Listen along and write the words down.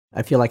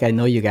I feel like I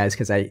know you guys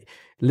because I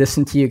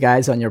listen to you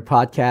guys on your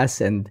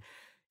podcast, and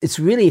it's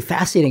really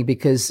fascinating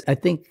because I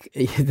think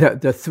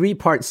the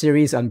 3-part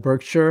series on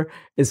Berkshire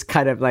is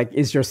kind of like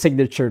is your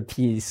signature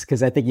piece,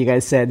 because I think you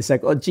guys said it's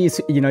like, oh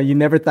geez, you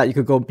never thought you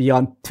could go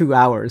beyond 2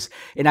 hours,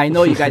 and I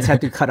know you guys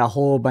had to cut a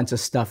whole bunch of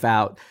stuff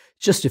out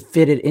just to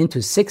fit it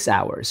into 6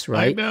 hours,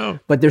 right? I know.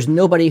 But there's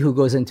nobody who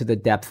goes into the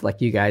depth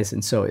like you guys,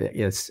 and so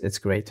it's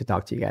great to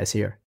talk to you guys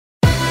here.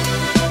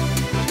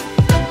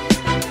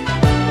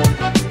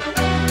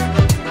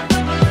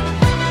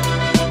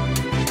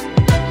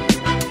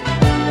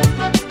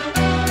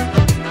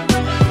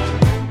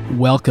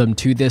 Welcome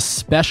to this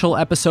special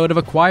episode of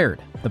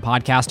Acquired, the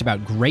podcast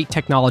about great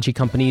technology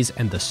companies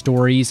and the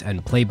stories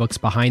and playbooks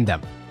behind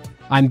them.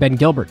 I'm Ben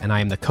Gilbert, and I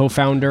am the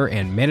co-founder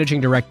and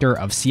managing director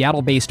of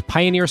Seattle-based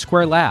Pioneer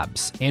Square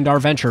Labs and our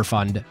venture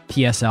fund,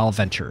 PSL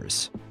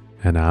Ventures.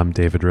 And I'm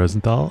David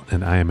Rosenthal,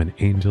 and I am an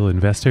angel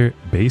investor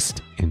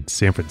based in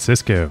San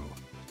Francisco.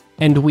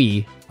 And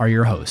we are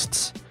your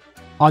hosts.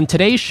 On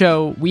today's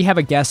show, we have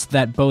a guest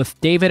that both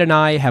David and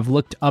I have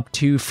looked up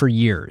to for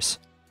years,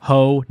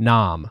 Ho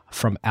Nam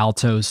from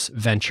Altos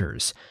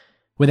Ventures.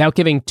 Without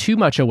giving too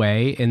much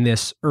away in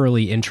this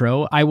early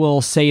intro, I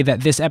will say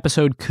that this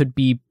episode could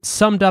be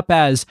summed up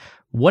as,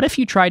 what if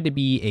you tried to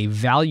be a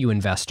value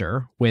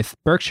investor with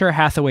Berkshire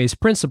Hathaway's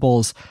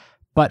principles,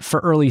 but for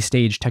early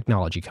stage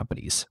technology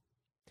companies?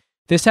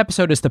 This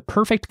episode is the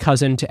perfect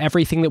cousin to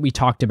everything that we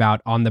talked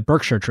about on the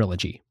Berkshire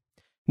trilogy.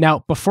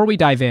 Now, before we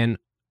dive in,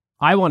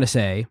 I want to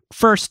say,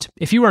 first,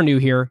 if you are new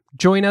here,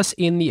 join us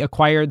in the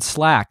Acquired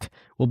Slack.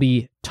 We'll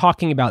be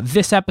talking about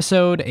this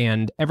episode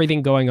and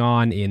everything going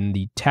on in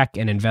the tech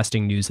and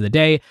investing news of the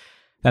day.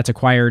 That's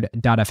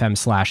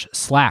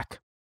acquired.fm/Slack.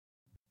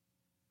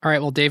 All right,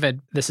 well,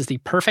 David, this is the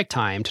perfect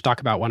time to talk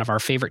about one of our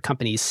favorite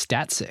companies,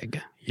 StatSig.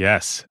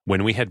 Yes.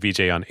 When we had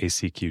VJ on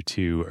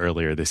ACQ2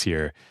 earlier this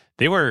year,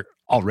 they were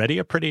already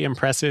a pretty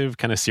impressive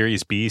kind of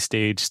Series B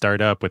stage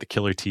startup with a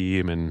killer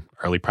team and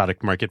early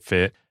product market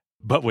fit.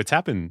 But what's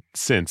happened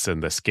since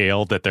and the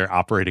scale that they're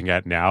operating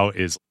at now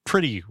is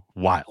pretty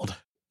wild.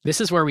 This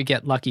is where we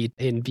get lucky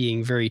in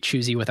being very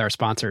choosy with our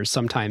sponsors.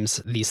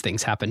 Sometimes these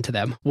things happen to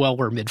them while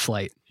we're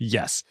mid-flight.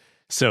 Yes.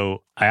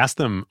 So I asked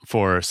them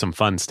for some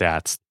fun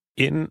stats.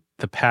 In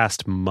the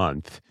past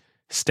month,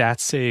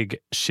 StatSig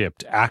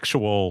shipped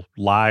actual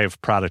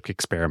live product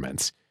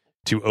experiments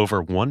to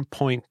over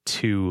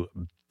 1.2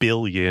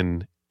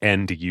 billion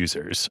end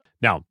users.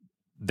 Now,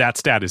 that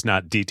stat is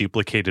not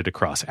deduplicated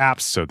across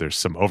apps, so there's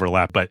some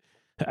overlap. But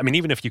I mean,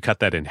 even if you cut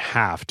that in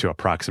half to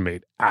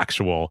approximate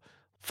actual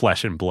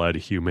flesh and blood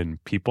human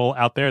people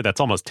out there,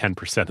 that's almost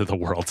 10% of the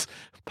world's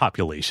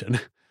population.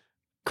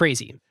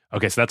 Crazy.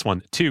 Okay, so that's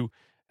one. Two,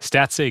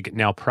 StatSig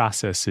now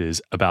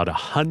processes about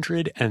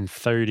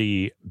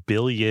 130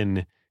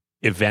 billion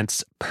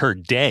events per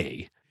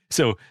day.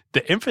 So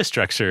the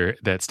infrastructure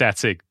that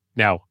StatSig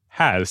now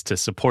has to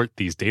support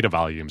these data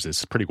volumes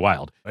is pretty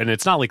wild. And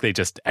it's not like they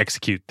just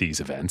execute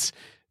these events.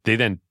 They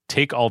then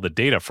take all the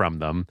data from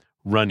them,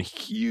 run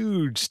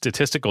huge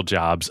statistical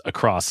jobs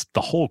across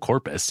the whole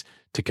corpus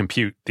to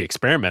compute the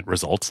experiment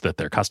results that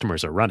their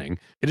customers are running.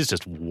 It is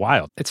just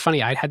wild. It's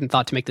funny, I hadn't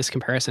thought to make this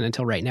comparison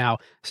until right now.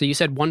 So you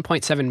said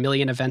 1.7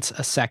 million events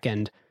a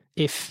second.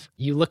 If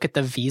you look at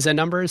the Visa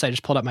numbers, I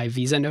just pulled up my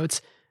Visa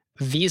notes.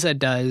 Visa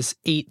does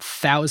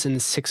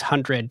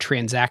 8,600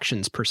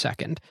 transactions per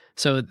second.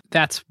 So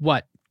that's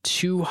what,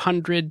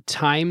 200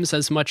 times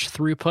as much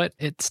throughput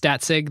at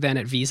StatSig than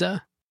at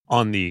Visa?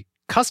 On the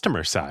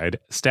customer side,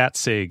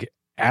 StatSig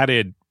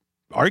added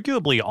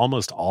arguably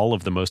almost all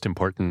of the most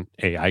important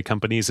AI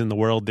companies in the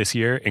world this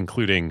year,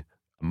 including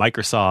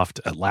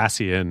Microsoft,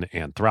 Atlassian,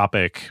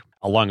 Anthropic,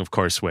 along, of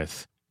course,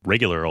 with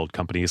regular old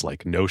companies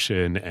like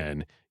Notion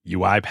and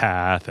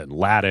UiPath and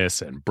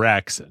Lattice and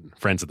Brex and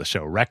friends of the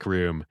show Rec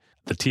Room.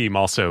 The team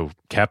also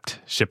kept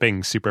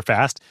shipping super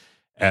fast.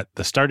 At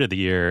the start of the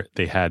year,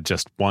 they had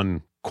just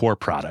one core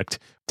product.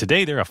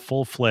 Today, they're a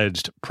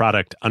full-fledged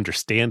product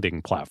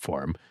understanding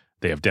platform.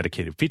 They have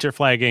dedicated feature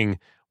flagging,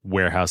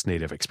 warehouse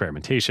native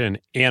experimentation,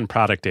 and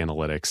product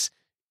analytics.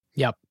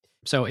 Yep.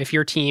 So if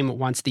your team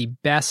wants the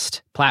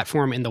best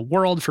platform in the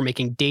world for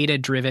making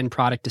data-driven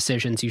product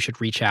decisions, you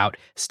should reach out,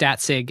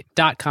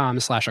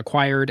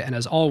 statsig.com/acquired. And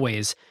as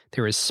always,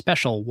 there is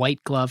special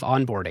white glove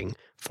onboarding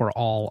for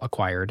all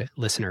Acquired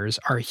listeners.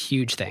 Our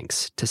huge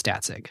thanks to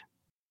StatSig.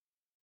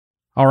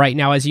 All right.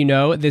 Now, as you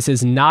know, this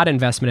is not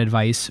investment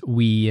advice.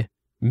 We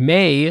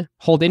may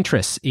hold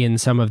interests in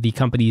some of the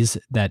companies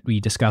that we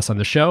discuss on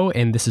the show,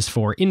 and this is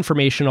for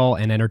informational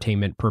and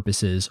entertainment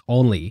purposes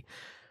only.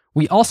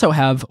 We also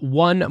have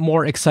one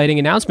more exciting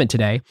announcement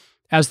today.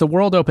 As the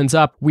world opens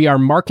up, we are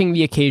marking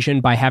the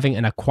occasion by having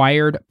an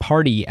Acquired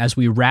party as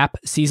we wrap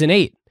Season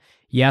 8.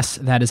 Yes,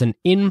 that is an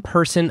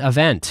in-person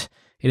event.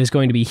 It is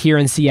going to be here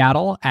in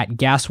Seattle at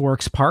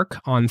Gasworks Park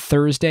on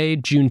Thursday,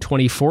 June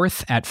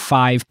 24th at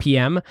 5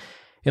 p.m.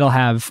 It'll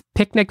have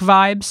picnic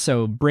vibes,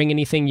 so bring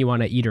anything you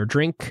want to eat or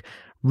drink.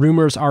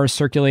 Rumors are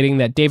circulating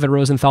that David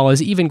Rosenthal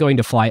is even going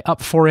to fly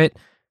up for it.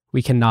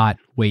 We cannot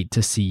wait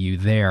to see you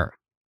there.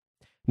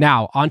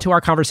 Now, on to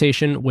our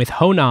conversation with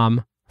Ho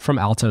Nam from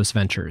Altos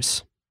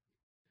Ventures.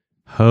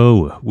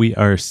 Ho, we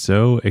are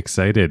so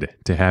excited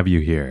to have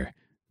you here.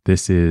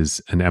 This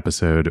is an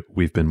episode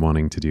we've been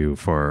wanting to do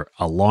for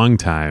a long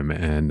time.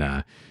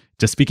 And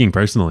just speaking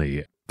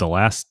personally, the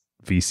last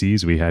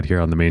VCs we had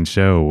here on the main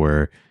show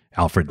were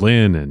Alfred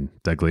Lin and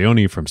Doug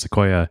Leone from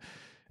Sequoia.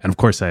 And of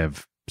course, I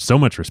have so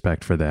much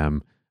respect for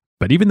them.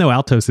 But even though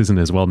Altos isn't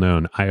as well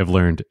known, I have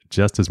learned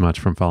just as much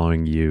from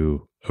following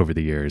you over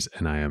the years.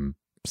 And I am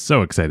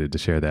so excited to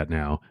share that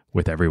now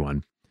with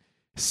everyone.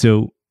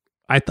 So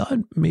I thought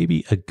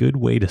maybe a good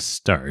way to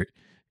start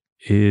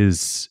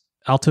is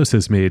Altos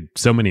has made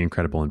so many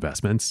incredible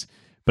investments,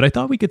 but I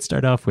thought we could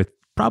start off with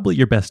probably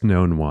your best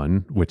known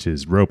one, which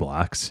is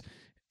Roblox.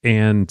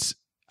 And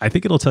I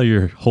think it'll tell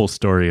your whole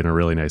story in a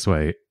really nice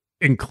way,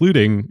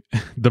 including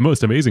the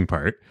most amazing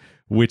part,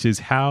 which is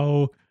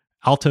how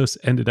Altos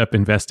ended up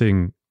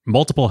investing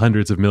multiple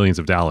hundreds of millions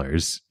of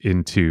dollars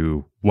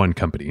into one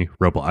company,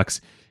 Roblox,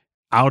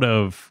 out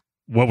of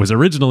what was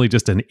originally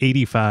just an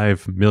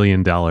 $85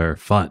 million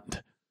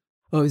fund.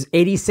 Well, it was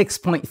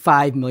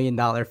 $86.5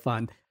 million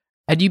fund.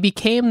 And you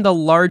became the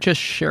largest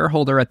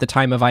shareholder at the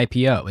time of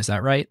IPO, is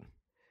that right?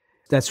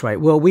 That's right.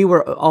 Well, we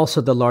were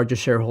also the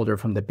largest shareholder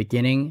from the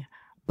beginning,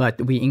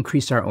 but we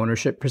increased our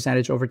ownership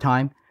percentage over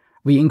time.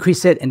 We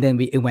increased it, and then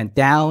it went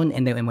down,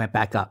 and then it went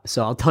back up.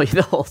 So I'll tell you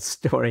the whole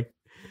story.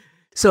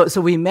 So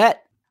we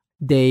met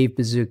Dave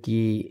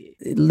Baszucki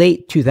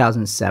late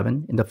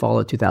 2007, in the fall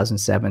of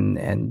 2007,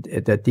 and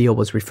the deal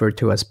was referred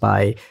to us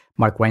by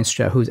Mark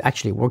Weinstra, who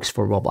actually works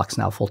for Roblox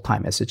now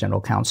full-time as a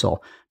general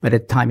counsel. But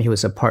at the time, he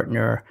was a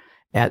partner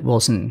at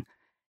Wilson,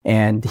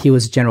 and he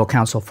was general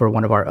counsel for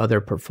one of our other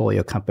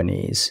portfolio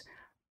companies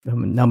a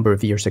number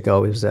of years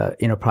ago. It was an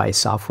enterprise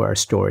software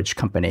storage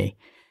company.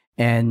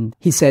 And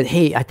he said,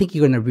 hey, I think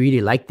you're going to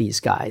really like these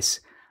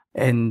guys.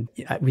 And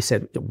we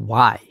said,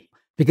 why?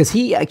 Because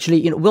he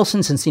actually,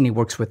 Wilson Sonsini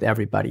works with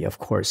everybody, of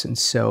course. And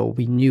so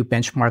we knew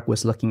Benchmark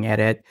was looking at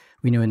it.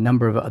 We knew a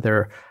number of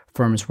other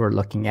firms were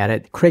looking at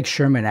it. Craig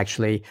Sherman,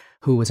 actually,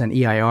 who was an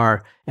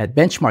EIR at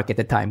Benchmark at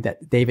the time,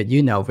 that David,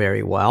 you know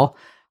very well.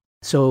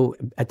 So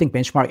I think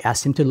Benchmark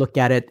asked him to look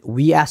at it.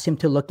 We asked him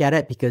to look at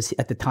it because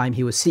at the time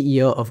he was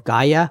CEO of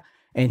Gaia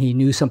and he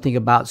knew something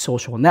about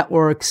social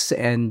networks.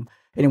 And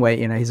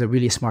anyway, he's a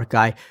really smart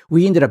guy.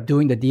 We ended up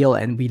doing the deal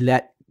and we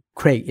let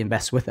Craig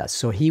invest with us.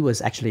 So he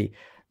was actually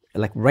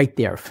like right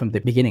there from the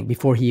beginning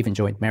before he even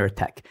joined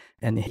Meritech.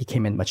 And he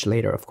came in much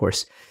later, of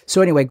course.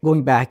 So anyway,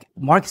 going back,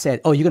 Mark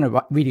said, oh, you're going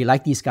to really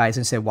like these guys.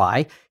 And said,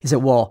 why? He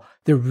said, well,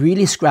 they're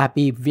really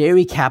scrappy,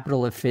 very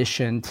capital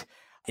efficient.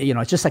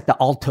 Just like the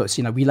Altos,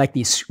 we like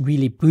these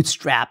really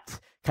bootstrapped,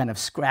 kind of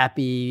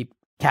scrappy,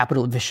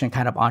 capital efficient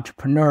kind of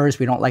entrepreneurs.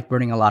 We don't like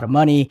burning a lot of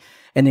money.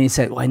 And then he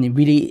said, well, and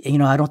really,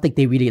 I don't think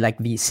they really like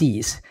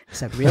VCs. I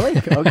said, really?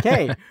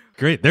 Okay.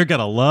 Great. They're going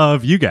to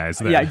love you guys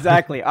then. Yeah,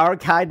 exactly. Our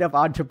kind of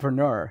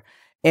entrepreneur.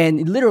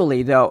 And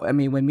literally, though,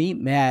 when we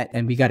met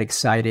and we got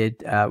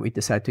excited, we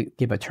decided to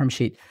give a term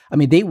sheet.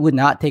 They would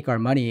not take our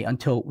money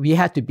until we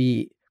had to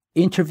be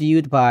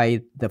interviewed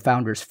by the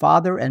founder's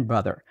father and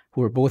brother,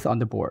 who were both on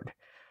the board.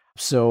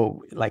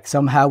 So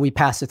somehow we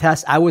passed the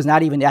test. I was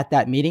not even at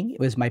that meeting. It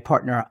was my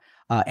partner,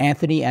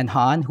 Anthony and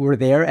Han, who were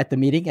there at the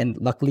meeting. And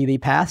luckily they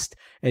passed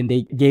and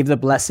they gave the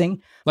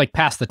blessing.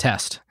 Passed the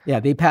test.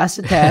 Yeah, they passed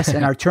the test.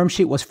 And our term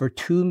sheet was for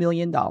 $2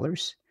 million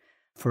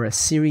for a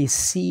Series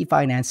C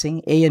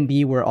financing. A and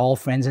B were all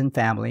friends and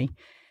family.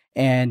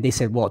 And they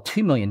said, well,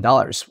 $2 million.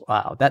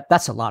 Wow,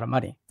 that's a lot of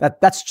money.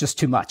 That's just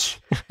too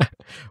much.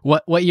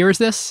 What year is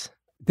this?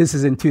 This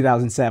is in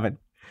 2007.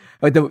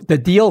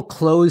 The deal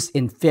closed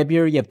in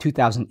February of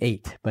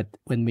 2008, but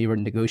when we were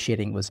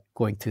negotiating was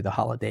going through the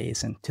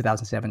holidays in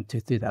 2007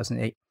 to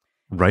 2008.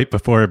 Right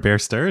before Bear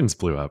Stearns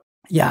blew up.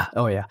 Yeah.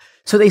 Oh, yeah.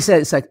 So they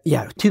said, it's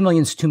 $2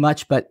 million is too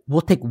much, but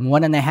we'll take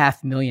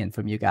 $1.5 million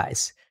from you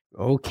guys.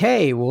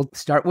 Okay, we'll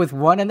start with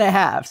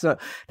 1.5. So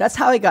that's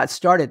how it got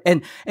started.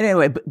 And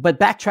anyway, but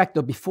backtrack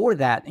though, before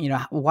that,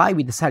 why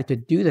we decided to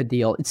do the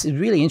deal. It's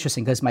really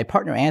interesting because my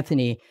partner,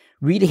 Anthony,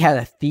 really had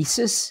a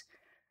thesis.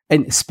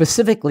 And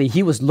specifically,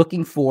 he was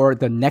looking for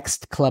the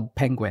next Club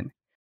Penguin.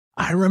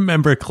 I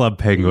remember Club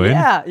Penguin.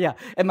 Yeah.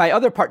 And my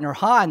other partner,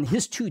 Han,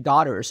 his two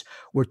daughters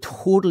were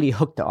totally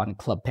hooked on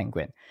Club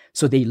Penguin.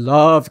 So they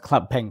loved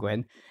Club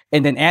Penguin.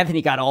 And then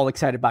Anthony got all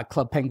excited about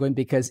Club Penguin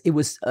because it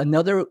was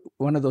another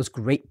one of those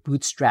great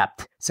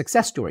bootstrapped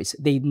success stories.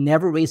 They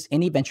never raised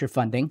any venture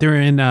funding. They're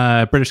in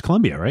British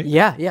Columbia, right?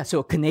 Yeah. So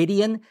a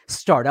Canadian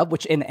startup,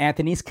 and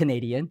Anthony's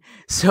Canadian.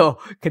 So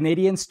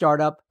Canadian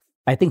startup.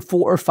 I think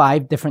 4 or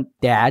 5 different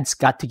dads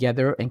got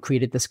together and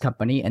created this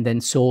company and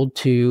then sold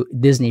to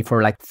Disney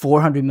for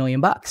 $400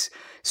 million.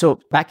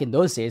 So back in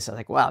those days, I was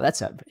like, wow,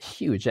 that's a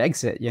huge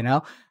exit,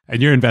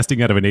 And you're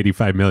investing out of an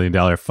 $85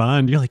 million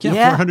fund. You're like,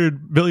 yeah.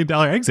 $400 million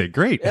exit.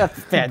 Great. Yeah,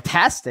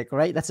 fantastic,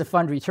 right? That's a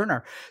fund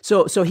returner.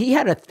 So he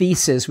had a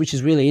thesis, which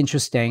is really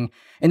interesting.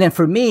 And then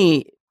for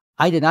me,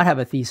 I did not have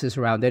a thesis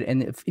around it.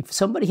 And if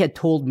somebody had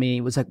told me,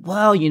 it was like,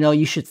 well,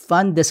 you should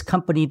fund this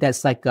company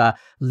that's like a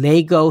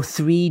Lego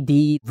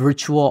 3D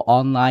virtual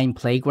online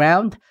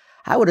playground,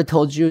 I would have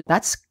told you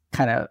that's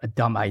kind of a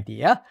dumb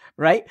idea,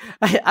 right?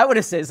 I would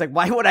have said, it's like,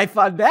 why would I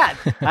fund that?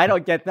 I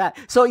don't get that.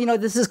 So,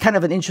 this is kind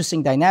of an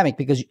interesting dynamic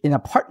because in a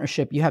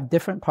partnership, you have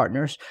different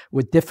partners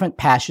with different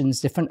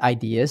passions, different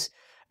ideas,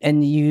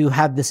 and you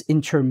have this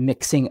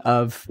intermixing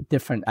of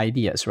different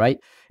ideas, right?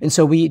 And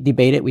so we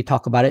debate it, we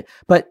talk about it,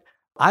 but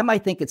I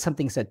might think it's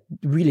a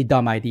really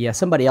dumb idea.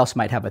 Somebody else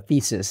might have a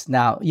thesis.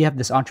 Now you have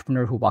this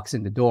entrepreneur who walks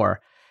in the door,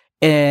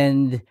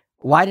 and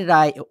why did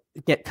I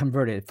get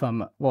converted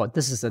from, well,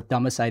 this is the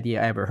dumbest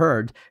idea I ever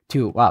heard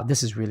to, wow,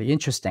 this is really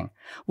interesting.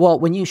 Well,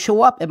 when you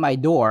show up at my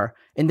door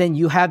and then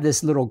you have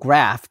this little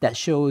graph that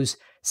shows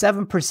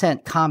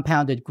 7%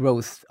 compounded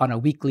growth on a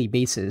weekly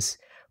basis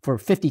for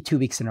 52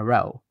 weeks in a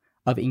row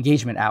of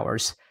engagement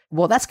hours,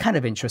 well, that's kind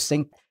of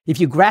interesting. If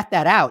you graph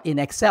that out in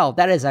Excel,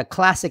 that is a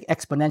classic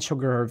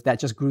exponential curve that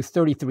just grew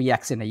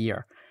 33x in a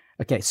year.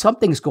 Okay,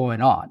 something's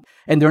going on.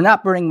 And they're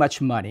not burning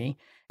much money.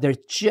 They're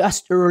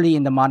just early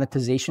in the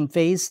monetization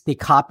phase. They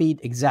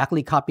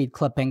exactly copied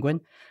Club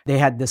Penguin. They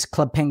had this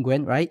Club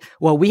Penguin, right?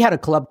 Well, we had a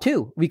club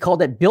too. We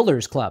called it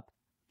Builders Club.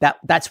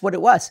 That's what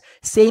it was.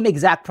 Same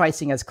exact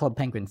pricing as Club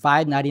Penguin,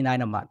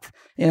 $5.99 a month.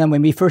 And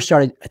when we first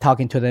started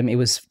talking to them, it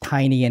was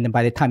tiny. And then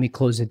by the time we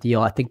closed the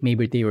deal, I think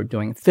maybe they were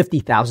doing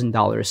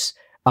 $50,000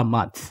 a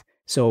month.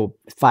 So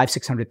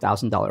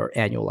 $600,000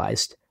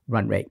 annualized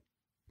run rate.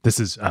 This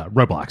is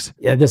Roblox.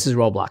 Yeah, this is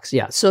Roblox.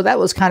 Yeah. So that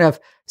was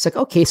it's like,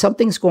 okay,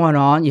 something's going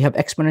on. You have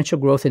exponential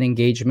growth and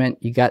engagement.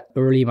 You got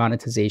early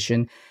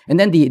monetization. And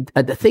then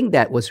the thing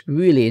that was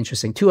really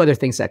interesting, two other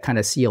things that kind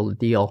of sealed the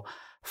deal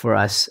for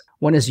us.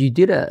 One is you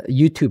did a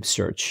YouTube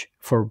search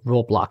for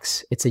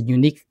Roblox. It's a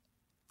unique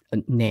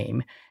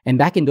name. And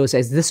back in those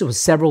days, this was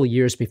several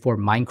years before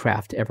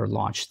Minecraft ever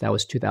launched. That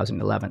was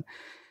 2011.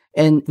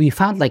 And we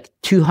found like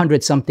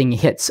 200 something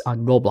hits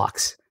on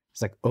Roblox.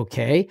 It's like,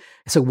 okay,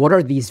 so what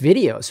are these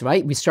videos,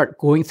 right? We start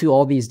going through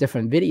all these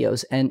different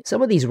videos, and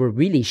some of these were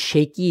really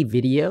shaky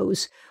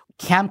videos,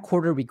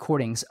 camcorder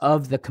recordings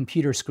of the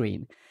computer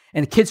screen.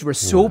 And the kids were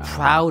so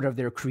proud of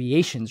their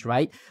creations,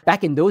 right?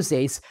 Back in those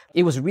days,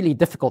 it was really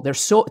difficult.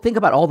 Think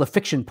about all the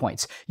friction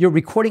points. You're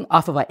recording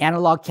off of an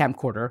analog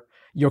camcorder,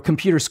 your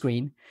computer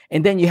screen,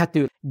 and then you have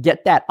to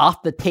get that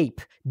off the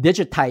tape,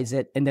 digitize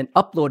it, and then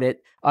upload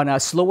it on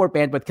a slower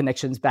bandwidth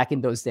connections back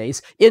in those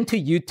days into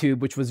YouTube,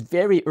 which was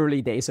very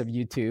early days of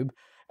YouTube.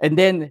 And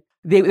then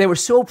they were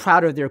so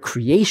proud of their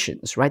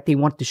creations, right? They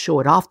want to show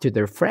it off to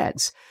their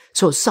friends.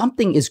 So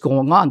something is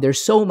going on.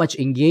 There's so much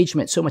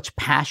engagement, so much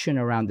passion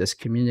around this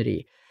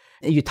community.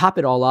 And you top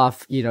it all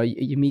off,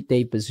 you meet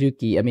Dave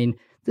Baszucki. I mean,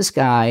 this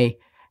guy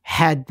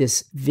had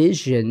this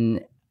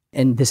vision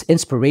and this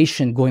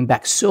inspiration going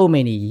back so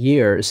many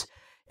years.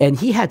 And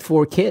he had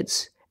 4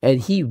 kids, and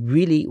he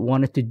really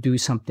wanted to do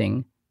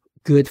something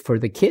good for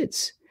the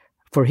kids,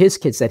 for his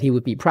kids that he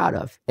would be proud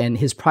of. And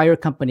his prior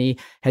company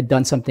had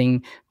done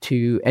something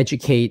to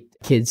educate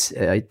kids,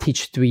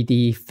 teach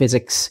 3D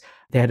physics.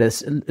 They had a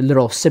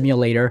little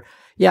simulator.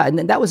 Yeah,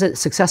 and that was a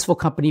successful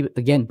company.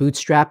 Again,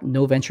 bootstrapped,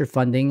 no venture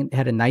funding,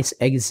 had a nice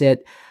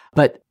exit.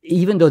 But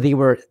even though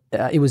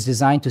it was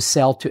designed to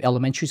sell to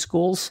elementary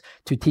schools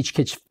to teach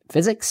kids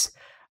physics,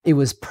 it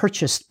was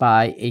purchased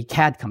by a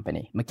CAD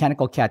company,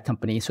 mechanical CAD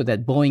company, so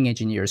that Boeing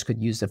engineers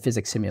could use the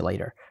physics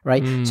simulator,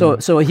 right?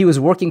 So he was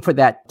working for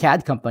that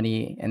CAD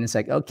company, and it's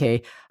like,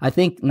 okay, I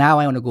think now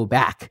I want to go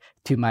back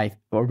to my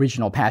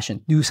original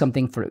passion, do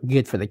something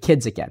good for the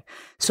kids again.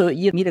 So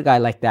you meet a guy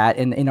like that,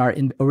 and in our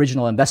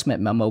original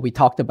investment memo, we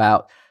talked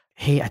about,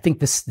 hey, I think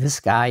this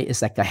guy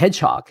is like a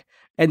hedgehog.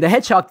 And the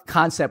hedgehog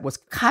concept was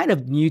kind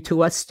of new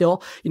to us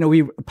still.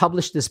 We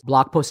published this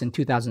blog post in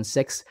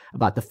 2006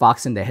 about the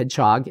fox and the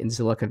hedgehog in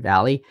Silicon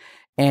Valley.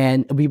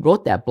 And we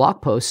wrote that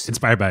blog post.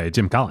 Inspired by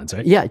Jim Collins,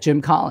 right? Yeah,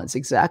 Jim Collins,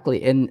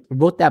 exactly. And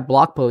wrote that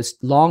blog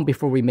post long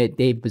before we met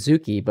Dave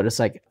Baszucki. But it's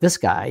like, this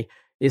guy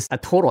is a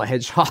total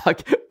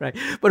hedgehog, right?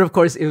 But of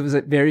course, it was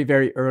very,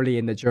 very early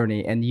in the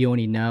journey. And you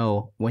only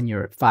know when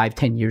you're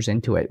 5-10 years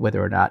into it,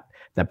 whether or not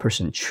that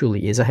person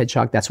truly is a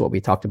hedgehog. That's what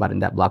we talked about in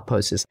that blog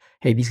post is,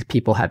 hey, these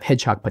people have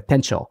hedgehog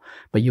potential,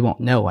 but you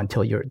won't know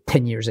until you're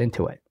 10 years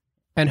into it.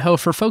 And Ho,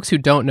 for folks who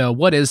don't know,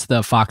 what is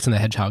the fox and the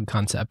hedgehog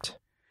concept?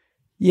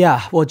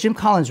 Yeah, well, Jim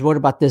Collins wrote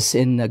about this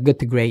in Good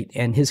to Great,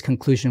 and his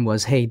conclusion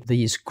was, hey,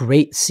 these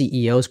great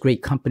CEOs,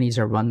 great companies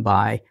are run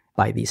by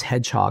these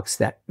hedgehogs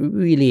that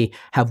really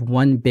have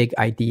one big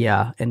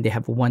idea and they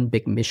have one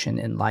big mission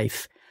in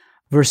life,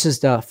 versus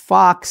the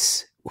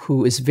fox,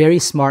 who is very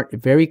smart,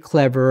 very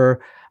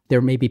clever. They're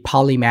maybe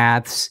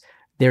polymaths.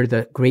 They're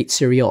the great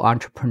serial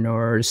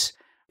entrepreneurs,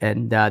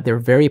 and they're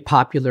very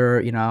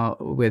popular,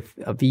 with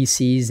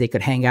VCs. They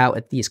could hang out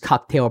at these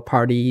cocktail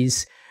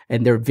parties,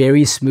 and they're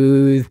very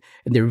smooth,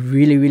 and they're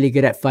really, really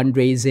good at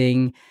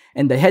fundraising.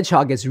 And the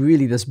hedgehog is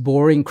really this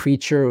boring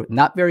creature,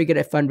 not very good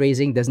at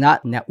fundraising, does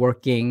not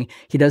networking.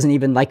 He doesn't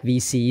even like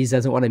VCs,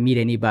 doesn't want to meet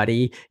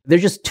anybody. They're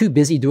just too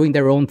busy doing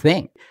their own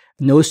thing.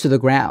 nose to the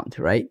ground,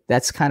 right?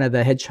 That's kind of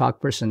the hedgehog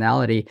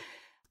personality.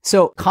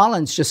 So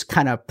Collins just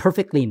kind of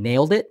perfectly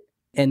nailed it.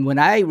 And when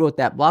I wrote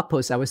that blog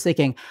post, I was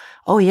thinking,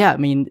 oh yeah, I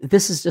mean,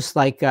 this is just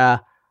like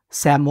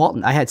Sam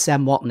Walton. I had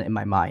Sam Walton in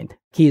my mind.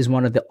 He is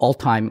one of the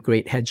all-time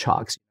great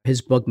hedgehogs.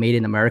 His book, Made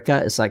in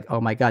America, is like,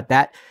 oh my God,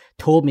 that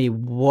told me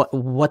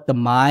what the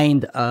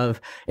mind of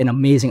an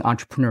amazing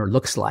entrepreneur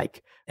looks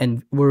like.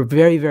 And we're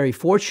very, very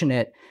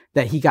fortunate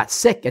that he got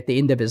sick at the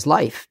end of his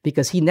life,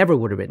 because he never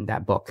would have written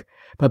that book.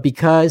 But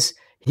because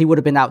he would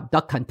have been out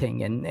duck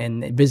hunting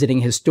and visiting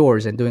his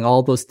stores and doing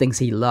all those things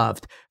he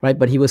loved, right?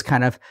 But he was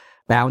kind of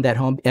bound at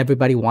home.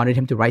 Everybody wanted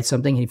him to write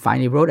something. He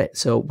finally wrote it.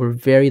 So we're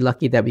very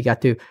lucky that we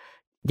got to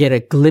get a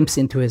glimpse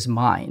into his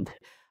mind.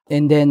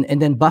 And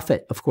then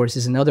Buffett, of course,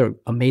 is another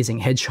amazing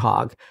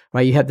hedgehog,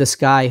 right? You have this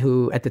guy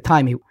who, at the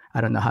time,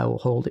 I don't know how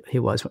old he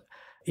was,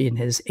 in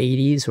his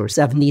 80s or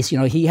 70s. You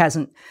know, he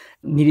hasn't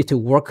needed to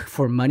work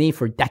for money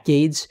for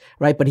decades,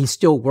 right? But he's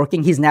still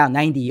working. He's now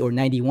 90 or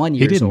 91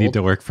 years old. He didn't need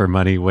to work for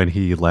money when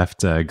he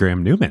left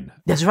Graham Newman.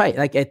 That's right.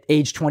 Like at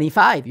age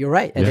 25, you're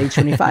right. At age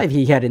 25,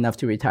 he had enough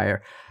to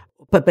retire.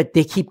 But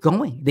they keep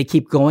going. They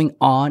keep going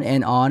on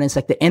and on. It's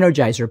like the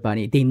Energizer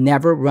Bunny. They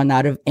never run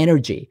out of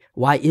energy.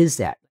 Why is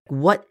that?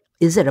 What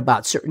is it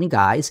about certain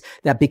guys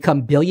that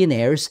become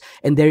billionaires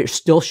and they're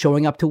still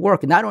showing up to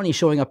work? Not only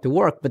showing up to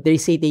work, but they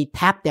say they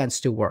tap dance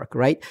to work,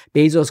 right?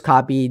 Bezos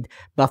copied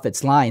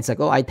Buffett's line. It's like,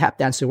 oh, I tap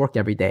dance to work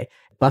every day.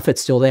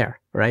 Buffett's still there,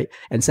 right?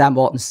 And Sam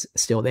Walton's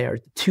still there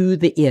to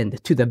the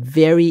end, to the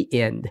very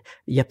end.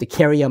 You have to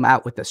carry him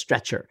out with a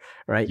stretcher,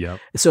 right? Yep.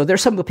 So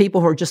there's some people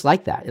who are just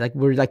like that. Like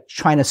we're like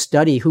trying to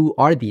study who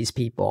are these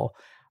people.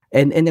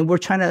 And then we're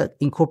trying to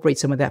incorporate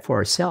some of that for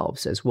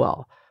ourselves as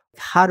well.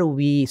 How do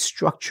we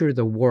structure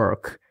the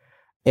work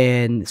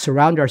and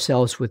surround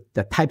ourselves with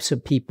the types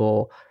of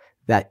people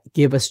that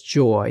give us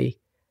joy,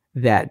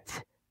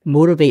 that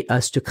motivate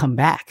us to come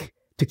back,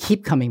 to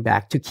keep coming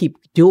back, to keep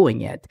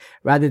doing it,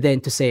 rather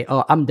than to say,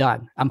 oh, I'm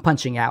done, I'm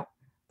punching out.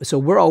 So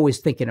we're always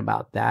thinking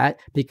about that,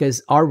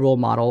 because our role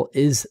model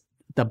is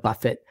the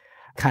Buffett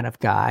kind of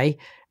guy.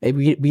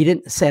 We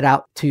didn't set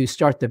out to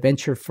start the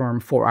venture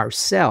firm for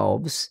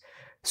ourselves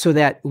so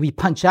that we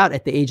punch out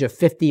at the age of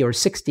 50 or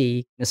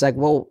 60. It's like,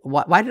 well,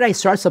 why did I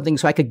start something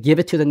so I could give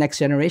it to the next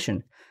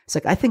generation? It's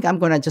like, I think I'm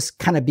going to just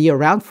kind of be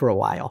around for a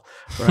while,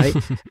 right?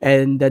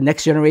 And the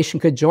next generation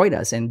could join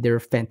us. And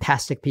they're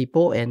fantastic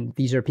people. And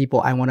these are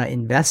people I want to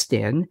invest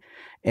in.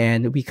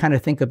 And we kind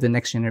of think of the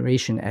next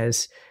generation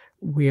as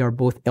we are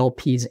both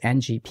LPs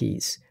and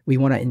GPs. We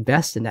want to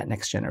invest in that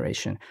next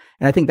generation.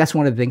 And I think that's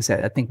one of the things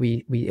that I think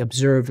we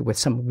observed with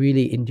some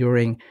really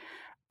enduring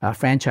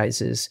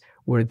franchises,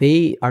 where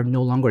they are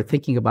no longer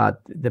thinking about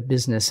the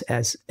business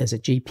as a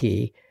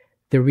GP.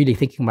 They're really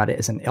thinking about it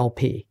as an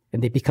LP,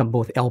 and they become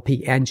both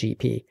LP and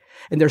GP.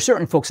 And there are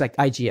certain folks like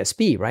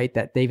IGSB, right,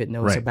 that David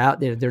knows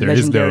about. They're there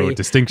legendary. Is no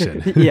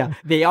distinction. Yeah,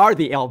 they are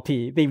the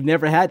LP. They've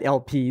never had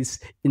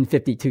LPs in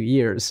 52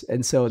 years.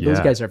 And so those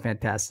guys are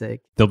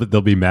fantastic.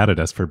 They'll be mad at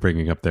us for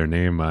bringing up their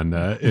name on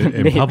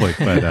in public.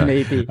 But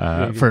maybe.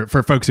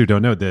 For folks who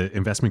don't know, the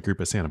investment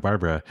group of Santa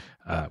Barbara,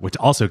 which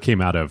also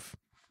came out of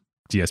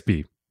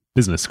GSB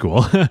Business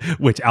School,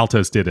 which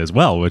Altos did as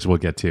well, which we'll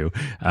get to,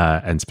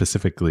 and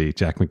specifically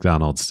Jack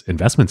McDonald's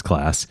investments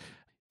class.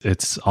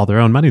 It's all their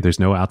own money. There's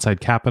no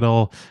outside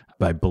capital.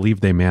 I believe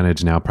they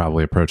manage now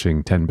probably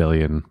approaching 10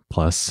 billion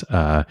plus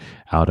out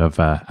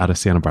of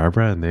Santa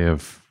Barbara, and they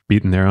have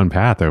beaten their own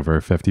path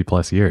over 50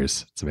 plus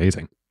years. It's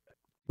amazing.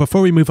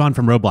 Before we move on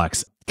from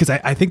Roblox, because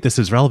I think this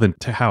is relevant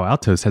to how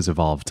Altos has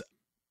evolved,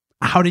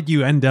 how did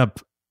you end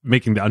up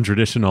making the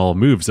untraditional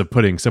moves of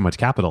putting so much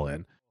capital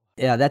in?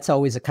 Yeah, that's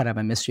always a kind of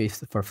a mystery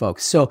for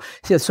folks. So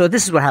this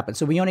is what happened.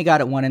 So we only got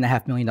a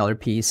 $1.5 million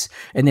piece.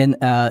 And then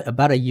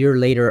about a year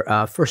later,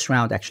 first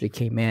round actually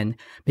came in,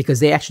 because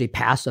they actually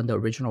passed on the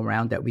original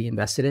round that we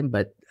invested in.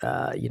 But,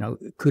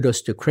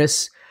 kudos to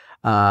Chris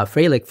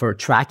Freilich for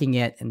tracking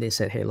it. And they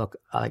said, hey, look,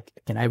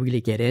 can I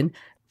really get in?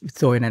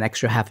 Throw in an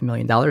extra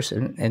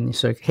 $500,000. And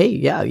so, hey,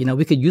 yeah,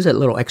 we could use a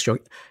little extra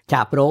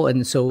capital.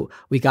 And so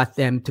we got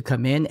them to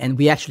come in, and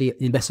we actually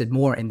invested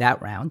more in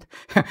that round.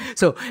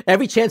 So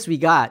every chance we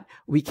got,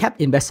 we kept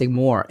investing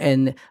more.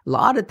 And a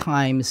lot of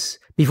times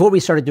before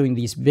we started doing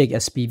these big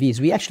SPVs,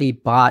 we actually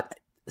bought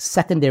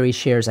secondary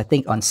shares, I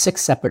think, on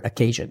 6 separate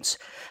occasions.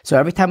 So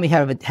every time we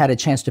had a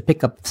chance to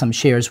pick up some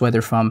shares,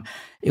 whether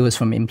it was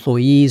from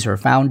employees or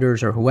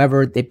founders or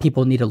whoever,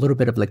 people need a little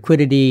bit of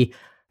liquidity.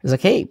 It's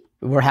like, hey,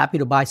 we're happy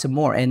to buy some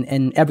more.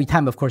 And every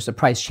time, of course, the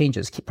price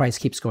changes. Price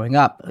keeps going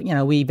up.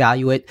 We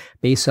value it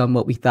based on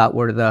what we thought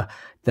were the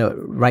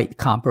right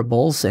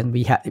comparables, and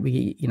we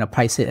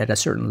price it at a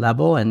certain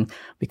level, and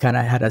we kind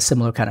of had a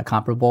similar kind of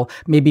comparable.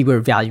 Maybe we're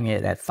valuing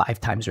it at 5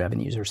 times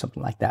revenues or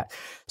something like that.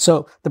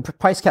 So the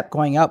price kept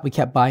going up. We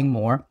kept buying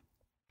more.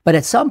 But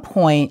at some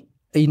point,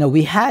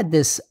 we had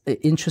this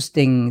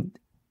interesting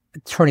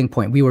turning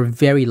point. We were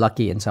very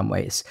lucky in some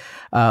ways.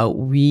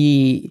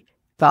 We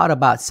thought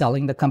about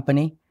selling the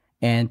company.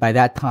 And by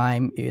that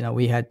time,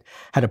 we had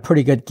a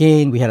pretty good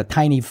gain. We had a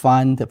tiny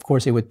fund. Of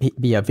course, it would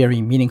be a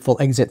very meaningful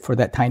exit for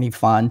that tiny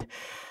fund.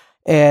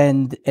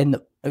 And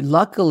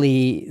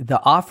luckily,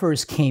 the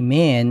offers came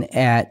in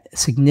at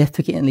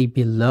significantly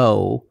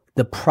below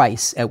the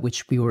price at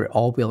which we were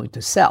all willing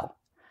to sell.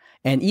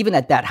 And even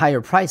at that higher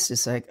price,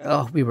 it's like,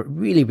 we were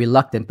really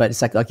reluctant, but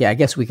it's like, okay, I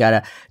guess we got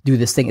to do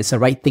this thing. It's the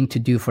right thing to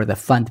do for the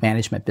fund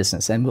management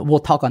business. And we'll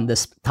talk on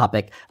this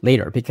topic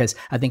later, because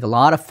I think a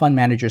lot of fund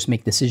managers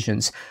make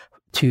decisions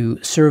to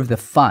serve the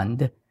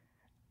fund,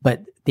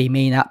 but they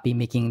may not be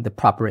making the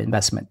proper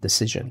investment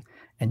decision.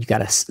 And you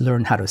got to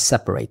learn how to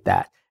separate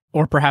that.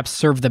 Or perhaps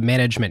serve the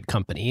management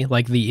company,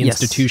 like the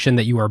institution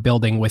that you are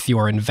building with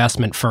your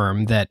investment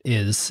firm that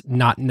is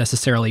not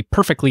necessarily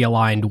perfectly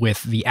aligned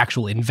with the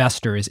actual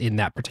investors in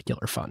that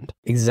particular fund.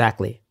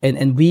 Exactly.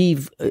 And we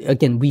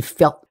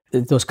felt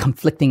those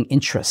conflicting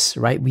interests,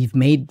 right? We've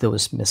made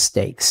those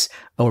mistakes,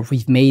 or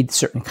we've made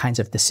certain kinds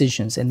of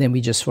decisions. And then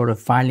we just sort of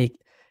finally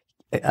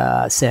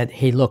said,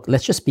 hey, look,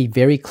 let's just be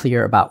very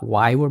clear about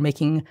why we're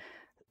making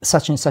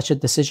such and such a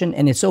decision.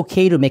 And it's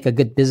okay to make a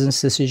good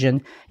business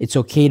decision. It's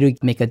okay to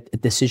make a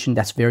decision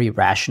that's very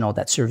rational,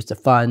 that serves the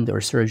fund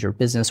or serves your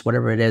business,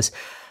 whatever it is.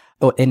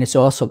 Oh, and it's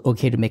also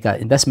okay to make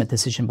an investment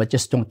decision, but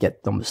just don't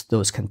get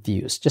those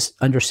confused.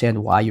 Just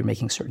understand why you're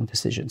making certain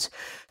decisions.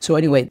 So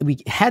anyway,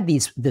 we had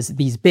these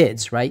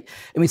bids, right?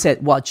 And we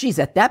said, well, geez,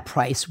 at that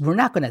price, we're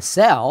not going to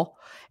sell.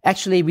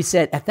 Actually, we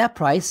said at that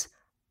price,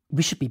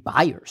 we should be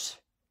buyers.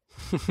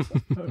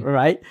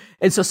 Right?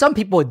 And so some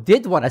people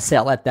did want to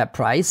sell at that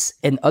price,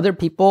 and other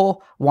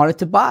people wanted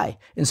to buy.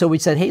 And so we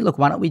said, hey, look,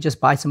 why don't we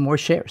just buy some more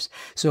shares?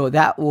 So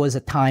that was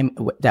a time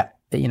that,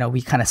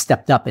 we kind of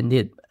stepped up and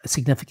did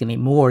significantly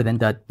more than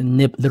the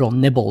little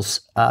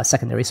nibbles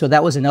secondary. So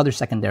that was another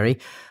secondary,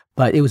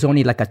 but it was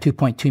only like a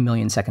 2.2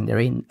 million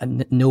secondary,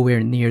 nowhere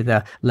near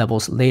the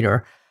levels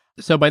later.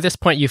 So by this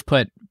point, you've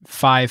put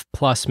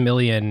 $5+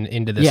 million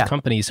into this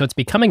company. So it's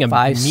becoming a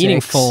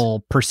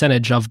meaningful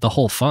percentage of the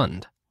whole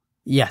fund.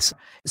 Yes.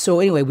 So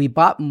anyway, we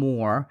bought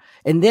more.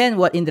 And then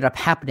what ended up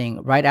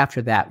happening right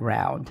after that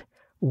round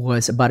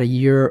was about a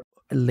year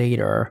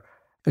later,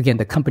 again,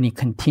 the company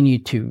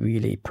continued to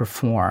really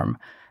perform.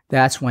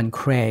 That's when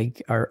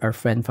Craig, our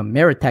friend from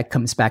Meritech,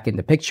 comes back in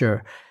the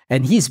picture.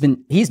 And he's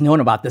known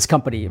about this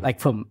company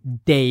like from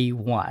day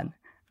one,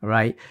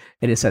 right?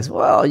 And it says,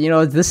 well,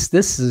 this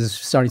is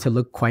starting to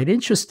look quite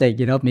interesting.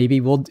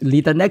 Maybe we'll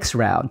lead the next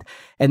round.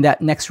 And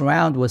that next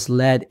round was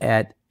led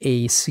at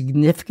a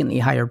significantly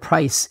higher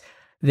price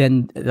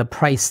than the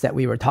price that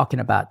we were talking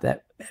about,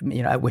 that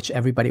at which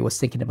everybody was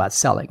thinking about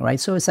selling, right?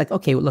 So it's like,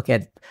 okay, we'll look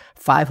at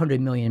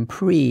 500 million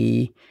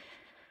pre.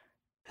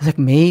 It's like,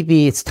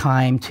 maybe it's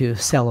time to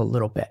sell a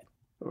little bit,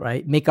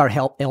 right? Make our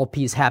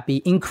LPs happy,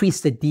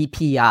 increase the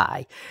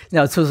DPI.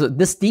 Now, so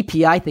this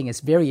DPI thing is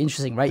very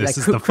interesting, right? This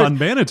is the fund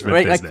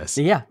management business.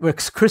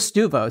 Chris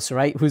Duvos,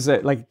 right? Who's a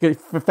good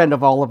friend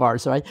of all of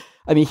ours, right?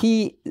 I mean,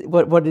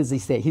 what does he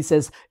say? He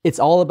says, it's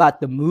all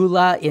about the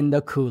moolah in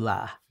the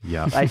kula.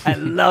 Yeah. I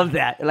love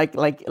that. Like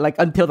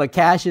until the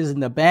cash is in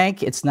the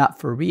bank, it's not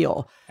for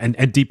real. And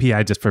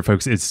DPI, just for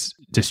folks, it's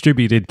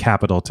distributed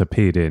capital to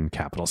paid in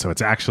capital. So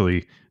it's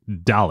actually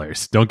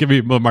dollars. Don't give me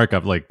a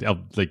markup. Like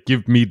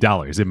give me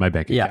dollars in my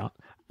bank account.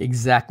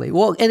 Exactly.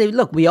 Well, and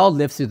look, we all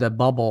lived through the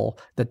bubble,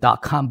 the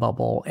 .com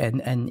bubble,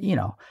 and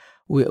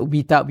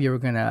we thought we were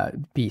gonna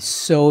be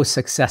so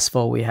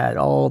successful. We had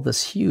all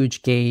this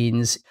huge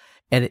gains,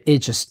 and it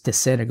just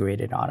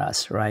disintegrated on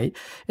us, right?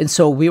 And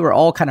so we were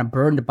all kind of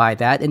burned by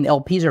that, and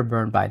LPs are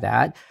burned by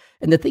that.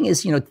 And the thing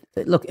is,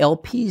 look,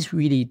 LPs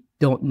really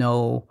don't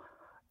know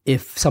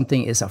if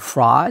something is a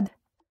fraud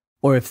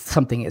or if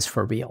something is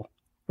for real,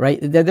 right?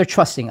 They're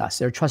trusting us.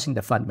 They're trusting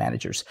the fund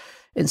managers.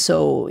 And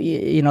so,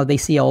 they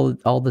see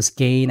all this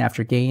gain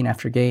after gain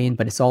after gain,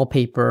 but it's all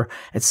paper.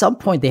 At some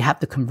point, they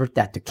have to convert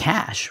that to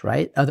cash,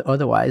 right?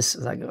 Otherwise,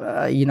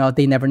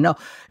 they never know.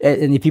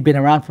 And if you've been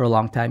around for a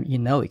long time,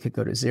 it could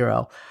go to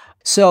zero.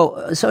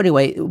 So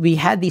anyway, we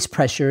had these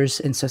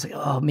pressures, and so it's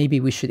like, maybe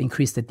we should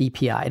increase the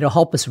DPI. It'll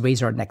help us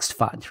raise our next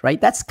fund,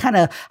 right? That's kind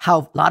of how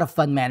a lot of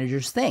fund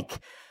managers think.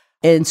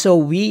 And so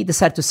we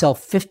decided to sell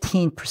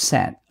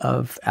 15%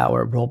 of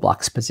our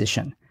Roblox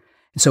position.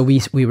 So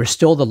we were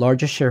still the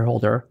largest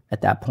shareholder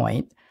at that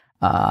point.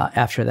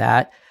 After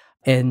that,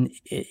 and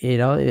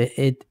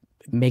it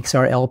makes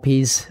our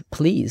LPs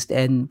pleased.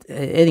 And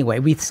anyway,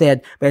 we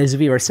said, as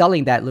we were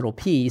selling that little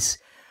piece,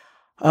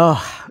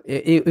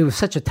 it was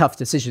such a tough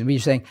decision. We were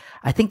saying,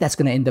 I think that's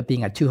going to end up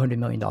being a $200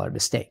 million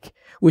mistake,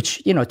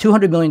 which,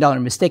 $200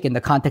 million mistake in the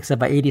context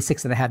of an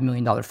 $86.5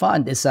 million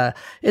fund is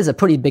a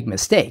pretty big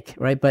mistake,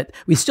 right? But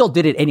we still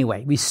did it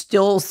anyway. We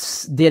still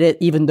did it,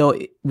 even though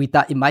we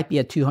thought it might be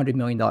a $200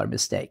 million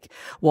mistake.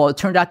 Well, it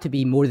turned out to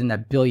be more than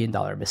 $1 billion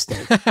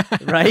mistake,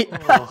 right?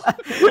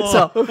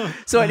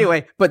 So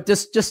anyway, but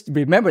just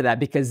remember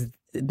that because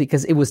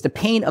it was the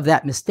pain of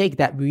that mistake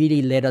that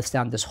really led us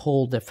down this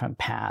whole different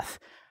path,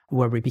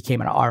 where we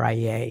became an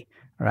RIA,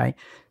 right?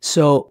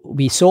 So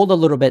we sold a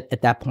little bit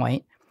at that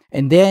point.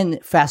 And then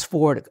fast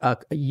forward a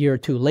year or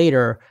two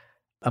later,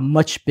 a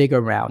much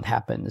bigger round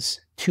happens,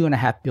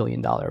 $2.5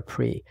 billion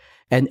pre.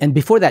 And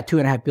before that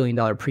 $2.5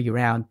 billion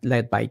pre-round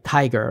led by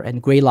Tiger, and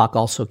Greylock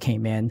also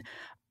came in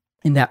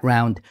that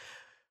round,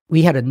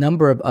 we had a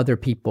number of other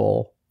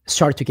people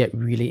start to get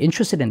really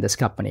interested in this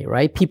company,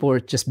 right? People were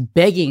just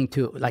begging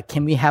to, like,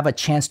 can we have a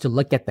chance to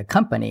look at the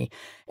company?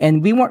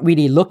 And we weren't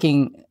really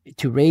looking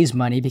to raise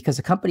money because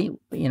the company,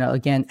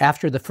 again,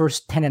 after the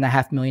first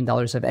 $10.5 million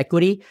of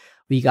equity,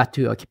 we got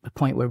to a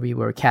point where we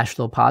were cash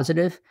flow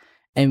positive,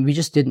 and we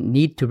just didn't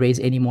need to raise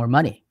any more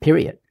money,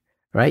 period.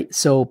 Right?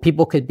 So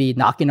people could be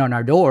knocking on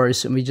our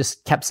doors, and we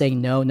just kept saying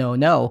no, no,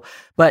 no.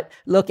 But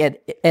look,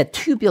 at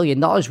 $2 billion,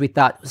 we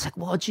thought, it was like,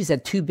 well, geez,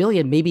 at $2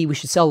 billion, maybe we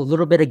should sell a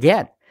little bit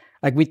again.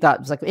 Like we thought, it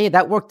was like, hey,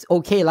 that worked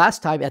okay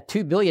last time. At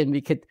 $2 billion,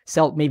 we could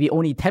sell maybe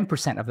only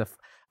 10%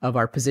 of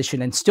our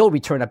position and still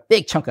return a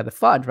big chunk of the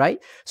fund, right?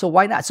 So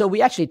why not? So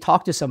we actually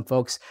talked to some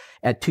folks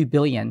at $2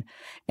 billion,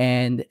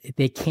 and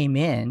they came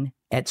in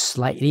at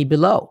slightly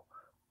below.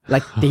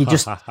 Like they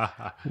just,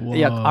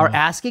 our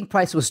asking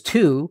price was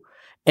 2.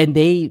 And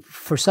they,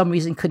 for some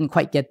reason, couldn't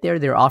quite get there.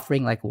 They're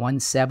offering like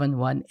 1.7,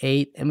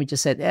 1.8. And we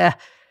just said,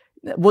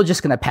 we're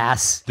just going to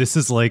pass. This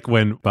is like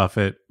when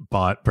Buffett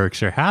bought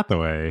Berkshire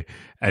Hathaway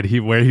and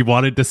where he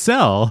wanted to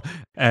sell.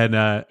 And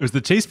it was the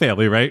Chase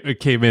family, right?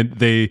 It came in,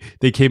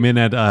 they came in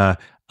at,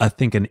 I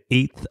think, an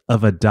eighth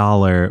of a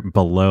dollar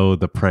below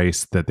the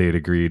price that they'd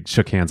agreed,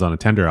 shook hands on a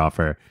tender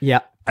offer.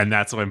 Yeah. And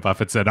that's when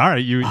Buffett said, all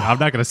right, I'm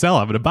not going to sell,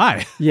 I'm going to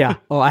buy. Yeah.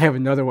 Oh, I have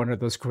another one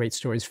of those great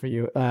stories for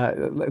you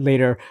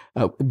later.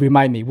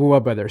 Remind me,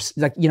 Wua Brothers.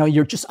 Like,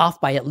 you're just off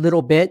by a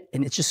little bit,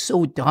 and it's just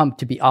so dumb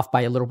to be off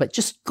by a little bit.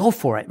 Just go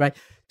for it, right?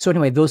 So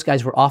anyway, those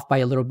guys were off by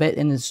a little bit,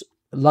 and it's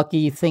a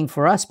lucky thing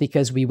for us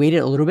because we waited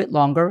a little bit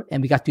longer,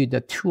 and we got to the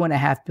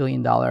 $2.5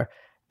 billion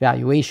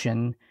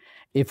valuation.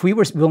 If we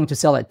were willing to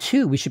sell at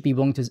 2, we should be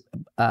willing to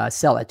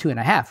sell at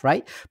 2.5,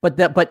 right?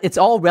 But it's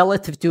all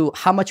relative to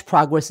how much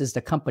progress is the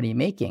company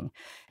making.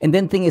 And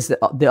then thing is,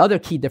 the other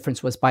key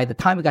difference was by the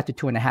time we got to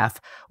 2.5,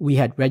 we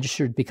had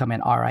registered to become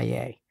an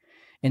RIA.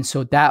 And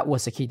so that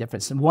was the key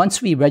difference. And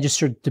once we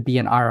registered to be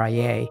an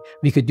RIA,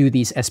 we could do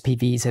these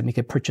SPVs and we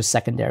could purchase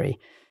secondary.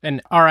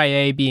 And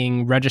RIA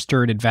being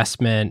Registered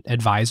Investment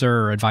Advisor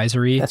or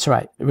Advisory? That's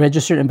right.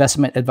 Registered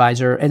Investment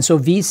Advisor. And so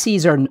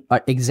VCs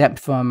are exempt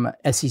from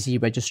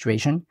SEC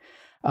registration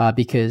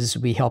because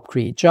we help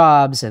create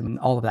jobs and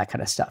all of that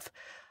kind of stuff.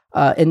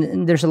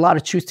 And there's a lot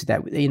of truth to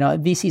that.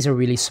 VCs are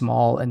really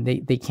small and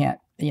they can't,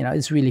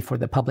 it's really for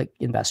the public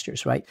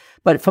investors, right?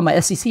 But from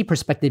an SEC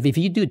perspective, if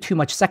you do too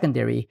much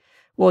secondary,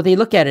 well, they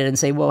look at it and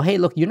say, well, hey,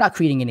 look, you're not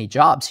creating any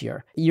jobs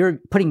here. You're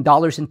putting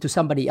dollars into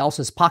somebody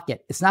else's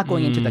pocket. It's not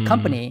going into the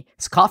company's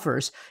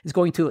coffers. It's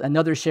going to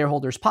another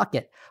shareholder's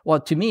pocket.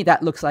 Well, to me,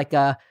 that looks like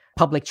a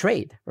public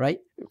trade, right?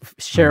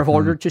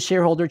 Shareholder to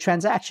shareholder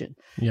transaction.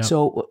 Yep.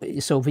 So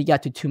if we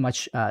got to too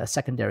much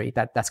secondary,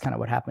 that's kind of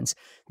what happens.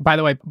 By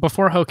the way,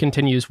 before Ho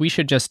continues, we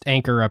should just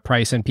anchor a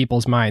price in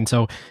people's minds.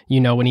 So,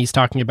 when he's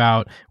talking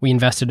about we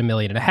invested $1.5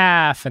 million,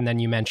 and then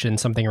you mentioned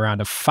something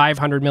around a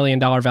 $500 million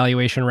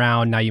valuation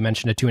round. Now you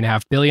mentioned a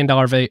 $2.5 billion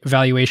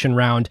valuation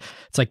round.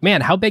 It's like,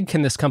 man, how big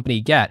can this company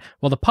get?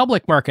 Well, the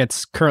public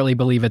markets currently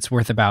believe it's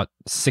worth about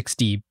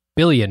 $60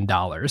 billion.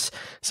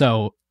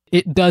 So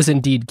it does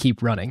indeed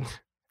keep running.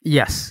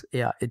 Yes.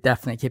 Yeah, it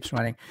definitely keeps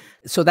running.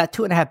 So that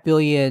 $2.5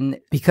 billion,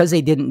 because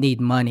they didn't need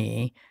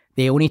money,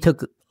 they only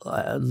took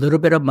a little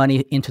bit of money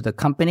into the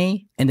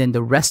company, and then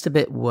the rest of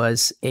it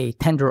was a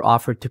tender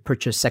offer to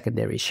purchase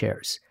secondary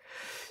shares.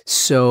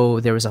 So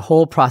there was a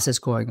whole process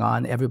going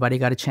on. Everybody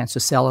got a chance to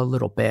sell a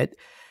little bit.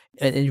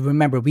 And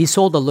remember, we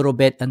sold a little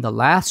bit in the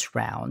last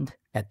round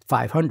at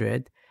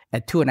 500.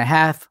 At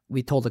 2.5,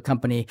 we told the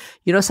company,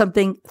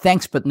 something,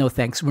 thanks, but no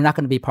thanks. We're not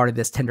going to be part of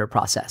this tender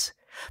process.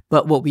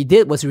 But what we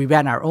did was we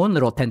ran our own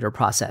little tender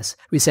process.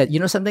 We said,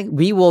 something,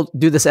 we will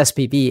do this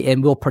SPV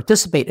and we'll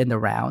participate in the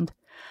round.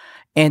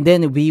 And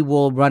then we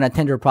will run a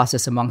tender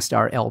process amongst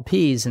our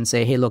LPs and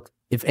say, hey, look,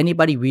 if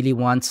anybody really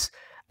wants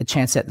a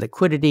chance at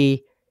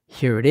liquidity,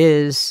 here it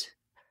is.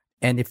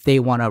 And if they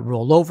want to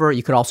roll over,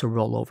 you could also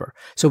roll over.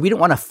 So we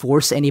don't want to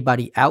force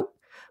anybody out.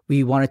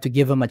 We wanted to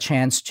give them a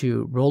chance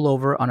to roll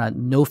over on a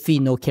no fee,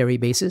 no carry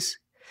basis.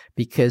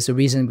 Because the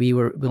reason we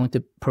were willing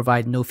to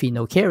provide no fee,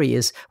 no carry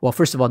is, well,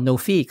 first of all, no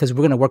fee, because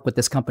we're going to work with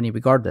this company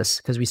regardless,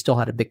 because we still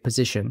had a big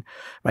position,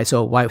 right?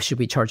 So why should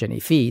we charge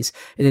any fees?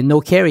 And then no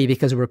carry,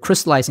 because we're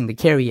crystallizing the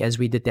carry as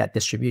we did that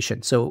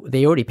distribution. So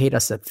they already paid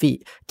us a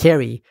fee,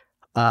 carry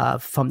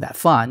from that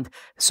fund.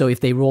 So if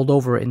they rolled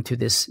over into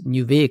this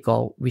new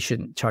vehicle, we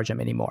shouldn't charge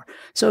them anymore.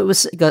 So it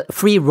was a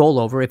free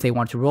rollover if they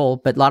want to roll,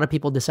 but a lot of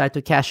people decided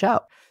to cash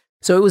out.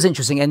 So it was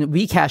interesting, and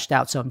we cashed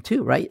out some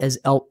too, right? As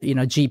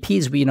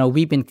GPs,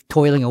 we've been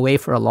toiling away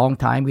for a long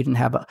time. We didn't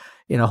have a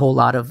whole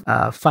lot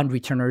of fund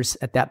returners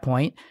at that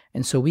point,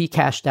 and so we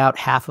cashed out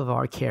half of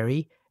our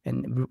carry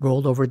and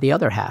rolled over the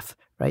other half,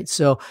 right?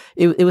 So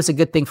it was a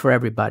good thing for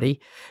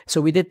everybody. So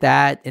we did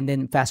that, and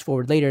then fast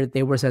forward later,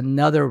 there was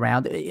another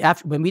round.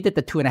 After when we did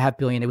the $2.5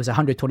 billion, it was a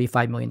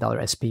 $125 million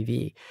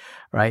SPV,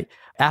 right?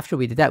 After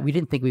we did that, we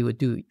didn't think we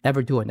would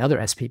ever do another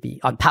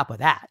SPV on top of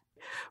that.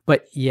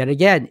 But yet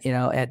again,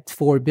 at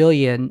 4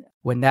 billion,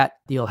 when that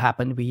deal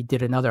happened, we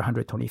did another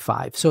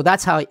 125. So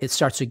that's how it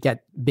starts to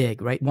get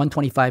big, right?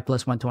 125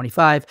 plus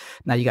 125.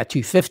 Now you got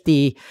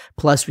 250,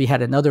 plus we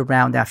had another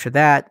round after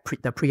that,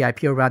 the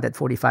pre-IPO round at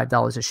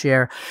 $45 a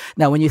share.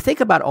 Now, when you think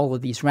about all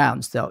of these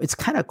rounds, though, it's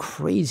kind of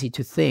crazy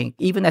to think,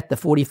 even at the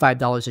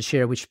 $45 a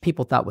share, which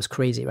people thought was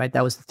crazy, right?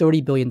 That was the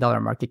 $30 billion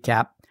market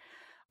cap.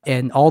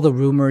 And all the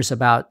rumors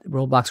about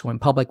Roblox going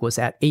public was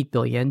at 8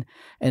 billion.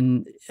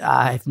 And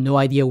I have no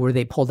idea where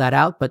they pulled that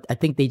out, but I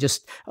think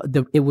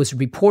it was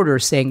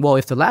reporters saying, well,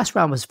 if the last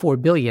round was 4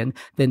 billion,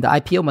 then the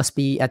IPO must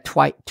be at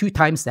 2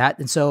 times that.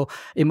 And so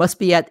it must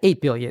be at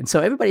 8 billion.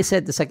 So everybody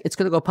said it's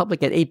going to go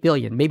public at 8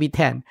 billion, maybe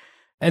 10.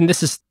 And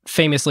this is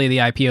famously the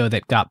IPO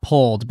that got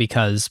pulled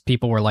because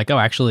people were like, oh,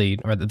 actually,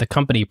 or the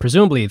company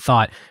presumably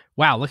thought,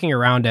 wow, looking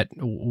around at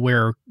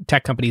where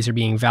tech companies are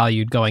being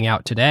valued going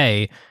out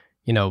today,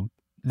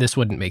 this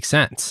wouldn't make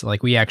sense.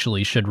 Like, we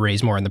actually should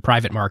raise more in the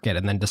private market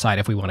and then decide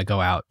if we want to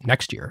go out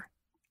next year.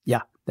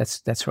 Yeah,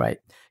 that's right.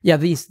 Yeah,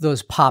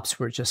 those pops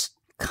were just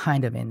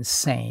kind of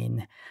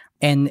insane.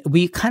 And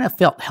we kind of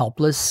felt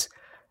helpless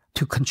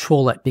to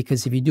control it,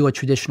 because if you do a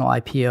traditional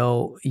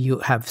IPO, you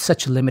have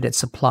such a limited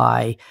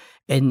supply,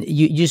 and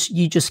you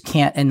just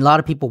can't. And a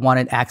lot of people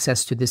wanted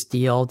access to this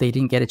deal. They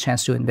didn't get a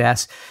chance to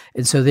invest.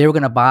 And so they were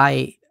going to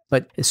buy,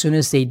 but as soon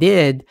as they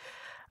did,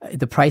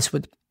 the price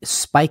would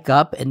spike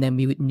up, and then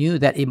we knew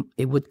that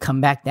it would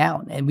come back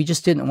down, and we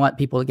just didn't want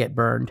people to get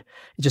burned.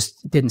 It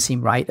just didn't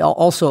seem right.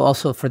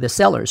 Also for the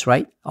sellers,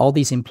 right? All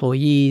these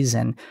employees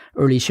and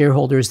early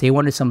shareholders, they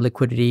wanted some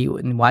liquidity,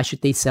 and why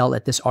should they sell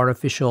at this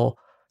artificially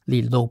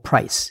low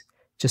price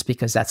just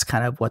because that's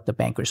kind of what the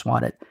bankers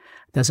wanted?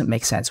 Doesn't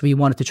make sense. We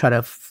wanted to try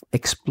to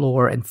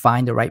explore and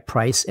find the right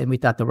price, and we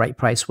thought the right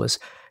price was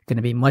going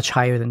to be much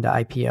higher than the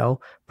IPO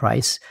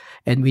price.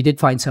 And we did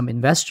find some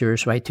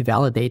investors, right, to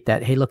validate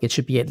that, hey, look, it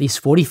should be at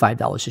least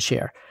 $45 a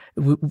share,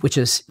 which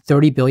is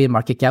 30 billion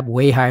market cap,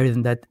 way higher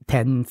than that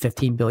 10,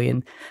 15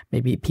 billion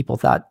maybe people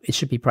thought it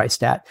should be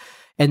priced at.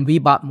 And we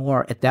bought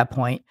more at that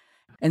point.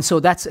 And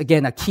so that's,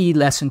 again, a key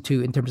lesson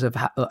too, in terms of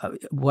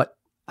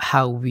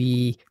how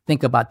we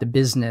think about the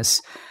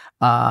business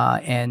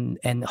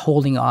and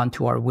holding on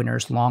to our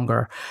winners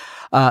longer.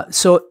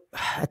 So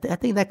I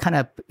think that kind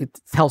of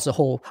tells the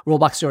whole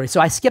Roblox story.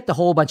 So I skipped a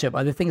whole bunch of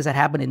other things that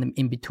happened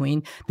in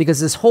between, because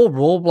this whole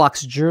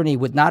Roblox journey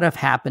would not have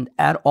happened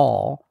at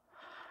all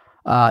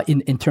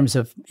in terms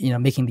of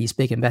making these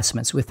big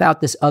investments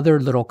without this other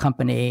little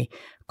company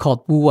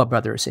called Woowa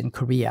Brothers in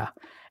Korea.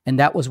 And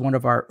that was one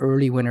of our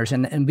early winners.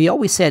 And we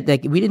always said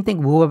that we didn't think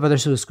Woowa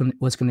Brothers was going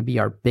to be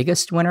our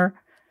biggest winner.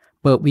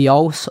 But we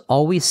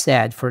always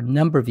said for a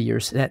number of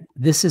years that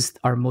this is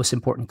our most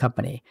important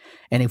company.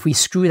 And if we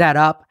screw that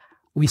up,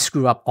 we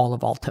screw up all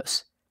of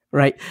Altos,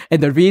 right?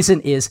 And the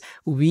reason is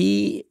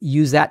we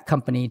use that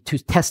company to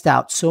test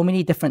out so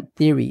many different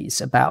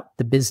theories about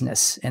the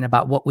business and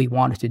about what we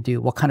wanted to do,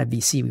 what kind of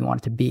VC we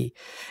wanted to be.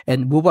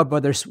 And Woowa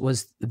Brothers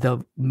was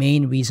the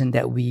main reason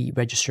that we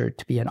registered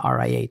to be an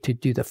RIA, to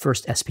do the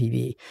first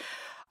SPV.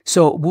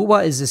 So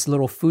Woowa is this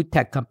little food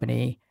tech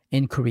company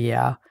in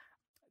Korea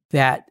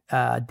that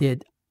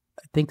did,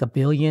 I think, $1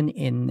 billion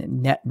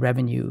in net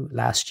revenue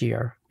last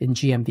year. In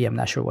GMV, I'm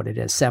not sure what it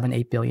is,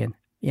 7-8 billion.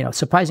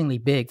 Surprisingly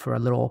big for a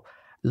little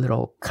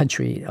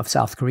country of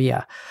South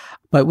Korea.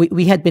 But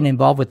we had been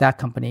involved with that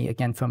company,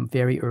 again, from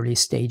very early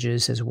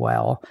stages as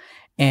well.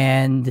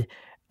 And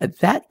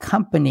that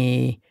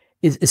company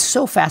is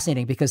so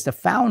fascinating because the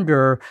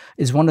founder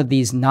is one of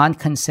these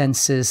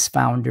non-consensus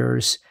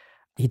founders.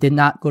 He did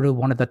not go to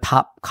one of the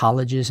top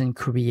colleges in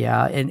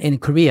Korea. And in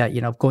Korea,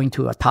 going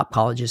to a top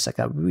college is like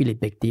a really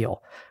big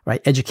deal,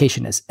 right?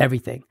 Education is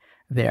everything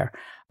there.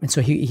 And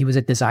so he was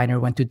a designer,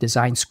 went to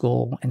design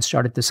school and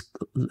started this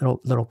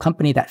little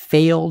company that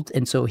failed.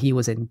 And so he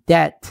was in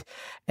debt,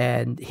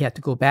 and he had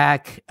to go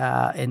back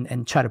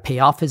and try to pay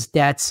off his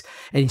debts.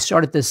 And he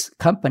started this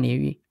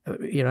company,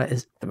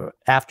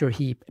 after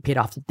he paid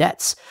off the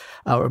debts,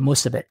 or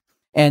most of it.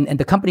 And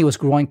the company was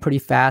growing pretty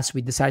fast.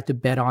 We decided to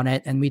bet on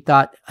it. And we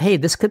thought, hey,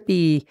 this could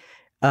be,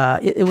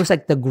 it was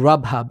like the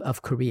Grubhub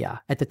of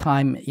Korea at the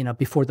time,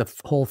 before the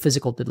whole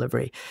physical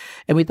delivery.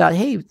 And we thought,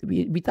 hey,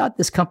 we thought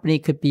this company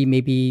could be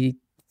maybe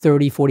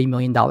 $30-40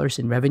 million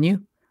in revenue.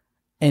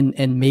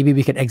 And maybe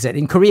we could exit.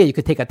 In Korea, you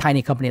could take a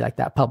tiny company like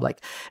that public.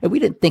 And we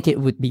didn't think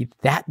it would be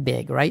that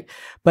big, right?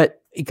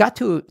 But it got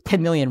to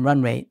 10 million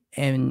run rate.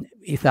 And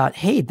we thought,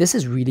 hey, this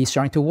is really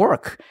starting to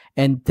work.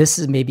 And this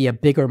is maybe a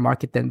bigger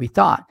market than we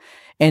thought.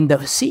 And the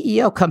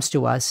CEO comes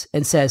to us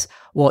and says,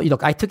 well,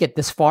 look, I took it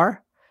this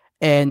far,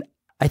 and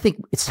I think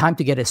it's time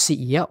to get a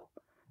CEO,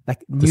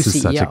 like new CEO. This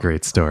is such a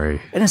great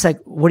story. And it's like,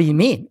 what do you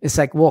mean? It's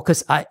like, well,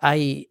 because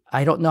I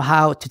don't know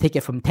how to take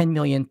it from 10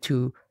 million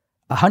to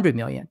 100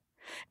 million.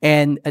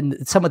 And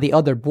some of the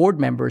other board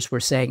members were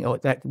saying, oh,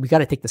 that we got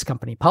to take this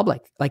company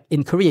public. Like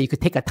in Korea, you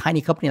could take a tiny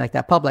company like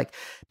that public,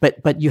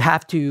 but you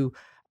have to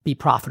be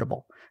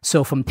profitable.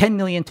 So from 10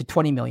 million to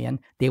 20 million,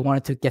 they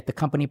wanted to get the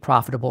company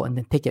profitable and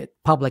then take it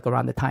public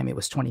around the time it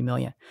was 20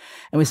 million.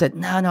 And we said,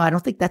 no, I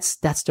don't think that's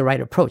the right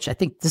approach. I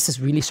think this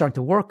is really starting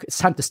to work. It's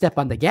time to step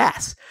on the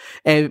gas.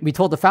 And we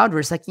told the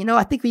founders, like,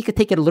 I think we could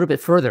take it a little bit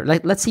further.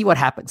 Like, let's see what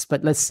happens,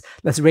 but let's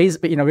raise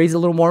a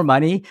little more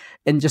money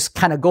and just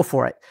kind of go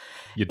for it.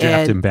 You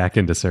draft him back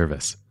into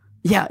service.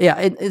 Yeah.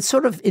 And it's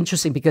sort of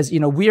interesting because,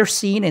 we're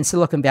seen in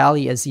Silicon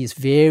Valley as these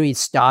very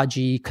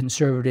stodgy,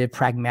 conservative,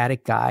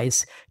 pragmatic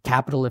guys,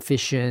 capital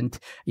efficient.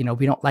 We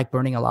don't like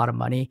burning a lot of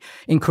money.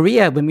 In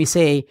Korea, when we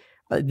say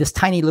this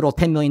tiny little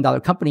 $10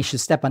 million company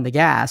should step on the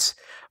gas,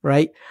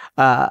 right?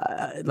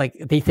 Like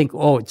they think,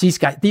 oh, these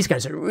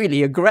guys are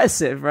really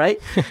aggressive, right?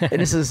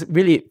 And this is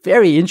really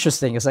very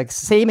interesting. It's like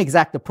same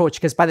exact approach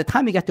because by the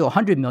time we got to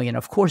 100 million,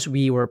 of course,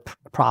 we were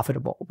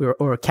profitable.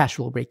 Or cash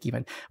flow break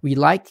even. We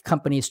like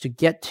companies to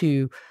get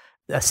to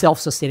a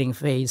self-sustaining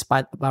phase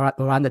by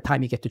around the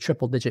time you get to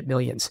triple-digit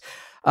millions.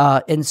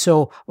 And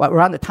so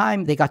around the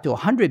time they got to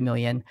 100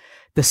 million,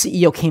 the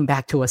CEO came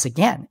back to us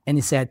again and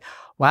he said,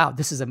 wow,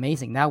 this is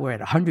amazing. Now we're at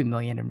 100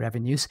 million in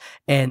revenues,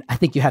 and I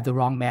think you have the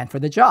wrong man for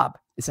the job.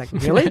 It's like,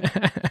 really?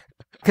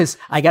 Because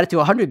I got it to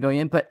 100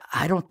 million, but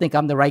I don't think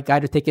I'm the right guy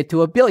to take it to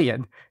 $1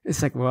 billion.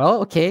 It's like,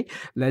 well, okay,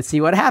 let's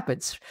see what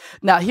happens.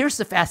 Now, here's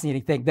the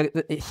fascinating thing.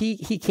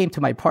 He came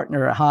to my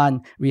partner,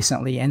 Han,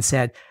 recently and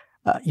said,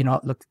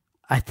 look,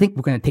 I think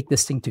we're going to take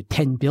this thing to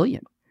 10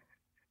 billion.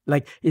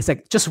 Like, it's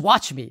like, just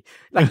watch me.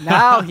 Like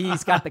now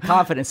he's got the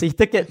confidence. He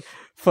took it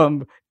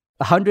from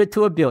 100 to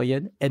 $1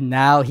 billion, and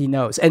now he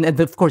knows. And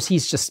of course,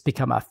 he's just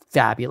become a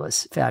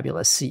fabulous,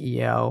 fabulous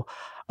CEO.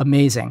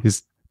 Amazing.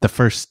 He's the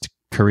first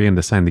Korean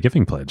to sign the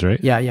giving pledge,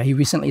 right? Yeah. He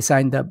recently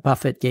signed the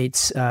Buffett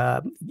Gates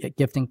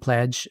gifting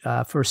pledge.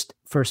 First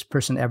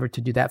person ever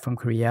to do that from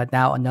Korea.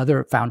 Now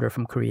another founder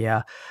from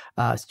Korea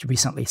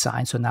recently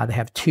signed. So now they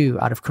have 2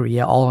 out of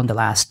Korea, all in the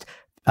last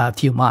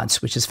few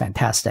months, which is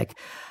fantastic.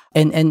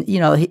 And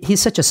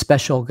he's such a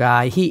special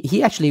guy.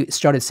 He actually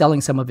started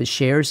selling some of his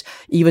shares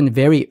even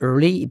very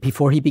early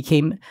before he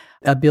became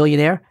a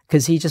billionaire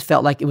because he just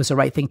felt like it was the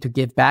right thing to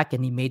give back,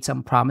 and he made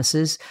some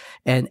promises.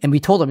 And we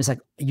told him, it's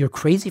like, you're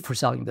crazy for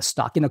selling the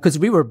stock, because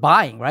we were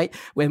buying, right?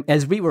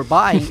 As we were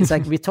buying, it's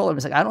like we told him,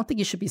 it's like, I don't think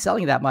you should be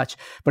selling that much.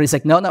 But he's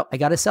like, no, I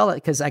got to sell it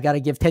because I got to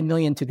give 10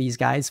 million to these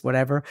guys,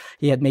 whatever.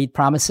 He had made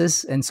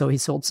promises, and so he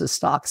sold his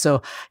stock.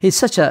 So he's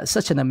such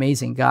an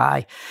amazing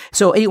guy.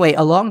 So anyway,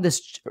 along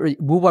this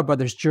Wu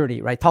Brothers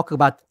journey, right? Talk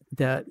about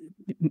the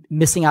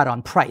missing out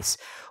on price.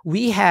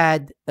 We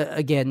had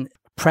again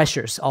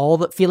pressures,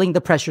 feeling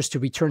the pressures to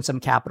return some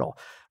capital,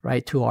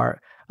 right, to our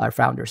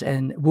founders.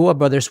 And Wu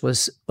Brothers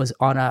was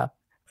on a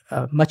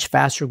much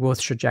faster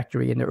growth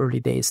trajectory in the early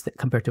days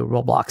compared to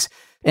Roblox.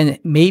 And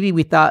maybe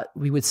we thought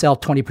we would sell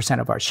 20%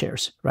 of our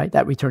shares, right?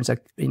 That returns a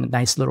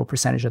nice little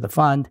percentage of the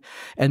fund.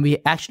 And we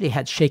actually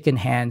had shaken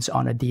hands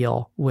on a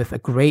deal with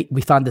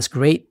we found this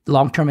great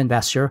long-term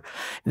investor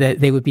that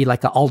they would be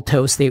like an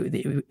Altos.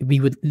 We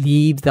would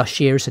leave the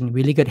shares in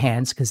really good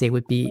hands because they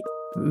would be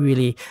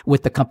really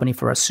with the company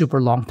for a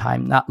super long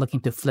time, not looking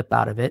to flip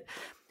out of it.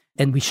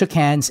 And we shook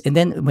hands. And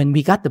then when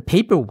we got the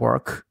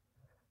paperwork,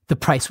 the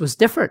price was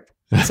different.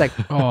 It's like,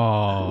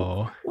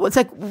 oh, it's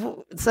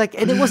like,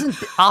 and it wasn't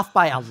off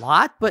by a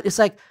lot, but it's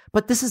like,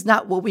 but this is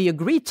not what we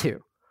agreed to.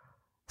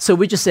 So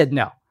we just said,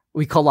 no,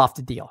 we called off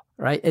the deal,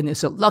 right? And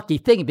it's a lucky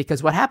thing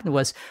because what happened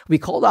was we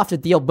called off the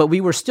deal, but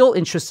we were still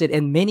interested,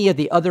 and many of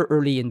the other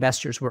early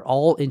investors were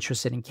all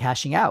interested in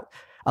cashing out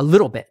a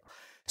little bit.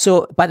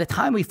 So by the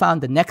time we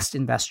found the next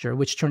investor,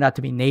 which turned out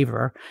to be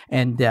Naver,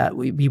 and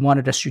we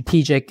wanted a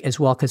strategic as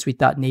well because we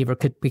thought Naver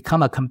could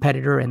become a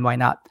competitor, and why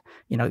not,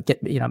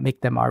 make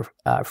them our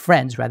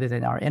friends rather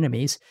than our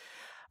enemies.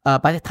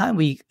 By the time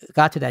we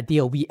got to that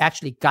deal, we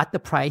actually got the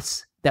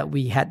price that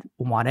we had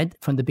wanted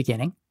from the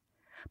beginning.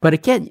 But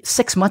again,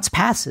 6 months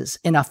passes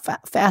in a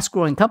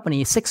fast-growing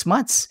company. 6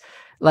 months,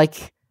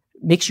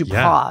 makes you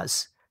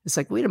pause. It's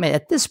like, wait a minute,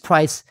 at this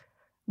price,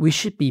 we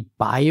should be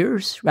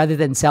buyers rather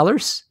than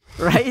sellers.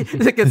 Right?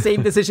 It's like the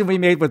same decision we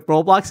made with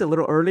Roblox a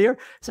little earlier.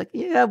 It's like,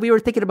 yeah, we were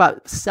thinking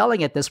about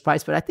selling at this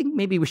price, but I think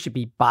maybe we should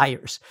be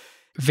buyers.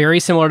 Very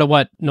similar to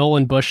what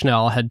Nolan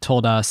Bushnell had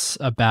told us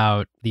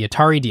about the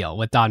Atari deal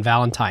with Don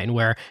Valentine,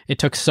 where it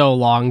took so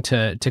long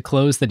to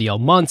close the deal.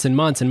 Months and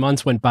months and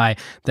months went by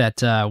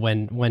that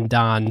when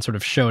Don sort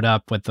of showed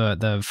up with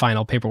the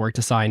final paperwork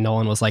to sign,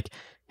 Nolan was like,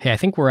 hey, I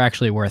think we're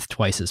actually worth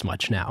twice as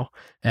much now.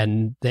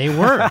 And they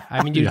were.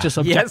 I mean, you just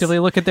objectively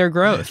look at their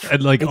growth.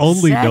 And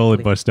only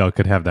Nolan Bushnell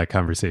could have that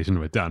conversation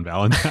with Don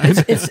Valentine.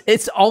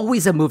 It's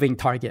always a moving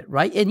target,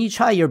 right? And you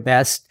try your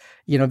best.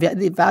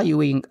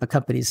 Valuing a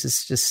company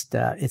is just,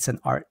 it's an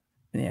art,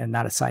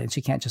 not a science.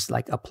 You can't just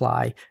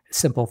apply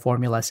simple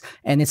formulas.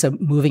 And it's a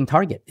moving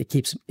target. It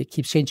keeps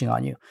changing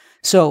on you.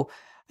 So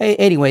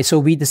anyway, so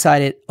we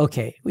decided,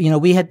 okay,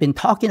 we had been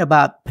talking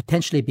about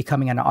potentially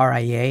becoming an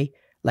RIA,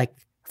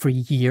 for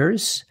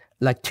years,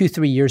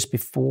 2-3 years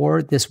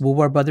before this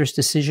Wu Brothers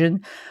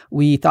decision.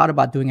 We thought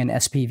about doing an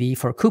SPV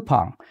for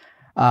Coupang,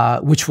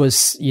 which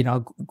was,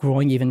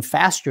 growing even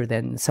faster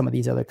than some of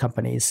these other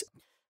companies.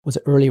 was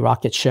an early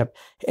rocket ship.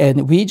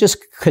 And we just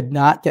could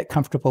not get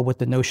comfortable with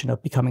the notion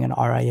of becoming an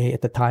RIA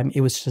at the time.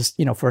 It was just,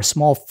 for a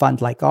small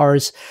fund like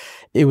ours,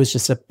 it was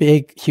just a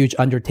big, huge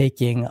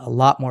undertaking, a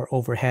lot more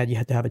overhead. You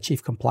had to have a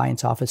chief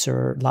compliance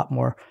officer, a lot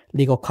more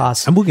legal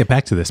costs. And we'll get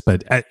back to this,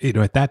 but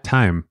at that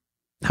time,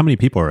 how many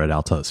people were at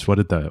Altos? What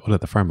did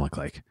the firm look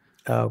like?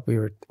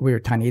 We were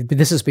tiny, but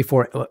this is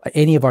before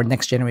any of our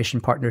next generation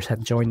partners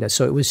had joined us.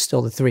 So it was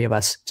still the three of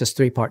us, just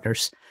three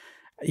partners.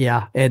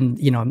 Yeah. And,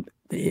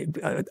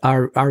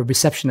 our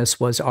receptionist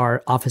was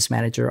our office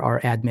manager, our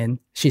admin.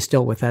 She's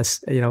still with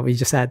us. We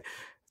just had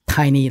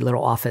tiny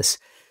little office.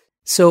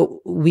 So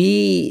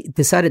we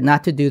decided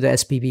not to do the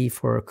SPV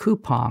for a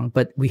coupon,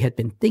 but we had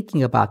been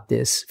thinking about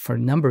this for a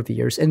number of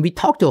years. And we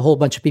talked to a whole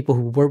bunch of people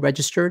who were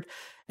registered,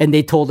 and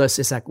they told us,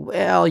 it's like,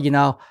 well,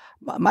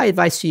 my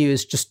advice to you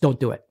is just don't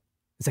do it.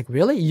 It's like,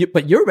 really?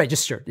 But you're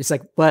registered. It's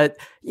like, but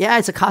yeah,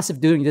 it's a cost of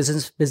doing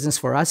business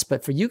for us.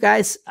 But for you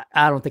guys,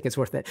 I don't think it's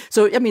worth it.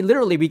 So,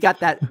 literally, we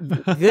got that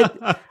good,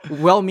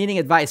 well-meaning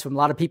advice from a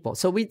lot of people.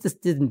 So we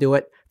just didn't do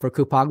it for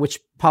coupon, which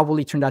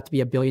probably turned out to be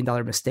 $1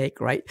 billion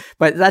mistake, right?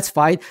 But that's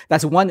fine.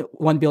 That's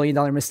 $1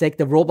 billion mistake.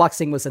 The Roblox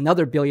thing was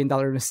another $1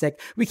 billion mistake.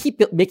 We keep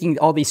making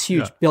all these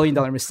huge $1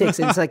 billion mistakes.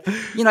 And it's like,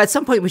 at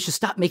some point we should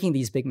stop making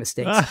these big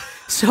mistakes.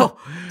 So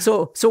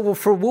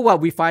for Woowa,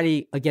 we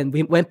finally, again,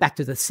 we went back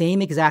to the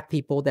same exact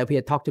people that we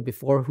had talked to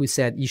before who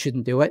said, you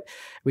shouldn't do it.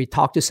 We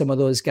talked to some of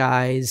those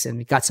guys and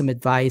we got some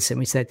advice, and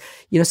we said,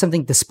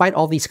 something, despite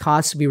all these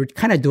costs, we were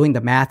kind of doing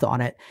the math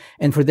on it.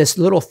 And for this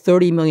little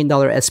 $30 million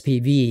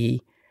SPV,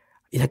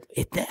 I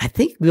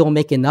think we'll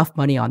make enough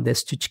money on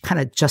this to kind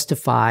of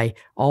justify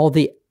all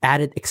the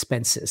added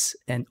expenses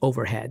and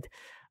overhead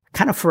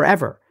kind of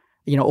forever,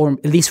 or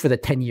at least for the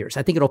 10 years.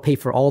 I think it'll pay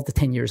for all the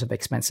 10 years of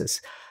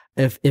expenses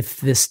if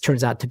this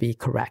turns out to be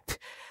correct.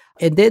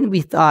 And then we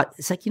thought,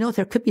 it's like,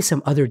 there could be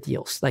some other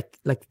deals. Like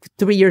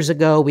 3 years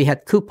ago, we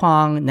had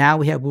Coupang. Now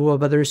we have Woowa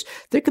Brothers.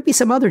 There could be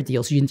some other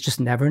deals. You just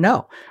never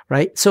know,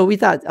 right? So we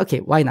thought, okay,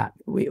 why not?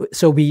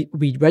 So we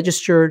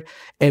registered,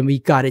 and we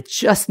got it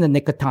just in the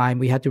nick of time.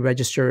 We had to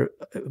register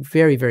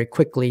very, very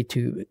quickly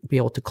to be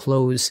able to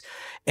close.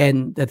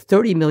 And the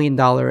 $30 million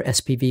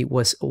SPV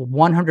was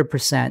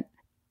 100%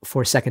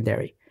 for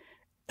secondary.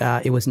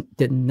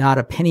 Not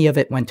a penny of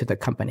it went to the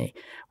company.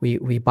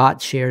 We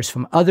bought shares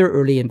from other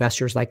early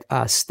investors like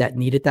us that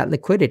needed that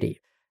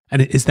liquidity.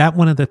 And is that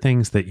one of the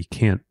things that you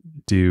can't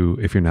do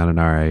if you're not an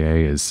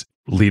RIA, is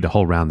lead a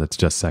whole round that's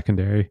just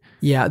secondary?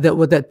 Yeah.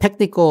 The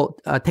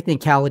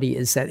technicality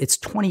is that it's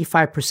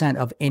 25%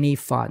 of any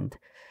fund.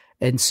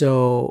 And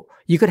so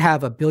you could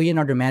have $1 billion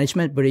under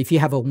management, but if you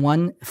have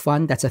one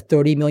fund that's a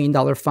 $30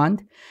 million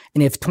fund,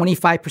 and if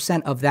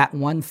 25% of that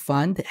one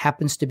fund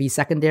happens to be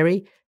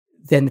secondary,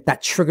 then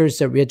that triggers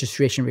the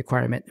registration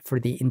requirement for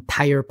the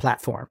entire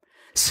platform.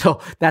 So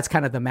that's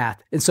kind of the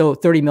math. And so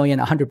 30 million,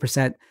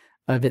 100%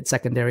 of it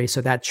secondary. So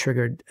that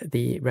triggered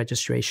the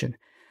registration.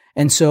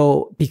 And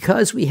so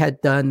because we had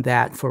done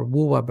that for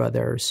Woowa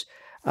Brothers,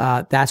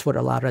 that's what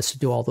allowed us to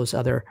do all those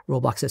other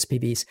Roblox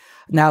SPVs.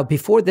 Now,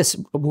 before this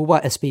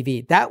Woowa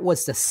SPV, that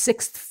was the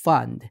sixth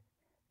fund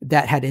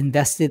that had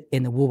invested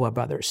in the Woowa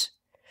Brothers.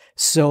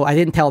 So I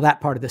didn't tell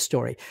that part of the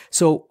story.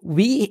 So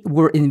we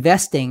were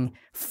investing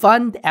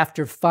fund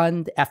after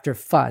fund after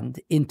fund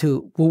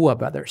into Woowa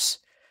Brothers.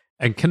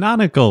 And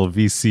canonical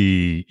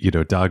VC,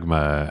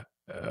 dogma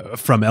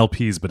from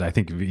LPs, but I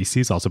think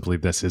VCs also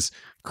believe this, is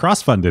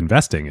cross-fund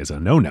investing is a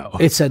no-no.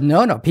 It's a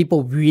no-no.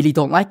 People really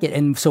don't like it.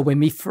 And so when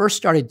we first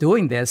started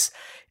doing this,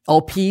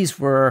 LPs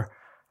were,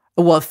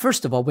 well,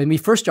 first of all, when we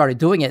first started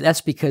doing it,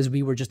 that's because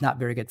we were just not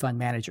very good fund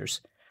managers.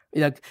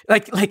 Like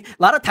a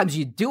lot of times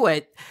you do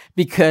it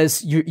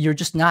because you're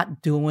just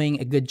not doing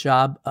a good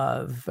job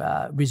of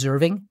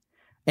reserving.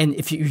 And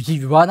if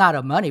you run out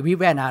of money, we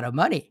ran out of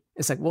money.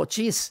 It's like, well,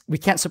 geez, we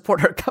can't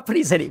support our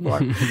companies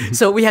anymore.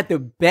 So we had to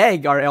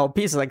beg our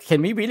LPs, like,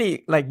 can we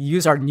really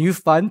use our new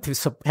fund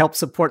to help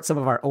support some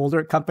of our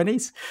older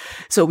companies?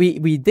 So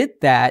we did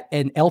that,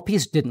 and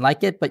LPs didn't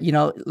like it, but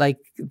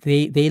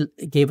they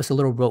gave us a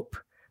little rope,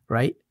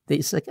 right?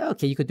 It's like,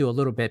 okay, you could do a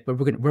little bit, but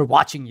we're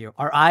watching you.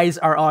 Our eyes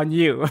are on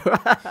you,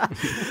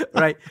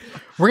 right?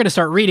 We're going to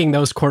start reading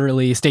those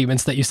quarterly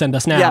statements that you send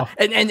us now. Yeah,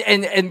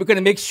 and we're going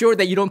to make sure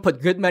that you don't put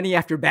good money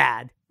after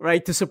bad,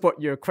 right? To support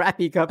your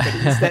crappy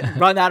companies that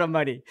run out of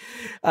money.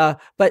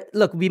 But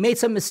look, we made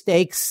some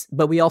mistakes,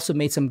 but we also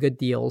made some good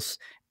deals.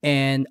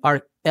 And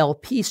our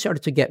LP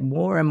started to get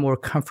more and more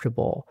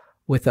comfortable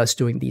with us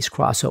doing these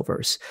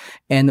crossovers.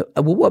 And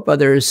Woowa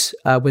Brothers,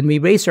 when we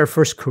raised our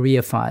first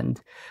Korea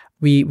fund,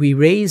 we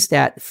raised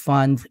that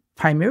fund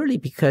primarily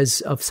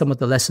because of some of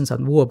the lessons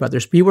on Woowa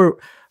Brothers. We were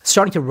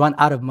starting to run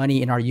out of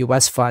money in our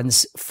U.S.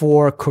 funds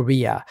for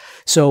Korea.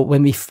 So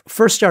when we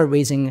first started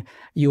raising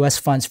U.S.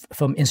 funds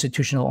from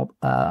institutional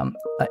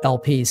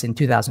LPs in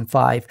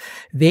 2005,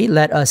 they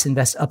let us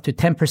invest up to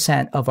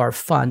 10% of our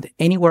fund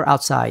anywhere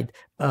outside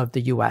of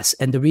the U.S.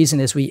 And the reason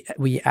is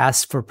we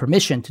asked for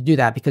permission to do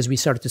that because we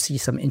started to see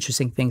some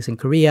interesting things in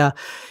Korea.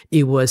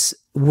 It was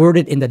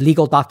worded in the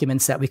legal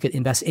documents that we could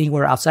invest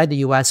anywhere outside the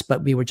US,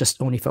 but we were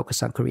just only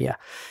focused on Korea.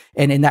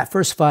 And in that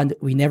first fund,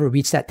 we never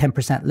reached that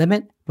 10%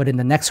 limit. But in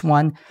the next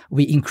one,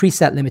 we increased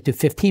that limit to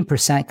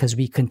 15% because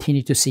we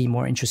continued to see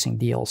more interesting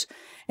deals.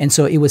 And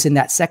so it was in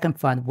that second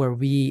fund where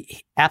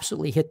we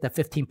absolutely hit the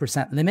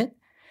 15% limit.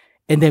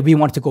 And then we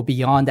wanted to go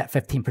beyond that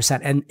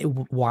 15%. And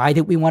why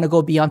did we want to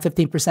go beyond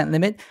 15%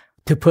 limit?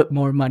 To put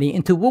more money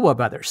into Woowa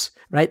Brothers,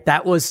 right?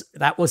 That was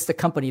the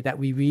company that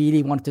we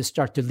really wanted to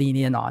start to lean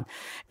in on.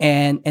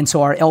 And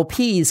so our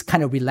LPs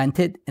kind of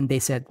relented and they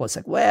said,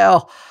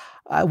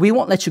 we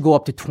won't let you go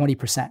up to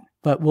 20%,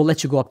 but we'll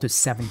let you go up to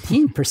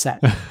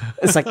 17%.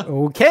 It's like,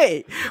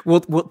 okay,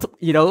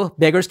 we'll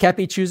beggars can't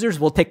be choosers.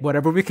 We'll take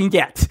whatever we can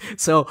get.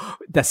 So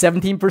the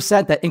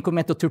 17%, that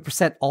incremental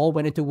 2% all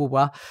went into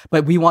Woowa,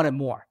 but we wanted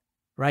more.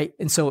 Right.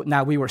 And so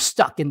now we were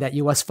stuck in that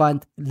US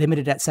fund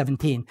limited at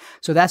 17.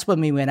 So that's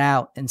when we went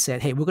out and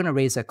said, hey, we're going to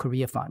raise a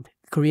Korea fund,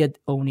 Korea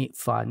only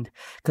fund,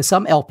 because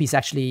some LPs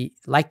actually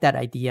liked that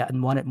idea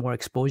and wanted more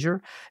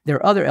exposure. There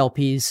are other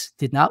LPs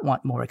did not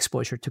want more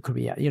exposure to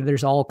Korea.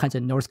 There's all kinds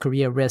of North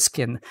Korea risk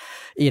and,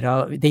 they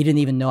didn't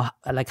even know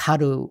how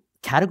to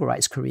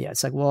categorize Korea.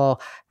 It's like,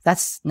 well,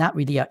 that's not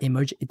really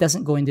it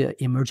doesn't go into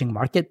the emerging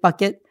market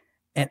bucket.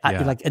 And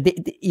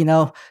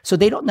so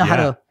they don't know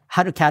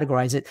how to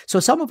categorize it. So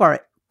some of our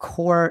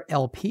core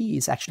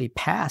LPs actually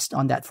passed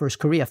on that first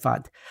Korea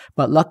fund.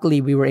 But luckily,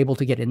 we were able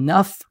to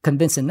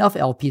convince enough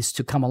LPs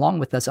to come along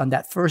with us on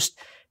that first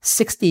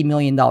 $60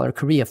 million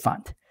Korea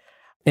fund.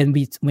 And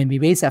when we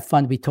raised that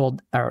fund, we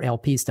told our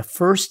LPs the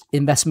first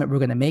investment we're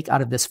going to make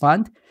out of this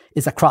fund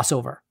is a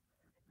crossover.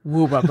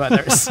 Woowa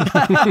Brothers.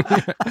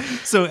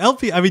 So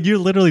you're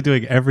literally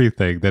doing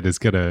everything that is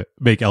going to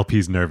make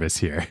LPs nervous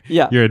here.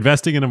 Yeah. You're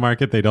investing in a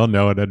market they don't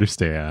know and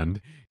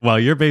understand while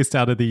you're based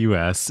out of the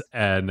US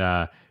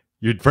and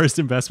your first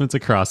investment's a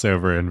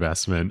crossover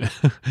investment.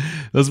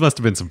 Those must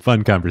have been some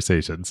fun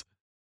conversations.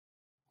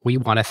 We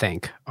want to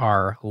thank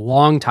our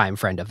longtime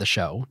friend of the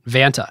show,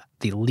 Vanta,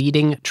 the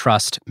leading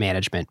trust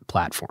management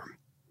platform.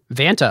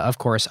 Vanta, of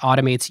course,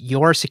 automates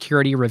your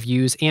security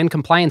reviews and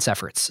compliance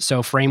efforts.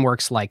 So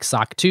frameworks like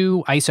SOC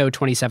 2, ISO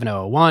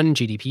 27001,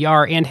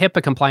 GDPR, and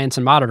HIPAA compliance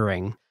and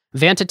monitoring.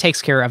 Vanta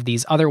takes care of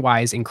these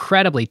otherwise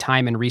incredibly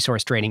time and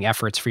resource draining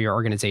efforts for your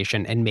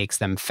organization and makes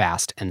them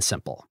fast and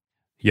simple.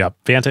 Yep.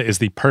 Vanta is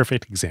the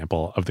perfect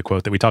example of the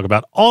quote that we talk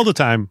about all the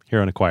time here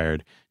on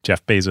Acquired.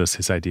 Jeff Bezos'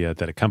 his idea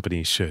that a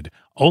company should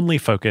only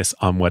focus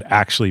on what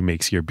actually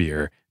makes your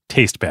beer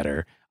taste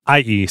better,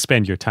 i.e.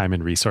 spend your time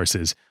and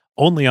resources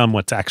only on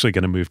what's actually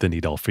going to move the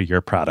needle for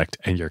your product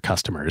and your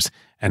customers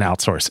and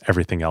outsource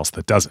everything else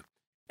that doesn't.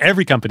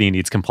 Every company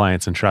needs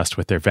compliance and trust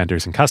with their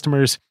vendors and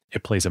customers.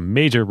 It plays a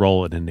major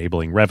role in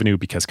enabling revenue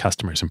because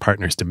customers and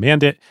partners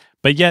demand it,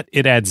 but yet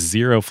it adds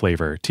zero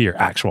flavor to your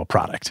actual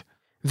product.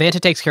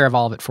 Vanta takes care of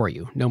all of it for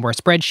you. No more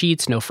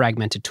spreadsheets, no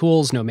fragmented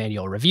tools, no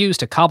manual reviews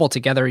to cobble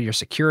together your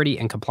security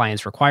and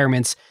compliance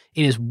requirements.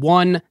 It is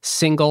one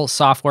single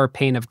software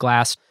pane of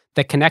glass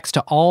that connects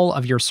to all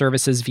of your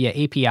services via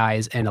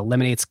APIs and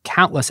eliminates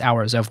countless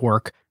hours of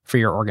work for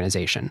your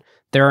organization.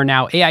 There are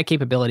now AI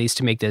capabilities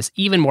to make this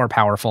even more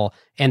powerful,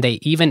 and they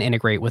even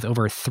integrate with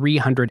over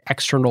 300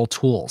 external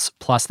tools.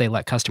 Plus, they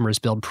let customers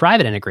build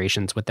private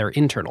integrations with their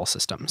internal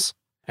systems.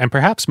 And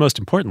perhaps most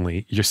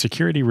importantly, your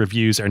security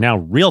reviews are now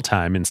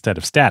real-time instead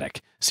of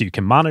static, so you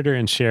can monitor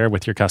and share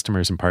with your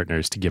customers and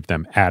partners to give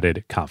them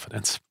added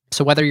confidence.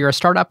 So whether you're a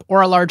startup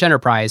or a large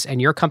enterprise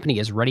and your company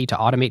is ready to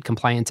automate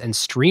compliance and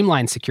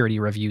streamline security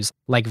reviews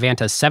like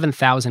Vanta's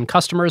 7,000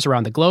 customers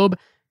around the globe,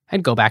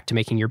 and go back to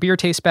making your beer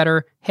taste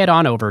better, head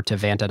on over to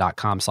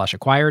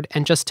vanta.com/acquired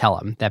and just tell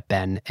them that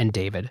Ben and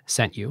David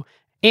sent you.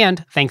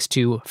 And thanks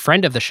to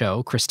friend of the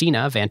show,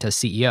 Christina, Vanta's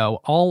CEO,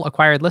 all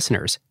Acquired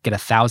listeners get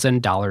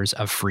 $1,000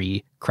 of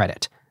free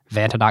credit.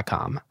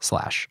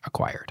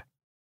 Vanta.com/acquired.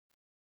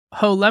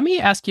 Ho, let me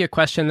ask you a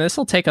question. This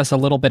will take us a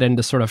little bit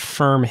into sort of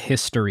firm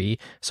history.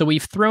 So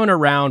we've thrown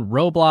around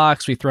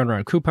Roblox, we've thrown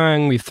around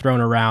Coupang, we've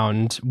thrown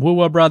around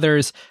Woowa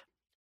Brothers.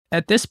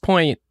 At this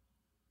point,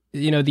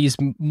 these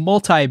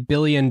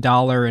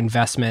multi-billion-dollar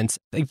investments,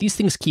 these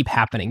things keep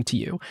happening to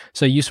you.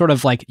 So you sort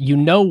of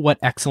what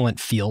excellent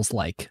feels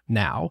like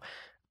now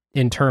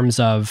in terms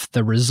of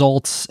the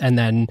results and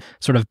then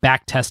sort of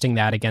back testing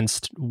that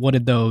against what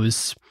did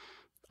those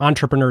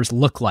entrepreneurs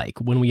look like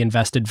when we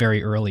invested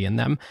very early in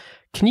them.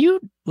 Can you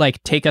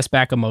take us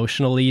back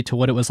emotionally to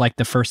what it was like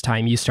the first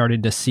time you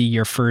started to see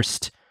your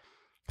first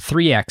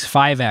 3x,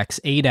 5x,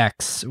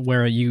 8x,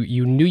 where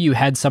you knew you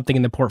had something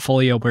in the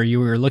portfolio where you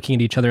were looking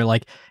at each other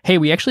like, hey,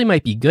 we actually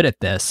might be good at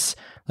this.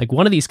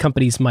 One of these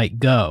companies might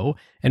go,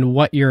 and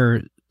what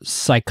your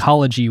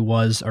psychology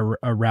was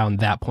around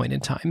that point in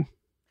time?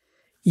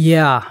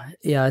 Yeah,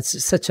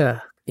 it's such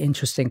a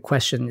interesting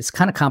question. It's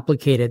kind of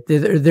complicated.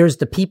 There's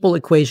the people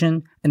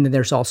equation, and then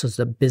there's also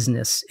the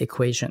business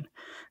equation.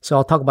 So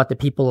I'll talk about the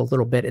people a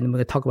little bit, and then we're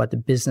going to talk about the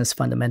business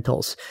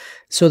fundamentals.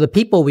 So the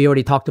people we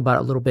already talked about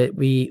a little bit.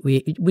 We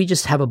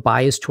just have a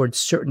bias towards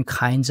certain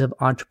kinds of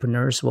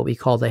entrepreneurs, what we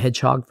call the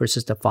hedgehog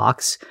versus the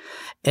fox.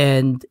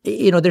 And,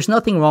 there's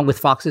nothing wrong with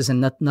foxes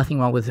and nothing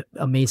wrong with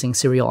amazing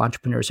serial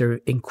entrepreneurs.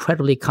 They're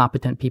incredibly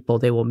competent people.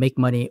 They will make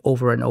money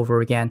over and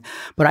over again.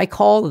 But I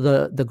call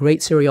the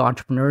great serial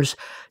entrepreneurs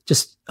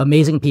just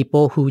amazing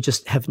people who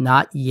just have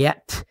not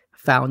yet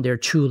found their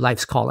true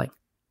life's calling,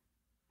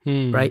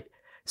 right?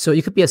 So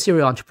you could be a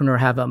serial entrepreneur,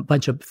 have a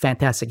bunch of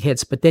fantastic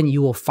hits, but then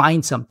you will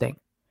find something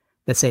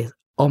that says,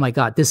 oh my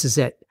God, this is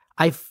it.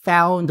 I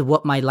found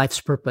what my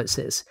life's purpose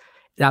is.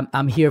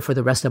 I'm here for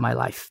the rest of my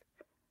life.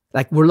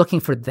 Like we're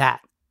looking for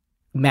that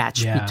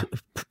match,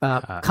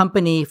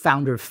 company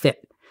founder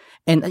fit.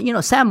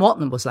 And, Sam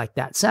Walton was like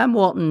that. Sam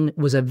Walton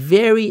was a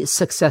very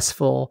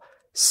successful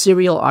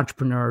serial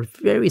entrepreneur,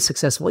 very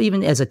successful.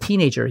 Even as a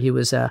teenager, he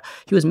was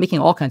making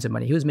all kinds of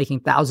money. He was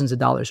making thousands of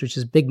dollars, which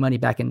is big money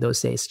back in those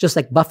days. Just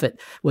like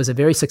Buffett was a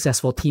very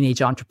successful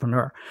teenage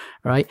entrepreneur,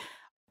 right?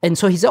 And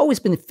so he's always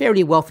been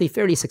fairly wealthy,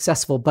 fairly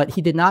successful, but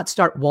he did not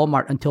start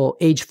Walmart until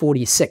age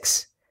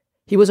 46.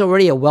 He was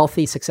already a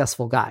wealthy,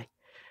 successful guy.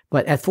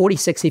 But at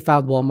 46, he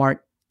found Walmart,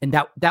 and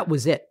that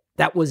was it.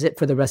 That was it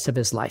for the rest of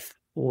his life,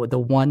 or the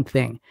one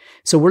thing.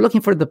 So we're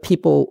looking for the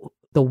people,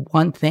 the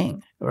one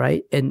thing,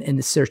 right? And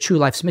it's their true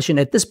life's mission.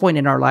 At this point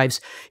in our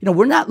lives,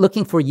 we're not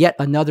looking for yet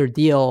another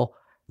deal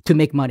to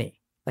make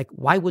money. Like,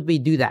 why would we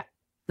do that?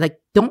 Like,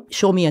 don't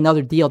show me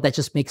another deal that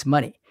just makes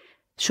money.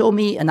 Show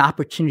me an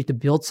opportunity to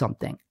build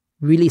something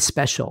really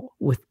special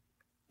with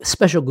a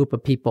special group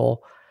of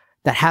people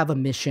that have a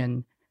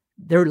mission,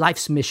 their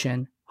life's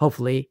mission,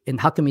 hopefully, and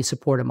how can we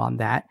support them on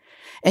that?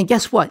 And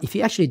guess what? If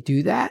you actually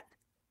do that,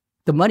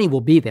 the money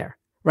will be there,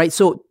 right?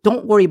 So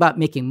don't worry about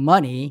making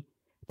money.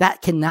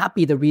 That cannot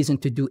be the reason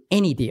to do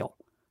any deal.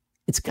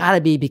 It's got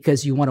to be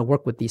because you want to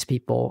work with these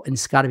people, and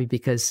it's got to be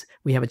because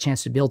we have a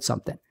chance to build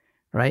something,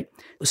 right?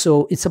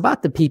 So it's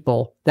about the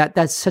people.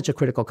 That's such a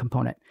critical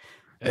component.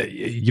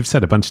 You've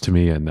said a bunch to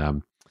me, and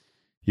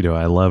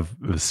I love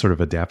sort of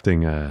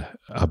adapting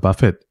a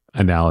Buffett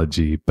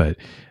analogy, but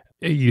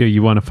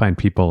you want to find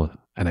people,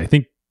 and I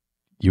think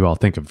you all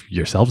think of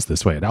yourselves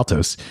this way at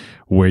Altos,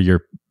 where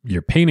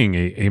you're painting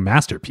a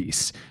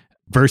masterpiece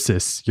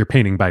versus you're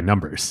painting by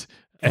numbers.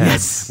 And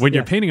when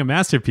you're painting a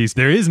masterpiece,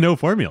 there is no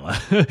formula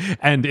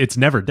and it's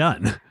never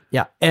done.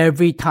 Yeah.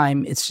 Every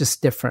time it's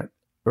just different.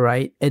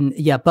 Right. And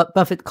but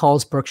Buffett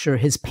calls Berkshire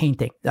his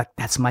painting.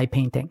 That's my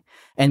painting.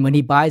 And when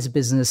he buys a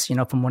business,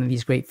 from one of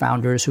these great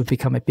founders who've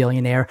become a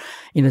billionaire,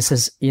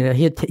 says,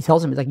 he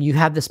tells him, like, you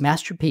have this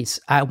masterpiece.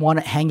 I want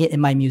to hang it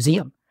in my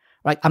museum.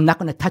 Right. I'm not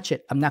going to touch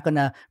it. I'm not going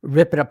to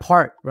rip it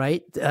apart.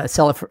 Right.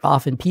 Sell it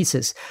off in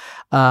pieces.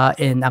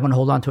 And I'm going to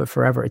hold on to it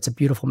forever. It's a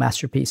beautiful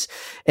masterpiece.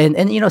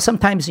 And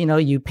sometimes,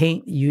 you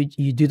paint,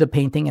 you do the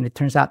painting and it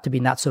turns out to be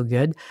not so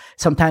good.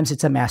 Sometimes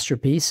it's a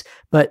masterpiece,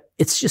 but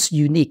it's just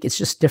unique. It's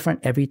just different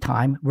every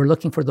time. We're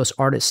looking for those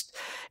artists.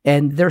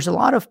 And there's a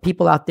lot of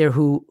people out there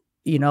who,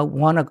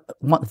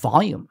 want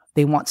volume.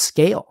 They want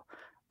scale.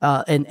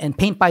 And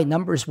paint by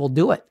numbers will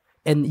do it.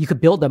 And you could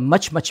build a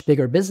much, much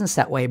bigger business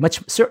that way,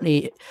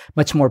 certainly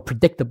much more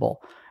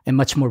predictable and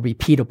much more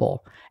repeatable.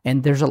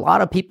 And there's a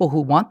lot of people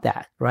who want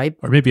that, right?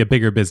 Or maybe a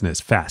bigger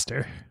business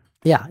faster.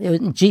 Yeah,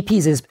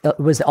 GPs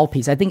was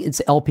LPs. I think it's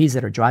LPs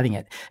that are driving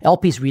it.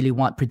 LPs really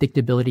want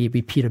predictability,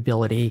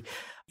 repeatability.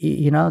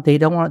 They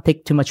don't want to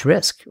take too much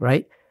risk,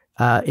 right?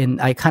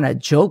 And I kind of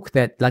joke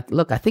that, like,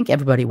 look, I think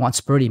everybody wants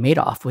Bernie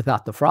Madoff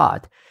without the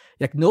fraud.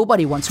 Like,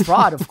 nobody wants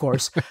fraud, of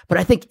course, but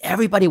I think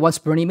everybody wants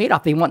Bernie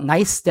Madoff. They want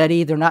nice,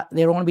 steady. They don't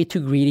want to be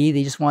too greedy.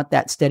 They just want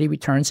that steady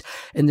returns.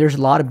 And there's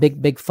a lot of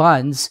big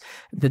funds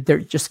that they're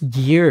just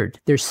geared.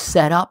 They're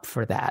set up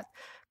for that.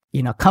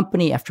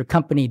 Company after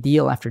company,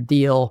 deal after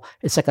deal.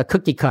 It's like a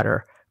cookie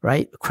cutter,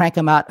 right? Crank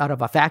them out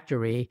of a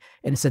factory,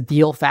 and it's a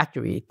deal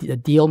factory, a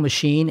deal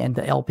machine, and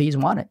the LPs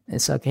want it.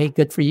 It's like, hey,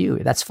 good for you.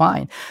 That's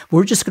fine.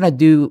 We're just going to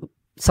do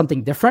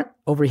something different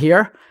over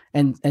here.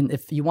 And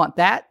if you want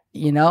that,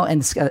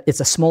 and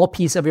it's a small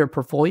piece of your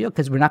portfolio,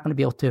 because we're not going to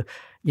be able to,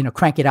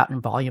 crank it out in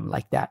volume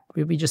like that.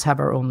 We just have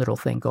our own little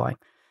thing going.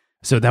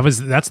 So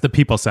that's the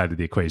people side of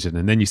the equation.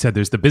 And then you said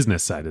there's the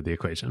business side of the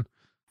equation.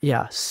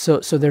 Yeah. So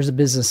there's a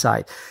business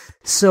side.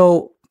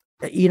 So,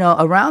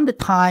 around the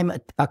time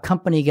a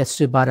company gets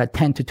to about a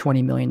 $10 to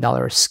 $20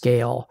 million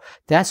scale,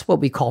 that's what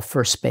we call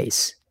first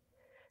base.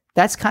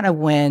 That's kind of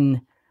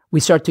when we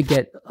start to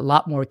get a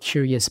lot more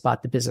curious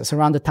about the business.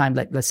 Around the time,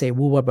 like, let's say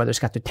Wu Brothers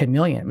got to 10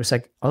 million. It was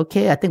like,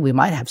 okay, I think we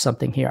might have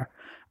something here,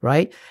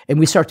 right? And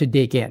we start to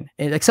dig in.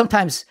 And like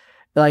sometimes,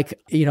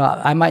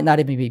 I might not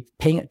even be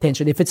paying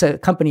attention. If it's a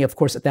company, of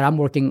course, that I'm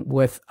working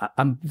with,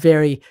 I'm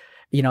very,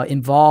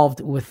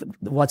 involved with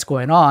what's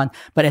going on.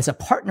 But as a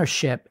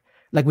partnership,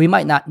 like, we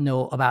might not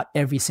know about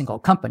every single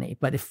company.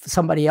 But if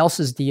somebody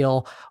else's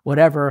deal,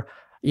 whatever,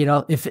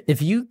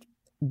 if you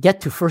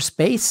get to first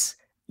base,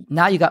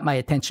 now you got my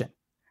attention.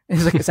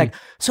 It's like,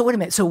 so wait a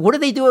minute. So what do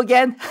they do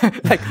again?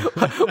 Like,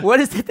 what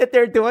is it that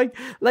they're doing?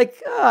 Like,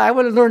 I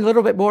want to learn a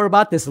little bit more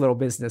about this little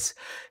business.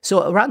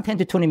 So around 10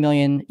 to 20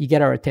 million, you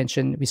get our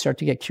attention. We start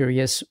to get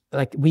curious.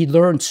 Like, we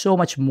learn so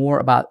much more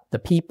about the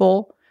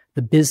people,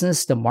 the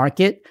business, the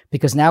market,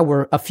 because now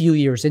we're a few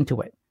years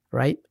into it,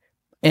 right?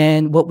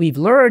 And what we've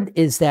learned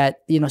is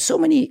that, so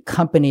many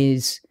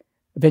companies,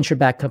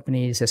 venture-backed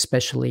companies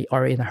especially,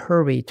 are in a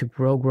hurry to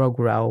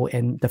grow.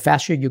 And the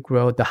faster you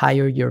grow, the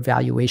higher your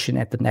valuation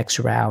at the next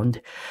round.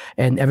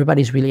 And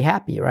everybody's really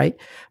happy, right?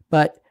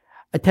 But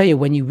I tell you,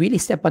 when you really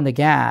step on the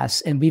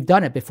gas, and we've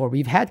done it before,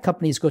 we've had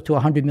companies go to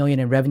 100 million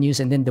in revenues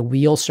and then the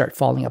wheels start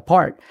falling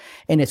apart.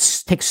 And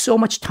it takes so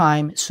much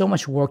time, so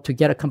much work to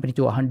get a company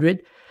to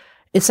 100.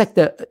 It's like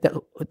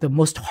the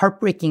most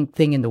heartbreaking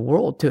thing in the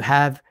world to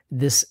have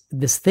this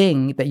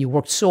thing that you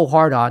worked so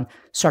hard on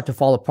start to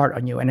fall apart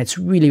on you. And it's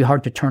really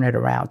hard to turn it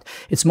around.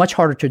 It's much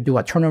harder to do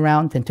a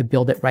turnaround than to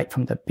build it right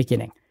from the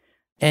beginning.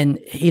 And,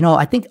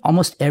 I think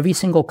almost every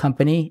single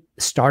company,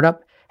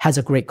 startup, has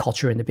a great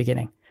culture in the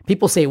beginning.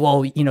 People say,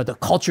 well, the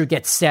culture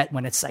gets set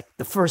when it's like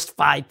the first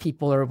 5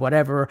 people or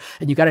whatever,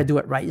 and you got to do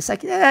it right. It's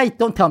like,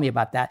 don't tell me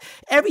about that.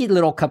 Every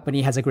little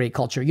company has a great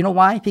culture. You know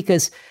why?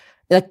 Because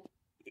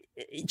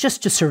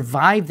just to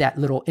survive that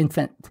little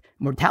infant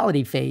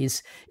mortality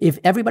phase, if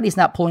everybody's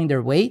not pulling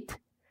their weight,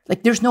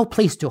 there's no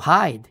place to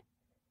hide.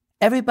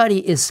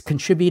 Everybody is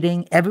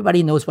contributing.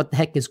 Everybody knows what the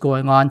heck is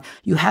going on.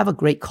 You have a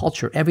great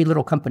culture, every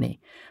little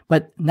company.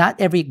 But not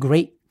every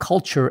great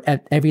culture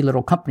at every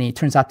little company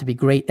turns out to be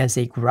great as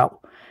they grow.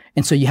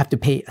 And so you have to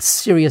pay a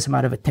serious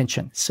amount of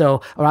attention.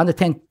 So around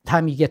the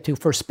time you get to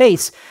first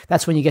base,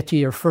 that's when you get to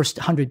your first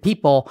 100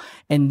 people,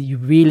 and you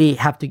really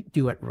have to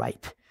do it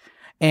right.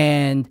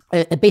 And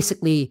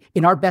basically,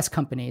 in our best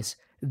companies,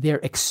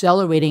 they're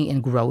accelerating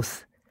in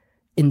growth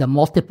in the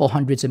multiple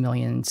hundreds of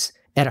millions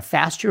at a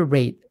faster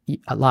rate,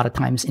 a lot of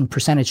times in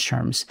percentage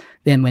terms,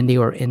 than when they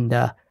were in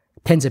the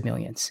tens of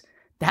millions.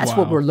 That's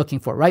what we're looking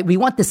for, right? We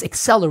want this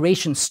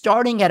acceleration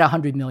starting at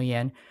 100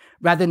 million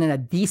rather than a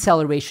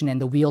deceleration and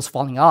the wheels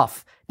falling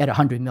off at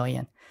 100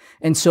 million.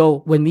 And so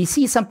when we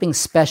see something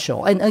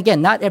special, and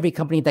again, not every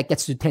company that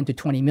gets to 10 to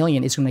 20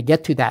 million is going to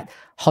get to that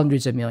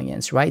hundreds of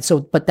millions, right?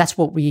 So, but that's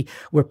what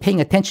we're paying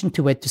attention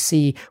to it to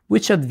see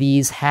which of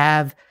these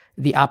have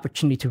the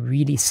opportunity to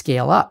really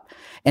scale up.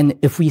 And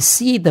if we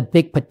see the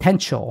big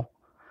potential,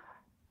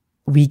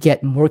 we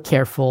get more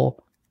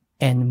careful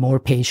and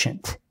more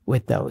patient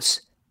with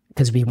those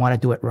because we want to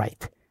do it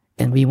right.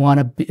 And we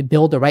want to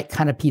build the right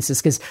kind of pieces,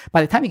 because by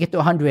the time you get to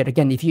 100,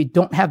 again, if you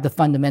don't have the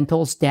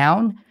fundamentals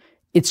down,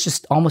 it's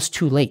just almost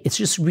too late. It's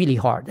just really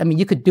hard. I mean,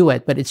 you could do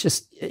it, but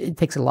it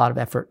takes a lot of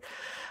effort.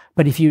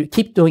 But if you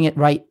keep doing it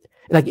right,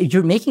 like if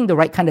you're making the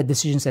right kind of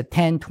decisions at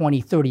 10,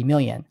 20, 30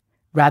 million,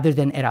 rather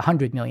than at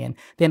 100 million,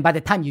 then by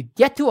the time you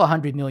get to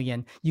 100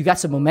 million, you got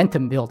some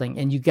momentum building,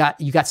 and you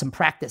got some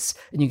practice,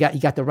 and you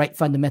got the right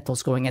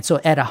fundamentals going. And so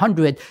at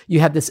 100, you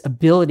have this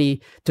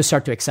ability to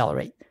start to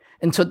accelerate.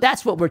 And so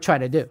that's what we're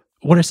trying to do.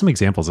 What are some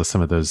examples of some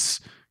of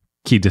those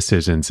key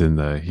decisions in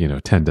the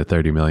 10 to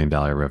 $30 million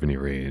revenue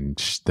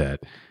range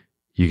that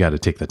you got to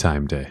take the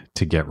time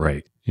to get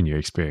right in your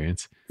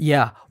experience?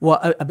 Yeah, well,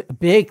 a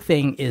big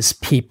thing is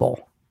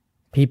people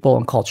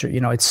and culture.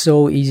 It's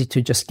so easy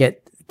to just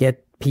get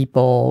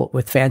people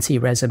with fancy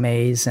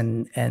resumes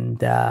and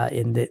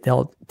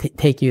they'll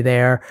take you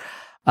there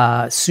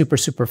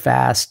super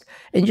fast,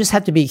 and you just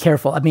have to be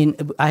careful. I mean,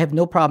 I have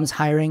no problems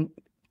hiring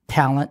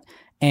talent.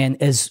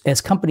 And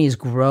as companies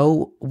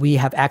grow, we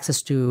have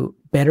access to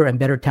better and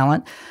better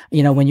talent.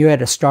 When you're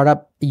at a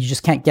startup, you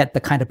just can't get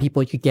the kind of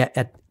people you could get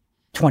at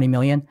 20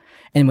 million.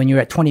 And when you're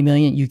at 20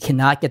 million, you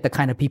cannot get the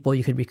kind of people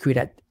you could recruit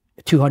at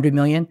 200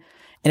 million.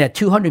 And at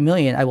 200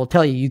 million, I will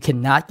tell you, you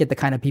cannot get the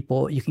kind of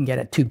people you can get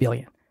at 2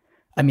 billion.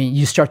 I mean,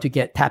 you start to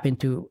tap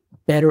into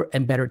better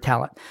and better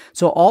talent.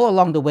 So all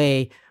along the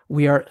way,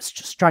 we are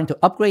just trying to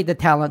upgrade the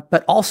talent,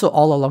 but also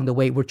all along the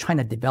way, we're trying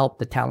to develop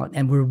the talent.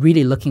 And we're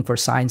really looking for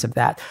signs of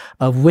that,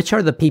 of which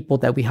are the people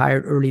that we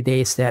hired early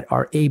days that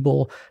are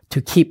able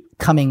to keep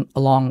coming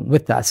along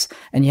with us.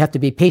 And you have to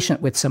be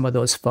patient with some of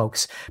those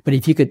folks. But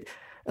if you could,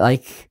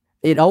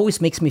 it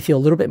always makes me feel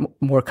a little bit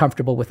more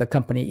comfortable with a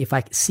company if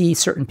I see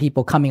certain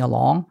people coming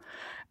along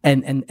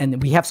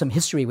and we have some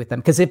history with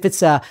them. Because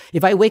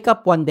if I wake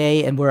up one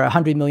day and we're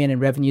 100 million in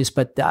revenues,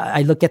 but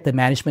I look at the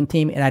management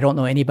team and I don't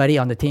know anybody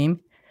on the team,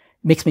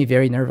 makes me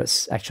very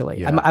nervous,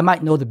 actually. Yeah. I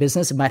might know the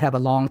business. I might have a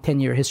long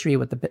 10-year history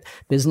with the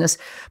business,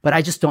 but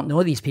I just don't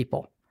know these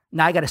people.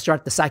 Now I got to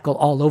start the cycle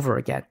all over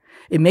again.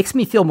 It makes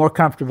me feel more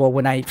comfortable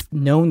when I've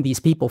known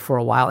these people for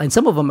a while. And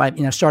some of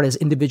them start as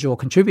individual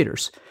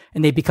contributors,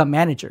 and they become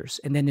managers,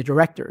 and then the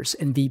directors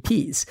and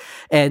VPs.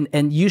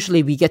 And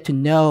usually we get to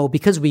know,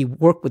 because we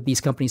work with these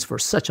companies for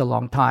such a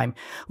long time,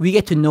 we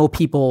get to know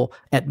people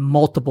at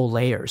multiple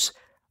layers,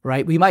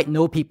 right? We might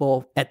know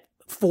people at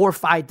 4 or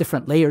 5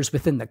 different layers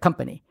within the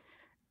company.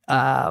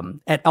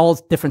 At all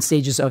different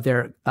stages of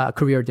their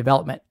career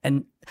development.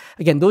 And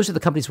again, those are the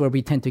companies where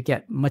we tend to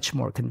get much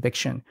more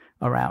conviction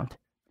around.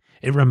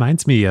 It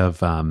reminds me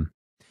of,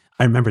 I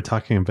I remember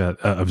talking about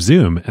of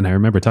Zoom, and I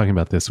remember talking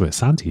about this with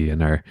Santi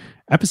in our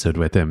episode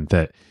with him,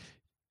 that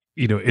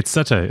it's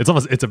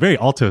a very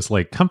Altos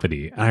like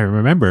company. And I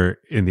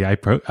remember in the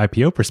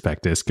IPO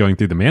prospectus going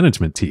through the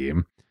management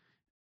team,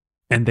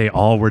 and they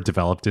all were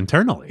developed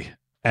internally,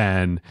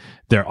 and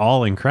they're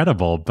all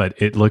incredible, but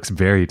it looks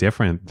very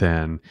different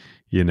than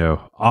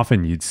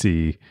often you'd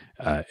see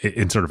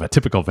in sort of a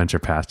typical venture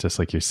path. Just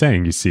like you're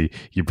saying,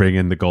 you bring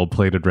in the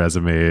gold-plated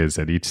resumes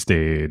at each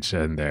stage,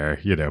 and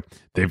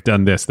they've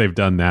done this, they've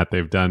done that,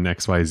 they've done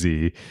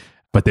XYZ,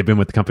 but they've been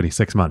with the company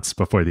 6 months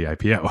before the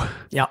IPO.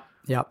 Yeah.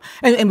 Yeah.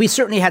 And we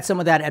certainly had some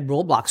of that at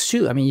Roblox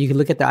too. I mean, you can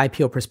look at the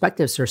IPO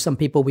prospectus. There's some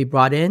people we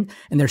brought in,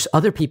 and there's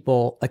other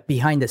people like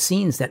behind the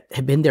scenes that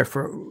have been there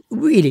for a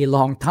really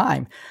long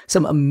time.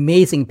 Some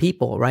amazing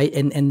people, right?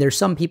 And there's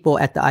some people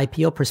at the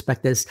IPO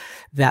prospectus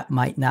that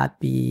might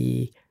not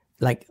be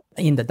like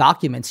in the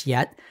documents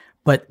yet,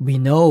 but we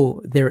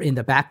know they're in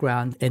the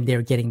background and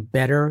they're getting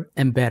better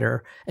and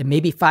better. And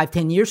maybe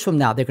 5-10 years from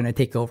now, they're going to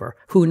take over.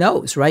 Who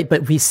knows, right?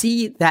 But we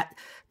see that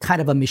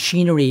kind of a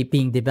machinery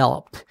being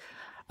developed.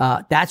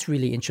 That's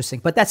really interesting.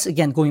 But that's,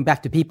 again, going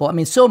back to people. I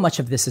mean, so much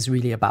of this is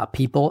really about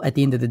people at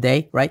the end of the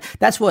day, right?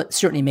 That's what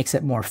certainly makes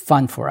it more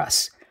fun for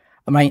us,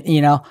 right?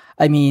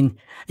 I mean,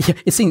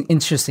 it's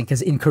interesting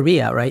because in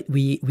Korea, right,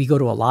 we go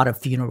to a lot of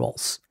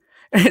funerals.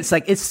 It's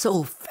like, it's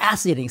so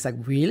fascinating. It's like,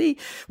 really?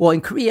 Well,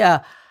 in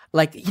Korea,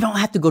 like, you don't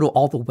have to go to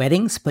all the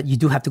weddings, but you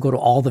do have to go to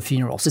all the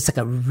funerals. It's like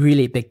a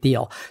really big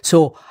deal.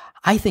 So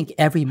I think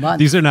every month.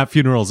 These are not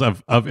funerals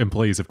of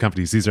employees of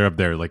companies. These are of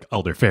their like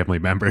elder family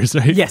members,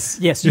 right? Yes.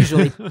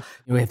 Usually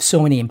we have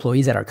so many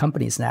employees at our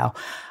companies now,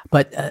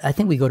 but I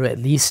think we go to at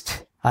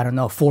least,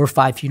 4 or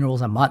 5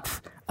 funerals a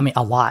month. I mean,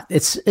 a lot.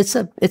 It's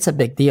a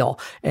big deal.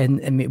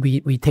 And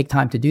we take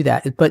time to do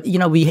that. But,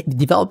 we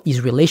develop these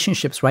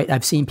relationships, right?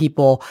 I've seen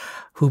people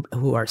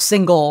who are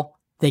single,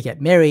 they get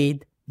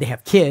married, they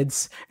have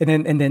kids,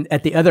 and then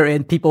at the other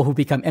end, people who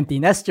become empty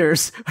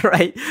nesters,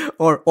 right?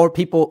 Or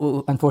people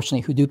who,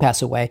 unfortunately, who do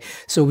pass away.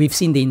 So we've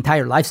seen the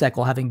entire life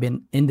cycle, having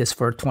been in this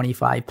for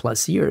 25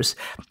 plus years.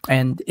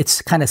 And it's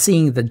kind of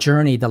seeing the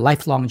journey, the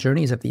lifelong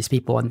journeys of these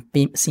people, and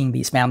seeing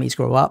these families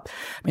grow up.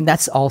 I mean,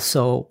 that's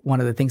also one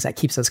of the things that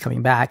keeps us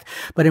coming back.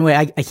 But anyway,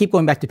 I keep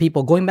going back to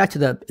people. Going back to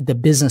the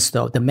business,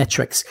 though, the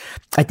metrics.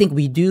 I think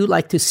we do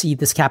like to see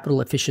this capital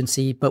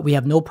efficiency, but we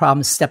have no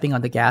problem stepping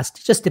on the gas.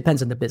 It just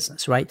depends on the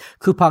business, right?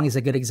 Coupang is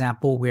a good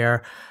example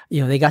where,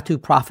 they got to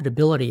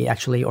profitability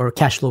actually, or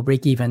cash flow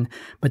break even,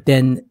 but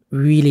then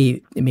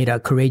really made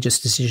a courageous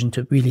decision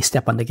to really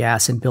step on the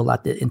gas and build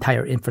out the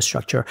entire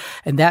infrastructure.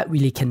 And that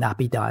really cannot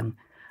be done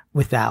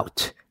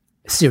without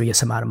a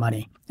serious amount of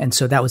money. And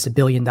so that was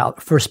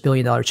first $1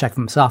 billion check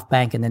from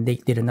SoftBank, and then they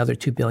did another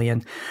 $2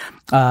 billion.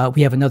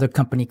 We have another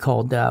company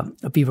called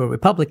Viva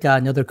Republica,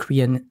 another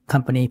Korean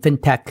company,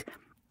 fintech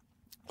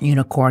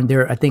unicorn.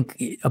 They're, I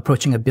think,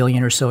 approaching $1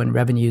 billion or so in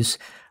revenues.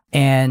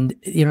 And,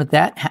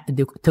 that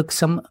took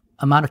some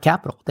amount of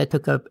capital. That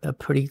took a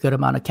pretty good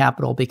amount of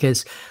capital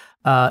because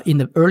in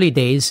the early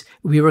days,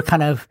 we were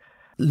kind of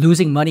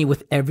losing money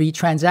with every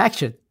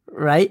transaction,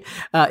 right?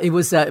 It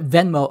was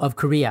Venmo of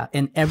Korea.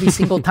 And every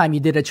single time you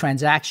did a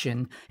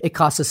transaction, it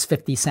cost us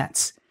 50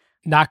 cents.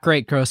 Not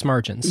great gross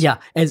margins. Yeah.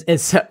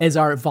 As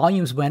our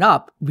volumes went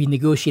up, we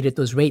negotiated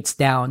those rates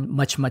down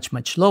much, much,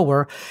 much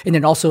lower. And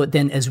then also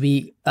as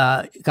we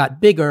got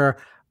bigger,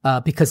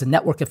 because of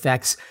network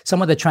effects,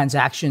 some of the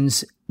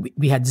transactions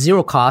we had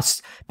zero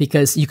costs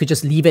because you could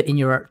just leave it in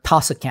your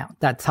TOS account.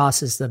 That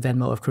TOS is the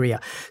Venmo of Korea.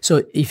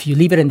 So if you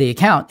leave it in the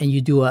account and you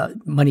do a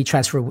money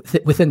transfer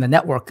within the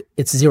network,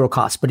 it's zero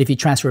cost. But if you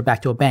transfer it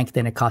back to a bank,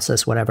 then it costs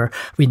us whatever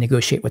we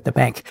negotiate with the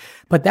bank.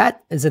 But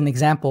that is an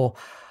example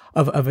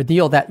of a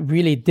deal that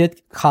really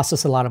did cost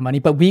us a lot of money.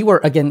 But we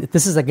were, again,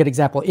 this is a good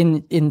example.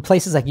 In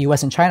places like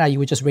US and China, you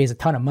would just raise a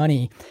ton of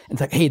money and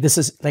it's like, hey, this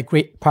is like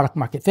great product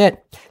market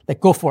fit, like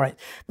go for it.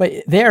 But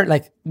there,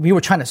 like we were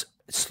trying to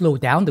slow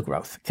down the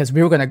growth because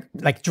we were going to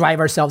like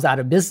drive ourselves out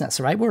of business,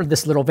 right? We're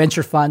this little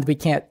venture fund. We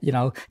can't,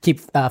 keep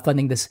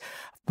funding this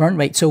burn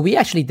rate. So we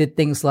actually did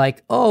things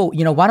like,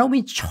 why don't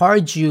we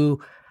charge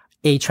you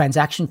a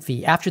transaction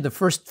fee? After the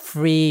first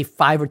free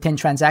 5 or 10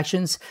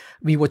 transactions,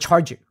 we will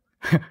charge you.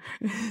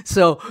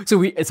 So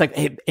it's like,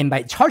 hey, and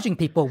by charging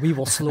people, we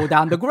will slow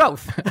down the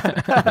growth,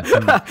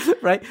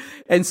 right?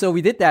 And so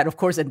we did that, of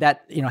course, and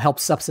that helped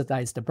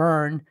subsidize the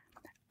burn.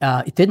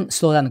 It didn't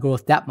slow down the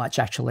growth that much,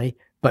 actually,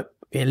 but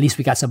at least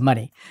we got some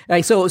money,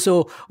 right?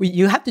 So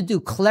you have to do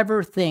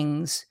clever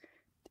things.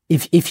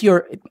 If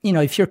you're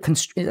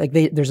like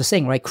there's a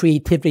saying, right?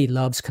 Creativity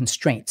loves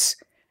constraints.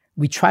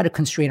 We try to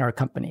constrain our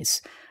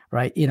companies,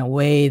 right, in a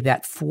way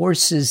that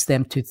forces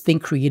them to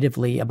think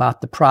creatively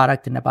about the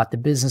product and about the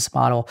business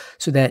model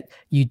so that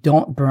you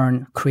don't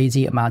burn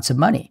crazy amounts of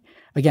money.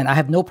 Again, I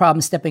have no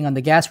problem stepping on the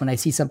gas when I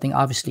see something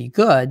obviously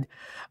good.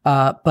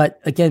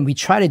 But again, we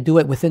try to do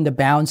it within the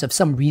bounds of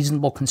some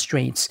reasonable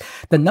constraints.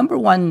 The number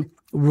one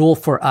rule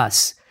for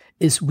us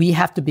is we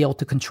have to be able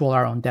to control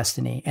our own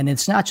destiny. And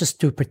it's not just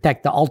to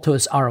protect the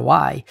Altos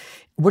ROI.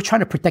 We're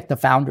trying to protect the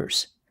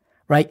founders,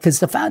 right?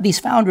 Because these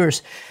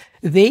founders,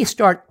 they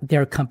start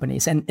their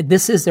companies, and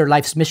this is their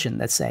life's mission.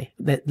 Let's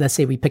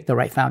say we pick the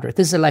right founder.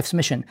 This is their life's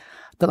mission.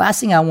 The last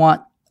thing I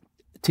want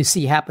to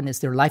see happen is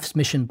their life's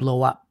mission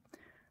blow up,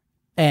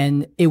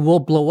 and it will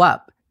blow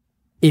up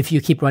if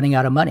you keep running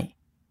out of money,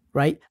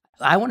 right?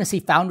 I want to see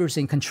founders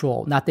in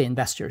control, not the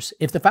investors.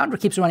 If the founder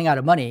keeps running out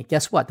of money,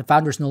 guess what? The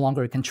founder's no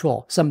longer in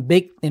control. Some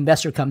big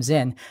investor comes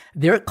in,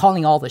 they're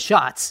calling all the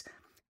shots,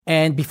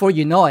 and before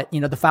you know it,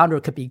 the founder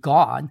could be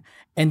gone.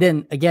 And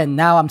then again,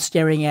 now I'm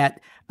staring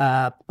at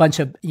a bunch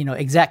of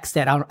execs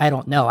that I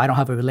don't know, I don't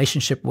have a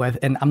relationship with,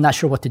 and I'm not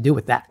sure what to do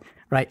with that,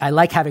 right? I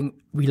like having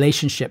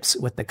relationships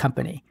with the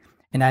company,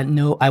 and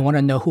I want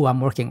to know who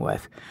I'm working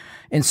with.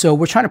 And so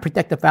we're trying to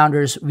protect the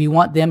founders. We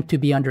want them to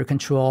be under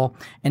control,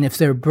 and if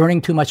they're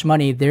burning too much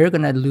money, they're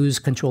going to lose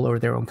control over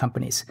their own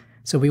companies.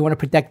 So we want to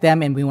protect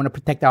them, and we want to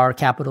protect our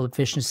capital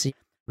efficiency.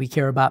 We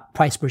care about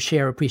price per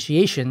share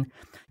appreciation.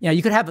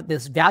 You could have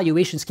this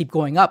valuations keep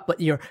going up, but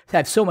you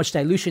have so much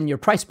dilution, your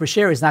price per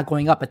share is not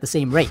going up at the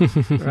same rate,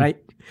 right?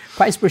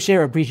 Price per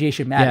share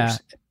appreciation matters.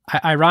 Yeah.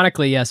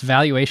 Ironically, yes,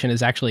 valuation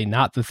is actually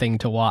not the thing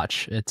to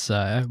watch. It's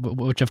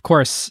which of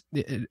course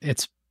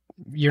it's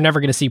you're never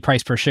going to see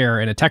price per share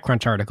in a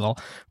TechCrunch article,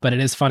 but it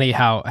is funny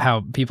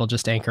how people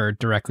just anchor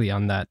directly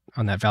on that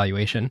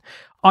valuation.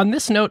 On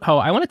this note, Ho,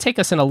 I want to take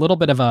us in a little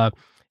bit of a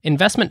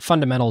investment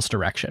fundamentals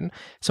direction.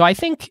 So I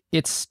think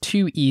it's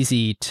too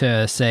easy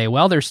to say,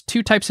 well, there's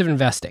two types of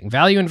investing,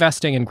 value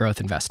investing and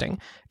growth investing.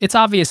 It's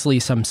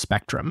obviously some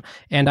spectrum.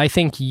 And I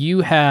think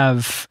you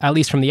have, at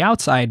least from the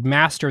outside,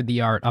 mastered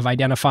the art of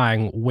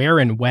identifying where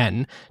and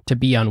when to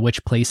be on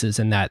which places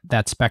in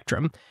that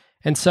spectrum.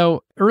 And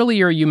so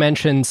earlier you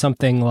mentioned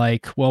something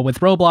like, well, with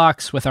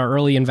Roblox, with our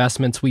early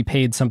investments, we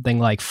paid something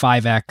like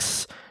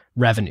 5x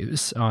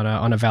revenues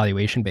on a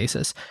valuation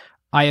basis.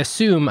 I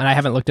assume, and I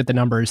haven't looked at the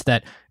numbers,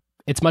 that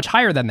it's much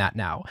higher than that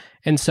now.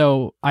 And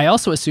so I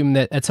also assume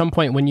that at some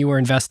point when you were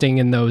investing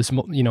in those,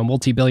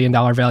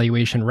 multi-billion-dollar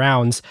valuation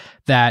rounds,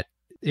 that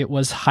it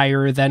was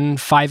higher than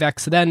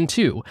 5x then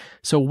too.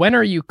 So when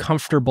are you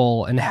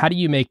comfortable, and how do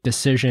you make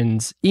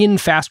decisions in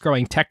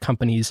fast-growing tech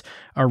companies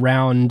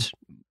around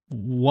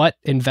what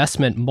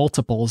investment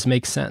multiples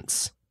make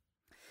sense?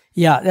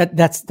 Yeah,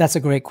 that's a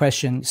great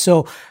question.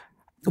 So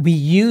we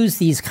use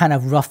these kind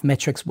of rough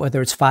metrics,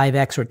 whether it's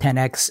 5x or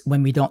 10x,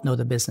 when we don't know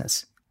the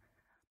business.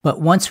 But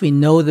once we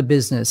know the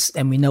business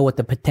and we know what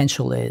the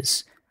potential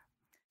is,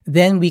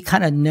 then we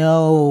kind of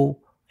know,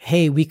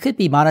 hey, we could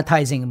be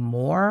monetizing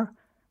more,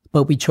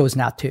 but we chose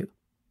not to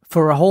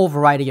for a whole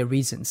variety of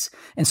reasons.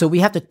 And so we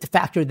have to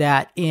factor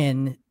that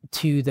in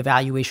to the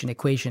valuation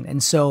equation.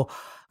 And so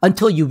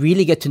until you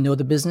really get to know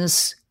the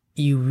business,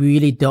 you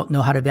really don't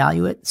know how to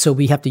value it. So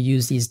we have to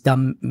use these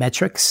dumb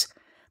metrics.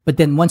 But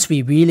then once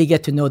we really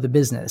get to know the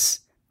business,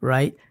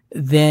 right,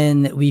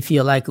 then we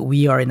feel like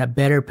we are in a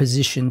better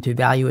position to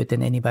value it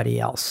than anybody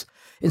else.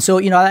 And so,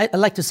 I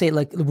like to say,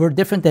 like, we're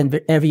different than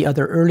every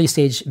other early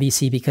stage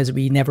VC because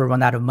we never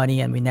run out of money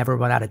and we never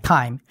run out of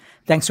time.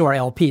 Thanks to our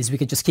LPs, we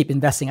could just keep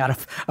investing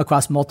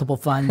across multiple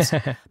funds.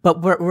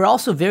 But we're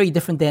also very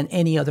different than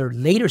any other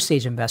later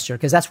stage investor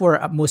because that's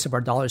where most of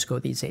our dollars go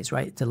these days,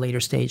 right? It's a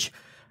later stage.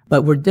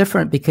 But we're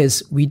different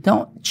because we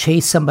don't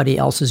chase somebody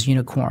else's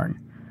unicorn.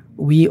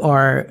 We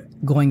are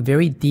going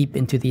very deep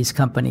into these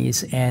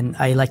companies, and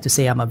I like to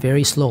say I'm a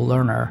very slow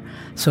learner.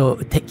 So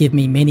give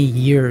me many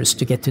years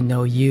to get to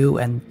know you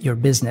and your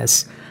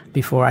business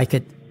before I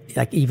could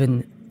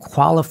even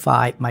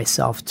qualify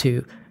myself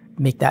to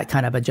make that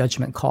kind of a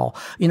judgment call.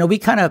 We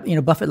kind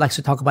of, Buffett likes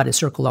to talk about his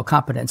circle of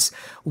competence.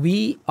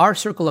 Our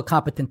circle of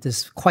competence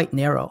is quite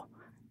narrow.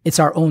 It's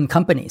our own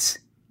companies.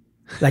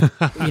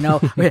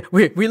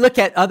 We look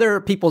at other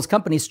people's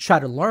companies to try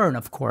to learn,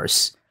 of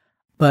course.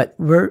 But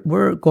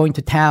we're going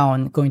to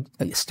town,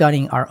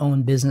 studying our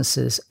own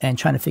businesses and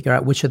trying to figure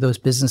out which of those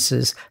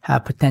businesses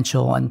have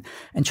potential and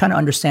trying to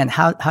understand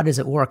how does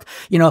it work.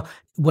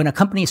 When a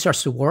company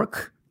starts to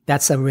work,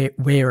 that's a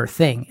rare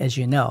thing, as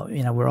you know.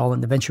 We're all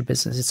in the venture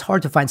business. It's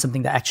hard to find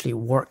something that actually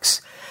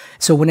works.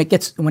 So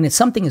when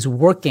something is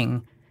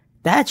working,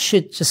 that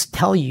should just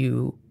tell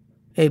you,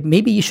 hey,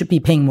 maybe you should be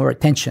paying more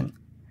attention.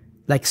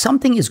 Like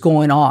something is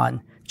going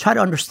on. Try to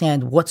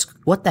understand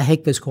what the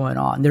heck is going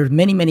on. There's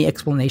many, many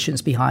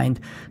explanations behind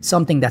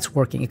something that's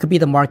working. It could be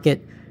the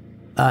market.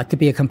 It could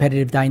be a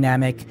competitive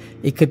dynamic.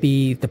 It could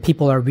be the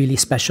people are really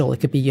special.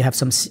 It could be you have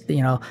some,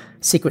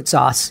 secret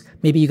sauce.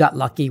 Maybe you got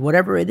lucky.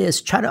 Whatever it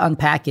is, try to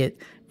unpack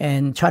it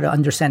and try to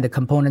understand the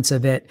components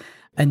of it,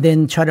 and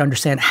then try to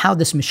understand how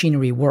this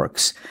machinery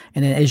works.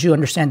 And then as you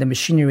understand the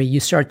machinery,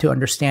 you start to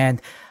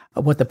understand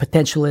what the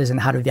potential is and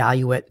how to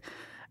value it.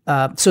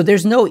 So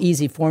there's no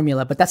easy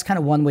formula, but that's kind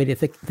of one way to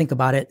think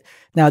about it.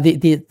 Now,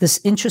 this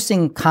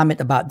interesting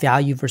comment about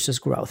value versus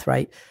growth,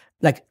 right?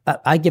 Like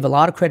I give a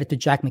lot of credit to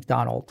Jack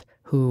McDonald,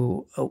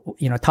 who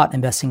taught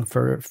investing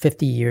for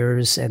 50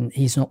 years, and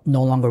he's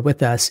no longer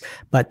with us.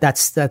 But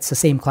that's the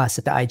same class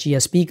that the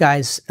IGSB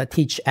guys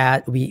teach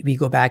at. We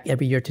go back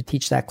every year to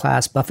teach that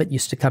class. Buffett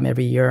used to come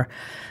every year.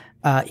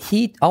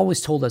 He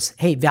always told us,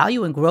 "Hey,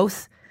 value and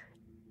growth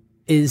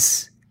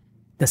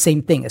the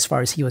same thing as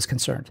far as he was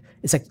concerned.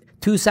 It's like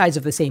two sides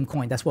of the same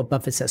coin. That's what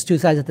Buffett says. Two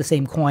sides of the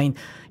same coin.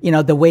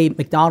 The way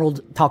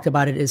McDonald talked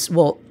about it is,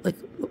 well, like,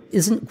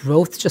 isn't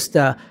growth just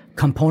a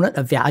component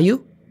of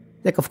value?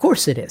 Like, of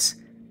course it is,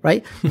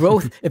 right?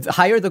 Growth, if the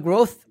higher the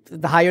growth,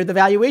 the higher the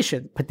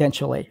valuation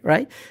potentially,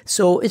 right?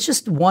 So it's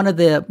just one of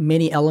the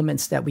many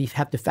elements that we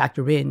have to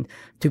factor in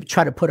to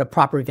try to put a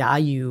proper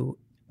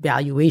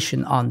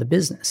valuation on the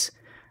business.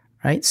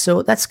 Right.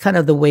 So that's kind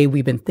of the way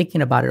we've been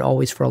thinking about it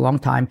always for a long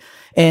time.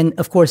 And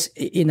of course,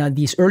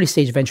 these early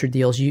stage venture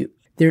deals,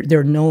 there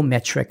are no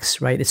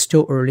metrics, right? It's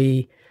still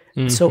early,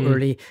 so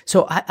early.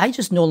 So I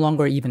just no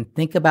longer even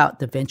think about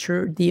the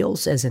venture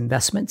deals as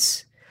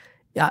investments.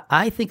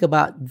 I think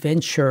about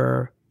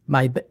the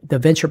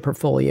venture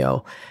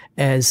portfolio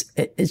as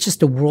it's just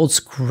the world's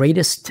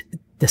greatest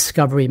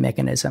discovery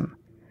mechanism,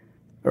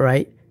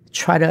 right?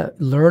 Try to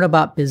learn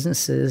about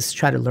businesses,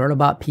 try to learn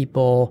about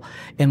people.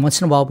 And once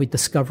in a while, we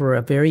discover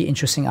a very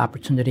interesting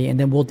opportunity, and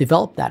then we'll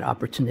develop that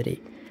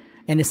opportunity.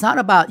 And it's not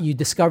about you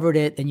discovered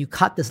it and you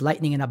caught this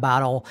lightning in a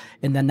bottle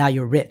and then now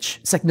you're rich.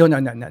 It's like, no.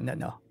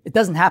 It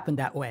doesn't happen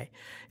that way.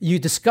 You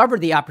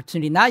discovered the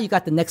opportunity. Now you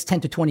got the next 10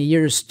 to 20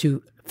 years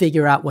to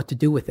figure out what to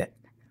do with it.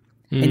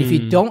 And if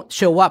you don't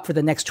show up for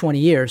the next 20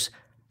 years,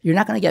 you're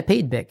not going to get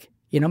paid big.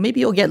 Maybe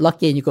you'll get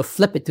lucky and you go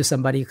flip it to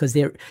somebody because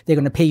they're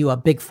going to pay you a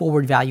big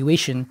forward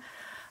valuation.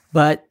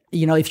 But,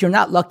 if you're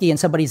not lucky and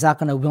somebody's not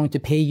going to willing to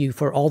pay you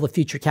for all the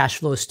future cash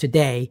flows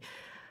today,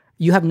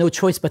 you have no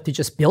choice but to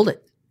just build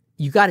it.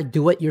 You got to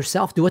do it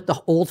yourself. Do it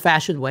the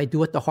old-fashioned way.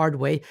 Do it the hard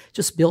way.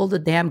 Just build a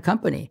damn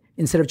company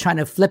instead of trying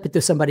to flip it to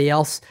somebody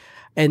else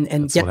and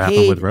That's get what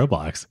paid. happened with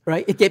Roblox.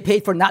 Right? It get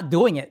paid for not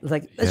doing it.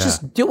 Let's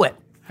just do it.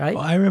 Right?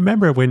 Well, I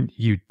remember when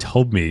you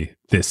told me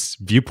this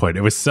viewpoint,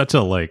 it was such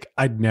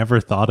I'd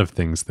never thought of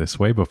things this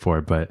way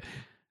before, but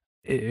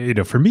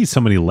for me, so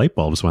many light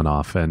bulbs went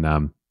off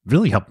and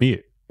really helped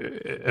me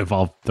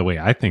evolve the way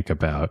I think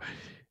about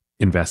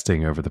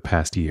investing over the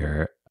past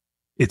year.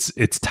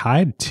 It's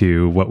tied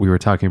to what we were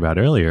talking about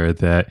earlier,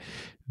 that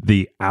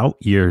the out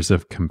years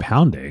of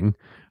compounding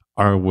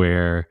are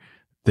where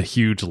the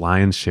huge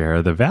lion's share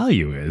of the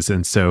value is.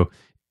 And so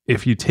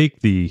if you take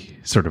the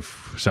sort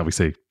of, shall we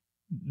say,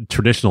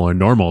 traditional or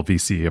normal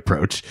VC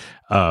approach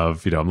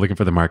of, I'm looking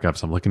for the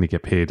markups, I'm looking to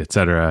get paid, et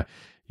cetera.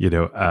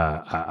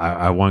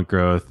 I want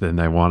growth and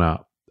I want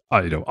to,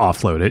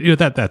 offload it.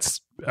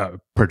 That's a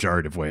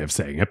pejorative way of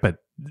saying it, but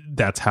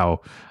that's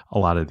how a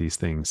lot of these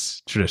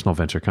things, traditional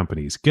venture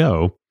companies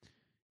go.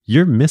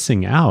 You're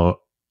missing out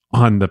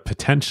on the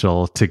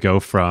potential to go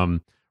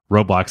from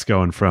Roblox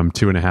going from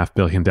 $2.5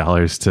 billion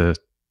to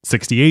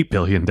 $68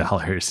 billion.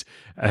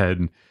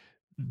 And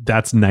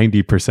that's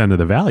 90% of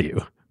the value.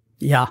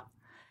 Yeah.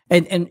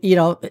 And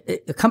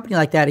a company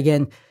like that,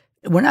 again,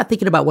 we're not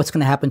thinking about what's going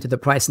to happen to the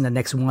price in the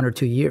next 1 or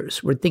 2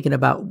 years. We're thinking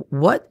about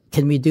what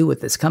can we do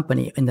with this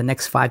company in the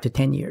next 5 to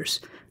 10 years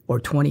or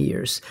 20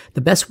 years.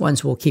 The best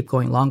ones will keep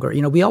going longer.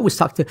 We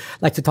always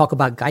like to talk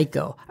about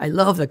Geico. I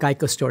love the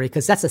Geico story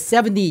because that's a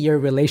 70-year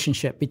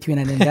relationship between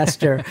an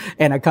investor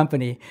and a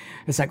company.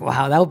 It's like,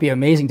 wow, that would be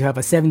amazing to have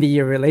a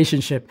 70-year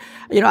relationship.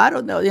 I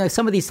don't know.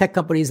 Some of these tech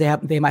companies,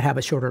 they might have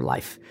a shorter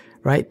life,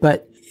 right?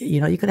 But,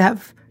 you could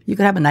have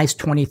a nice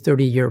 20,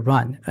 30-year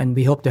run. And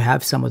we hope to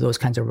have some of those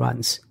kinds of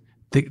runs.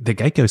 The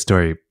Geico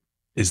story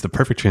is the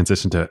perfect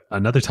transition to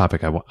another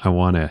topic I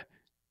want to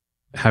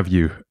have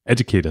you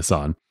educate us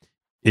on.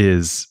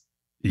 Is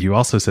you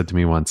also said to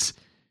me once,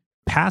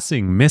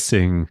 passing,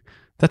 missing,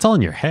 that's all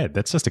in your head.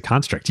 That's just a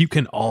construct. You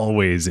can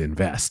always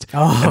invest.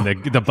 Oh.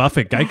 And the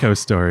Buffett Geico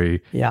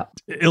story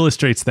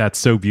illustrates that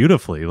so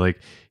beautifully. Like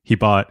he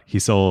bought, he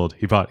sold,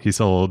 he bought, he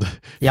sold.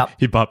 Yep.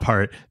 He bought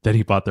part, then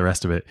he bought the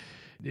rest of it.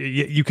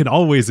 You can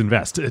always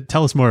invest.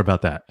 Tell us more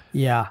about that.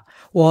 Yeah.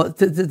 Well,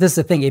 this is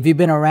the thing. If you've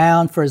been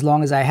around for as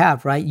long as I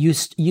have, right,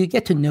 you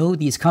get to know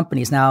these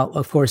companies. Now,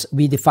 of course,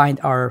 we defined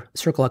our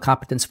circle of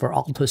competence for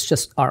Altos,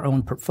 just our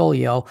own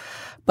portfolio.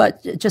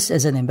 But just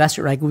as an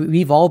investor, right,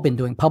 we've all been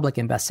doing public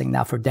investing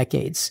now for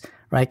decades,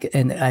 right?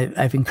 And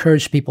I've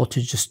encouraged people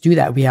to just do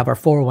that. We have our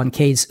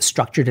 401ks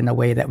structured in a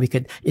way that we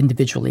could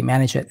individually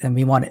manage it. And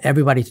we want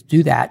everybody to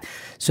do that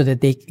so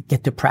that they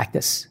get to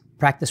practice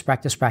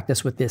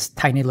with this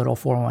tiny little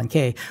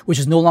 401k, which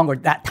is no longer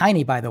that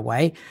tiny, by the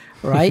way,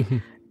 right?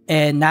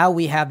 And now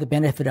we have the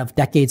benefit of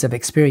decades of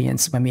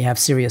experience when we have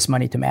serious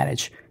money to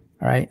manage,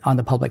 right, on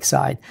the public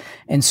side.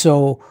 And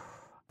so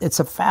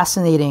it's a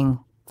fascinating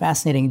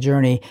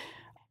journey.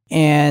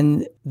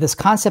 And this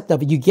concept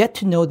of you get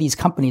to know these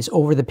companies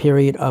over the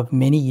period of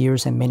many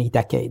years and many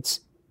decades,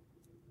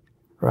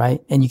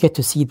 right? And you get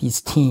to see these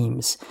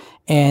teams.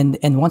 And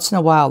once in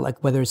a while,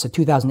 like whether it's the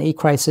 2008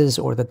 crisis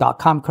or the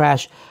dot-com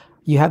crash,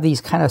 you have these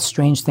kind of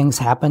strange things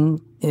happen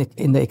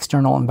in the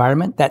external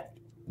environment that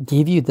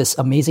give you this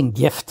amazing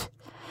gift.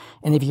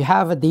 And if you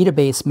have a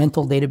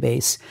mental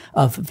database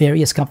of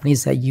various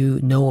companies that you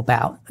know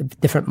about,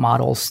 different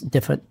models,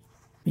 different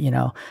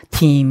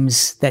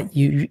teams that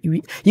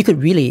you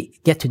could really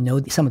get to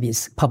know some of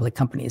these public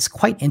companies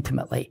quite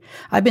intimately.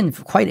 I've been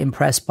quite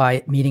impressed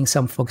by meeting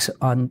some folks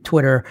on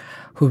Twitter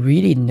who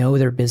really know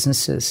their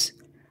businesses,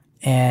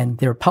 and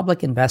they're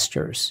public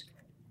investors,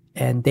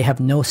 and they have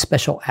no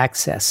special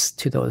access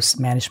to those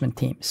management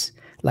teams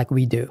like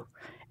we do.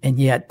 And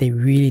yet they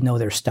really know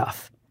their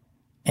stuff.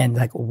 And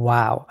like,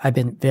 wow, I've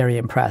been very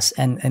impressed.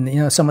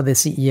 And some of the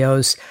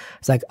CEOs,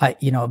 it's like,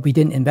 we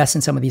didn't invest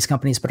in some of these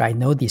companies, but I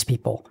know these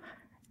people.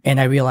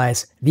 And I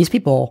realized these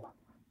people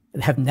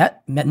have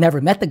never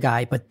met the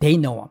guy, but they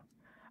know him.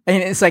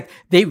 And it's like,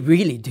 they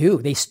really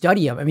do. They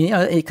study him. I mean,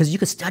 because you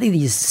could study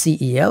these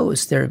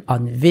CEOs. They're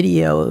on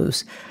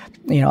videos,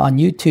 on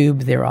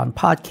YouTube. They're on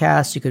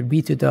podcasts. You could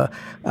read through the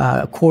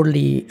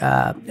quarterly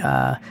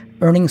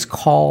earnings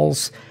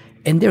calls,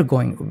 and they're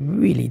going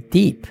really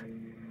deep.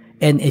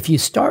 And if you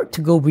start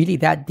to go really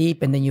that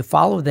deep and then you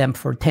follow them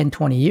for 10,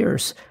 20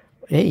 years,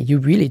 hey, you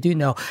really do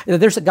know.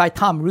 There's a guy,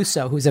 Tom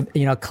Russo, who's another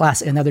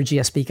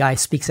GSP guy,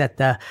 speaks at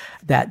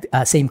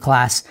that same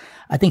class.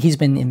 I think he's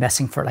been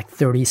investing for like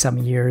 30 some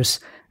years,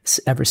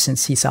 ever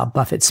since he saw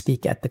Buffett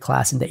speak at the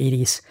class in the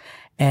 80s.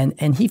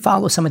 And he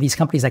follows some of these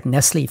companies like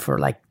Nestle for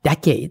like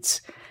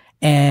decades.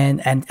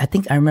 And I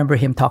think I remember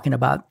him talking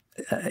about,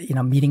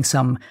 meeting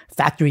some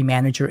factory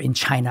manager in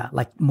China,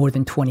 like more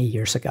than 20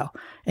 years ago.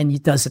 And he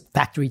does a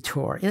factory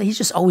tour. He's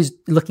just always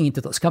looking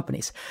into those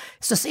companies.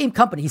 It's the same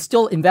company. He's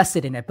still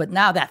invested in it. But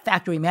now that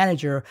factory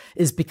manager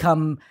has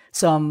become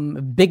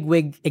some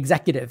bigwig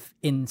executive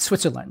in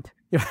Switzerland,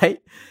 right?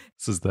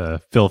 This is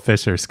the Phil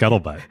Fisher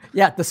scuttlebutt.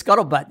 Yeah, the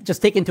scuttlebutt,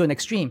 just taken to an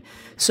extreme.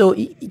 So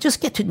you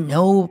just get to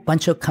know a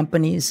bunch of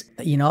companies,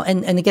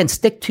 and again,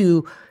 stick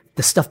to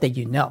the stuff that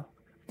you know.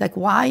 Like,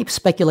 why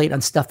speculate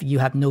on stuff you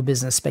have no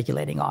business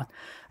speculating on?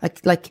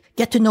 Like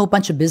get to know a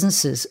bunch of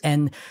businesses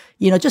and,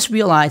 just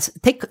realize,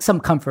 take some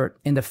comfort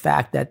in the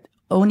fact that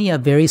only a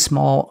very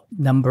small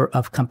number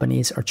of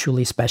companies are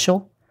truly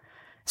special.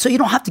 So you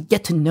don't have to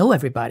get to know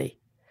everybody,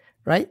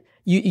 right?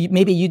 You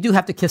maybe you do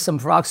have to kiss some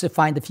frogs to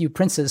find a few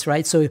princes,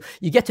 right? So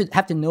you get to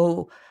have to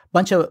know a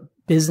bunch of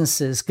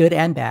businesses, good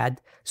and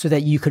bad, so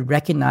that you could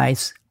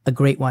recognize a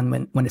great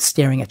one when it's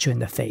staring at you in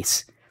the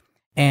face.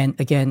 And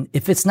again,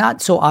 if it's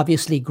not so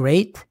obviously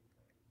great,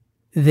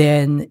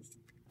 then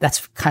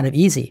that's kind of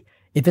easy.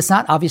 If it's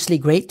not obviously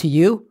great to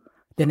you,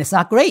 then it's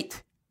not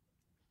great.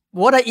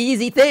 What an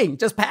easy thing.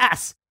 Just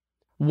pass.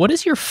 What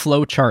does your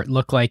flow chart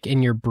look like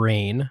in your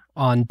brain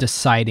on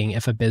deciding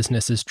if a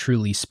business is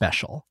truly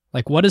special?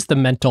 Like, what is the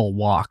mental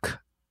walk?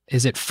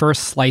 Is it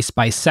first slice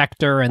by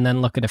sector and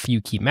then look at a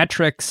few key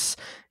metrics?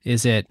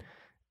 Is it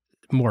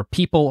more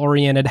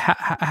people-oriented?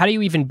 How do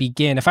you even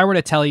begin? If I were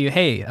to tell you,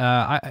 hey,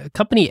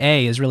 company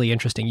A is really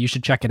interesting, you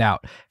should check it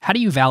out. How do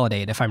you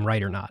validate if I'm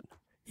right or not?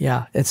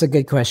 Yeah, it's a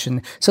good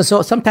question. So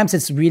sometimes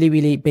it's really,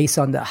 really based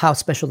on how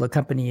special the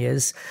company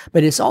is,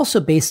 but it's also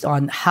based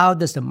on how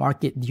does the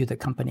market view the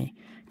company.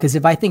 Because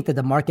if I think that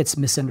the market's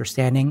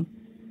misunderstanding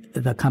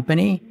the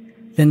company,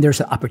 then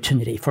there's an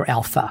opportunity for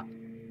alpha,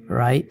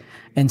 right?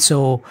 And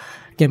so,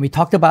 again, we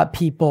talked about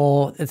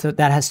people. So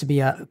that has to be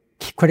a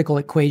critical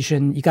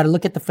equation. You got to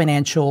look at the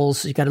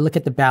financials. You got to look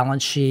at the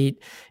balance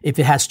sheet. If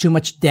it has too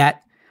much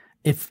debt,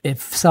 if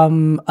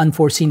some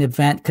unforeseen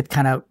event could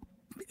kind of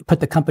put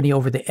the company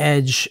over the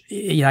edge,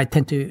 I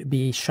tend to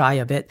be shy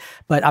of it.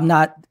 But I'm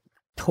not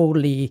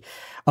totally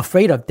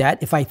afraid of debt.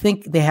 If I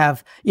think they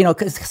have,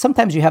 because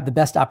sometimes you have the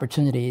best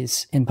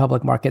opportunities in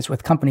public markets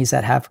with companies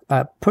that have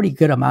a pretty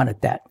good amount of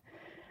debt,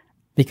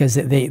 because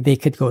they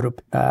could go to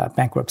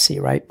bankruptcy,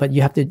 right? But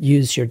you have to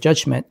use your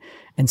judgment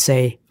and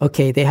say,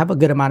 okay, they have a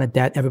good amount of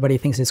debt. Everybody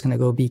thinks it's going to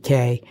go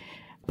BK,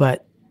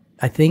 but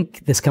I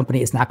think this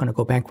company is not going to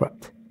go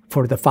bankrupt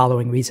for the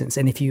following reasons.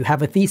 And if you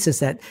have a thesis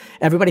that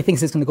everybody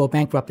thinks it's going to go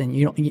bankrupt and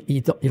you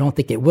don't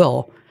think it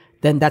will,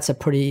 then that's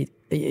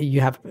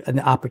you have an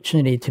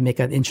opportunity to make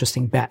an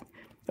interesting bet,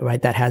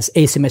 right? That has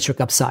asymmetric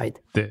upside.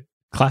 The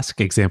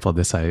classic example of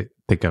this I'll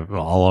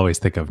always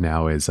think of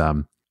now is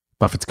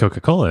Buffett's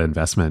Coca-Cola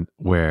investment,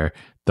 where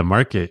the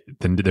market,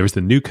 there was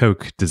the new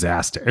Coke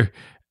disaster,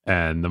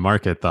 and the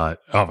market thought,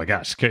 oh my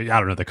gosh, I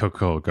don't know that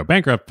Coca-Cola will go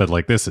bankrupt, but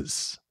like this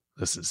is,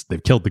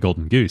 they've killed the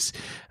golden goose.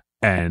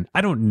 And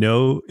I don't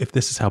know if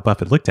this is how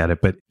Buffett looked at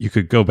it, but you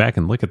could go back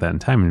and look at that in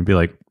time and be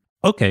like,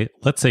 okay,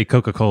 let's say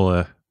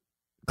Coca-Cola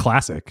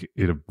Classic,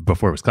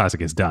 before it was Classic,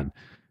 is done.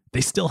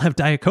 They still have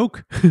Diet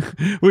Coke,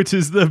 which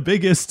is the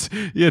biggest,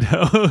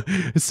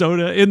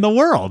 soda in the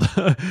world.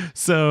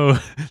 So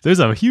there's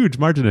a huge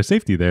margin of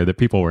safety there that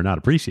people were not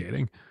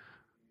appreciating.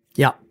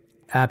 Yeah,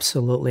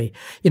 absolutely.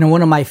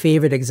 One of my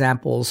favorite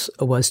examples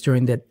was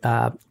during the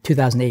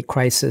 2008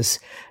 crisis.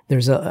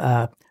 There's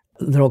a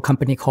little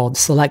company called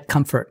Select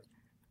Comfort.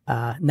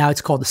 Now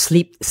it's called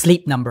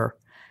Sleep Number.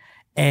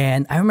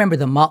 And I remember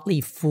the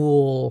Motley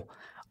Fool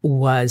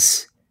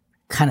was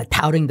kind of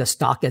touting the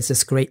stock as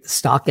this great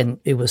stock, and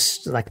it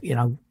was like,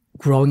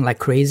 growing like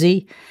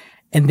crazy.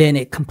 And then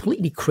it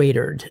completely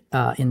cratered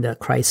in the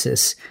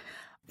crisis.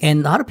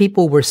 And a lot of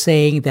people were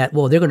saying that,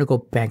 well, they're going to go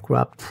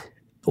bankrupt,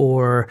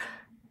 or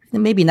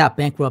maybe not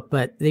bankrupt,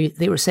 but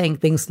they were saying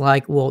things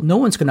like, well, no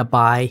one's going to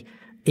buy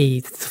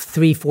a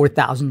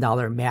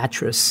 $3,000-$4,000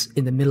 mattress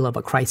in the middle of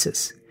a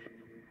crisis.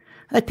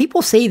 Like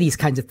people say these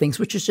kinds of things,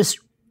 which is just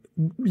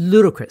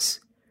ludicrous.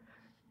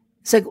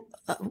 It's like,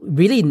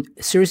 really,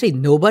 seriously,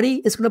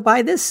 nobody is going to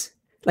buy this?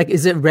 Like,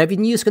 is it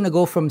revenues going to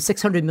go from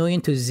 600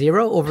 million to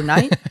zero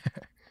overnight?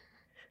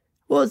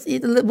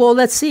 Well,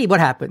 let's see what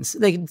happens.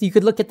 Like, you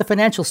could look at the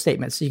financial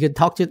statements. You could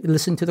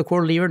listen to the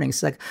quarterly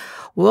earnings. Like,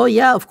 well,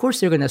 yeah, of course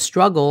they're going to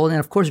struggle, and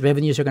of course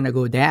revenues are going to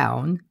go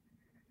down.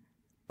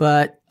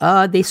 But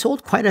they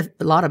sold quite a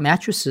lot of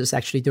mattresses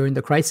actually during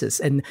the crisis,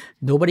 and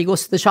nobody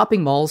goes to the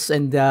shopping malls,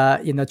 and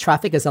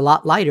traffic is a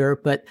lot lighter.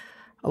 But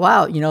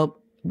wow,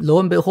 lo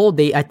and behold,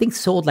 they I think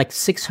sold like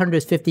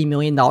 $650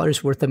 million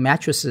worth of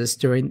mattresses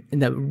right in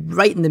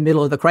the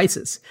middle of the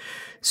crisis.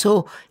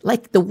 So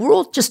like the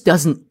world just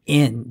doesn't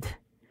end.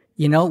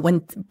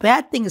 When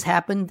bad things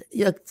happen,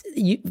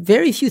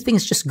 very few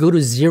things just go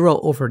to zero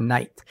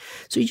overnight.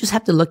 So you just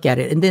have to look at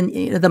it. And then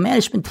the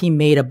management team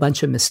made a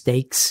bunch of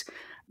mistakes.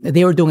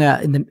 They were doing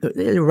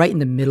right in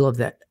the middle of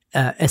the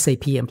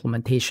SAP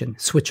implementation,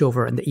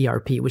 switchover in the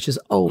ERP, which is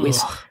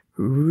always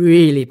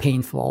really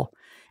painful.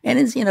 And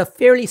it's a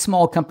fairly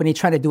small company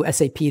trying to do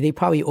SAP. They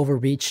probably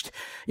overreached.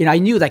 I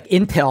knew like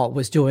Intel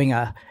was doing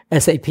a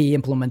SAP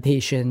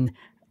implementation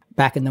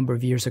back a number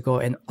of years ago,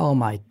 and oh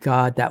my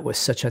God, that was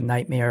such a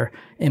nightmare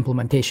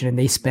implementation. And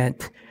they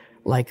spent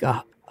like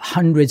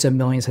hundreds of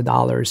millions of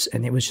dollars,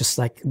 and it was just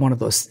like one of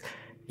those,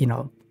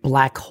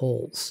 black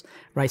holes,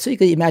 right? So you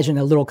could imagine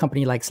a little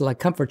company like Select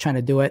Comfort trying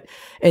to do it,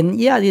 and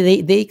yeah,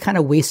 they kind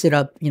of wasted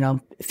up, a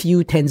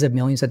few tens of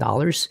millions of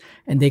dollars,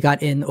 and they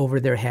got in over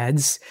their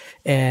heads,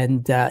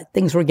 and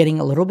things were getting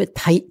a little bit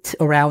tight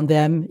around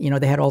them.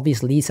 They had all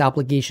these lease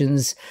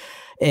obligations.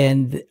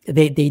 And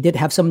they did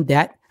have some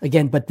debt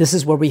again, but this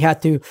is where we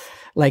had to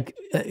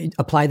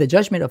apply the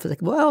judgment of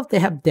like, well, they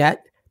have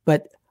debt,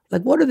 but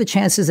like, what are the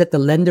chances that the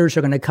lenders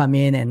are going to come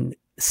in and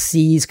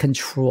seize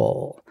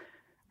control?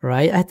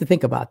 Right? I had to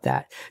think about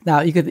that.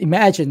 Now you could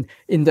imagine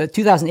in the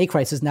 2008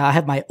 crisis. Now I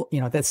have my,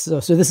 so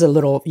this is a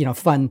little,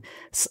 fun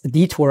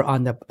detour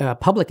on the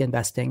public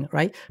investing,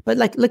 right? But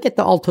like, look at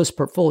the Altos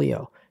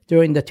portfolio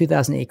during the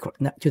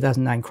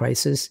 2009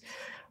 crisis.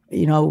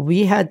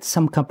 We had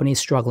some companies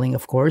struggling,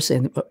 of course,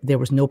 and there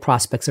was no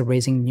prospects of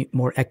raising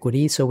more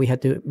equity. So we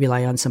had to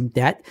rely on some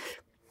debt.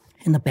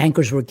 And the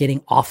bankers were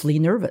getting awfully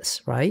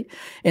nervous, right?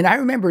 And I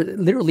remember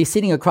literally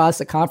sitting across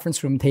the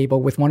conference room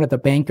table with one of the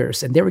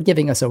bankers, and they were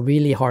giving us a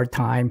really hard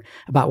time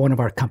about one of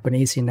our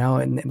companies,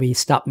 and we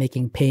stopped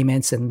making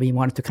payments, and we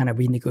wanted to kind of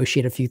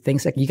renegotiate a few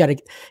things. Like, you got to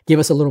give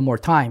us a little more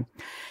time.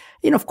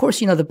 Of course,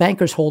 the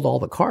bankers hold all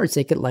the cards.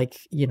 They could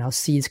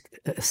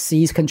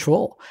seize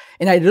control.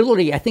 And I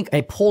think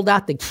I pulled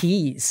out the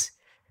keys.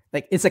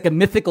 Like, it's like a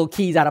mythical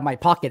keys out of my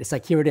pocket. It's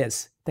like, here it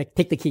is. Like,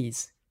 take the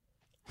keys.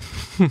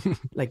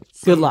 Like,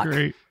 good luck.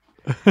 Great.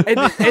 and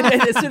as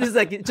soon as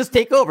just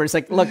take over, it's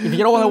like, look, if you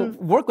don't want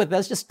to work with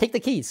us, just take the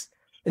keys.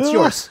 It's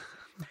yours.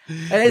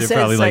 And they're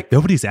probably like,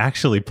 nobody's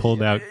actually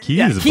pulled out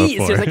keys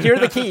before. It's like, here are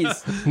the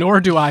keys.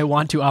 Nor do I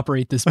want to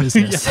operate this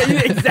business.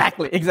 Yeah,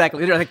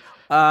 exactly. They're like,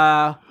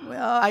 well,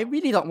 I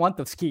really don't want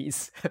those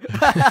keys.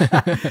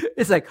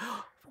 It's like,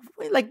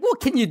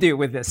 what can you do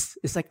with this?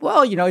 It's like,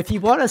 well, if you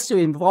want us to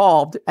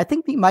involved, I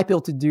think we might be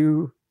able to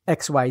do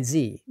X, Y,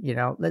 Z,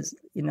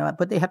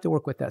 but they have to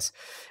work with us.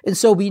 And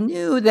so we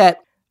knew that,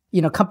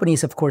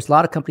 companies, of course, a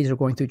lot of companies are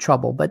going through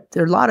trouble, but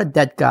there are a lot of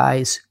debt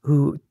guys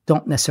who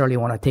don't necessarily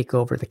want to take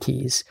over the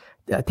keys,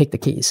 take the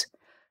keys.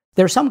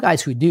 There are some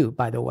guys who do,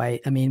 by the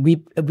way. I mean,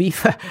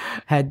 we've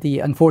had the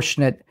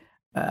unfortunate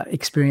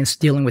experience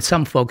dealing with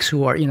some folks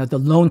who are, the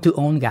loan to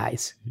own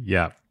guys.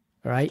 Yeah.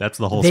 Right. That's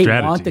the whole they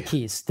strategy. They want the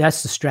keys.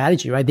 That's the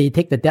strategy, right? They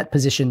take the debt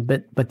position,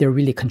 but they're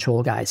really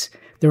control guys.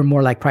 They're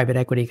more like private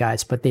equity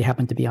guys, but they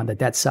happen to be on the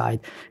debt side.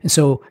 And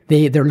so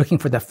they're looking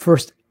for the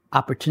first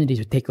opportunity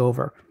to take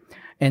over.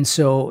 And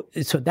so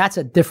that's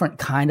a different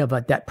kind of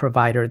a debt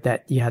provider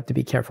that you have to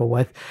be careful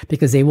with,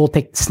 because they will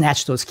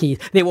snatch those keys.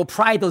 They will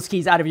pry those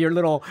keys out of your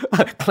little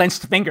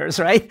clenched fingers,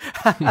 right?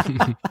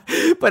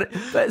 but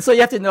so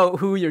you have to know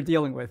who you're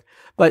dealing with.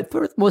 But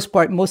for the most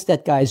part, most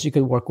debt guys you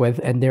could work with,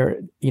 and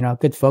they're,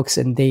 good folks,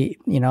 and they,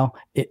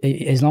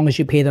 as long as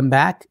you pay them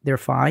back, they're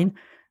fine.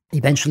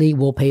 Eventually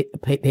we'll pay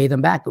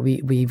them back.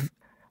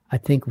 I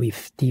think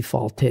we've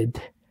defaulted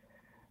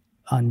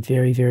on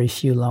very, very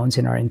few loans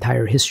in our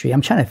entire history.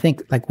 I'm trying to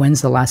think,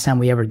 when's the last time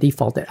we ever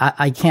defaulted?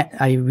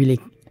 I really,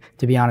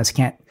 to be honest,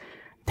 can't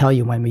tell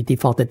you when we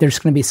defaulted. There's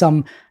going to be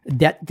some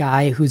debt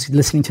guy who's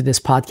listening to this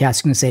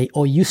podcast going to say,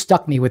 oh, you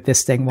stuck me with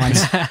this thing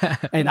once.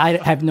 And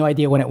I have no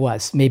idea when it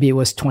was. Maybe it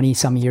was 20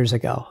 some years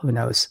ago. Who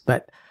knows?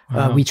 But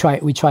we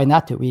try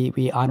not to.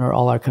 We honor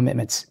all our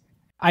commitments.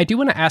 I do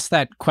want to ask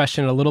that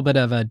question a little bit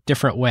of a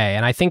different way.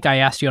 And I think I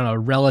asked you on a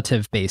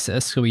relative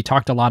basis. So we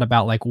talked a lot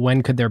about like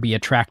when could there be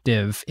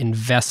attractive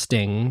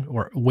investing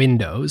or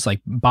windows, like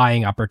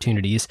buying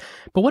opportunities.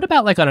 But what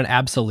about like on an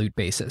absolute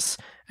basis?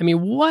 I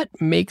mean, what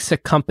makes a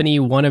company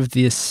one of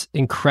these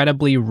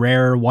incredibly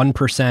rare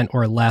 1%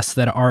 or less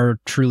that are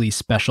truly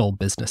special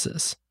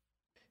businesses?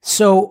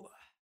 So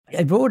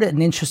I wrote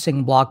an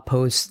interesting blog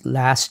post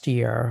last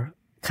year,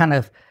 kind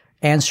of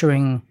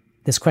answering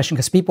this question,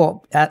 because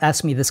people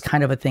ask me this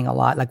kind of a thing a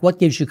lot, like what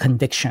gives you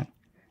conviction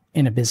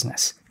in a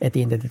business at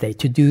the end of the day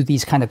to do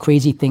these kind of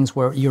crazy things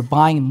where you're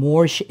buying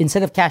more,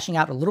 instead of cashing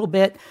out a little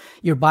bit,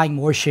 you're buying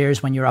more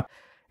shares when you're up.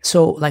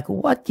 So like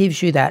what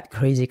gives you that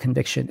crazy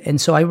conviction? And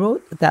so I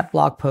wrote that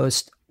blog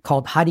post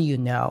called How Do You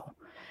Know?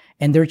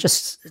 And they're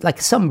just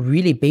like some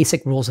really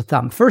basic rules of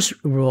thumb. First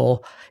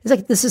rule is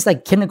like, this is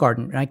like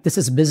kindergarten, right? This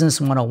is business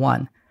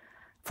 101.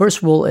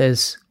 First rule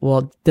is,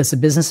 well, does the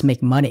business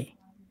make money?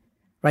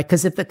 Right?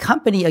 Because if the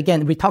company,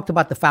 again, we talked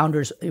about the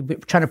founders, we're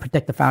trying to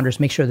protect the founders,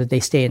 make sure that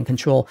they stay in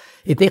control.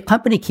 If the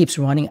company keeps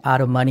running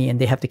out of money and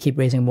they have to keep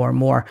raising more and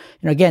more,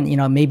 again,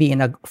 maybe in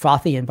a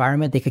frothy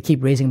environment, they could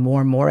keep raising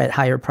more and more at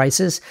higher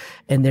prices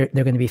and they're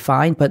going to be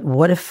fine. But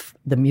what if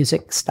the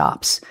music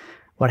stops?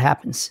 What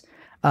happens?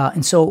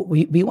 And so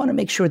we want to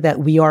make sure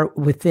that we are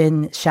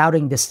within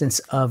shouting distance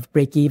of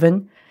break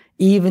even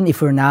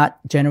if we're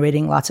not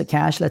generating lots of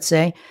cash, let's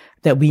say,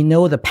 that we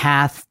know the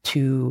path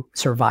to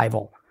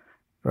survival.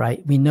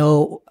 Right? We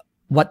know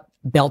what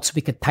belts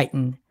we could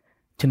tighten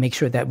to make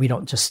sure that we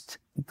don't just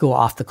go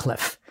off the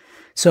cliff.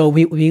 So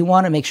we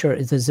want to make sure,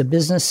 does the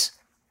business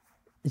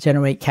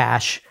generate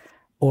cash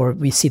or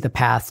we see the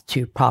path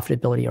to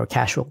profitability or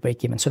cash flow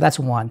break even? So that's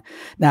one.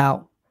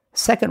 Now,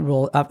 second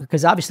rule,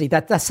 because obviously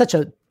that's such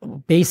a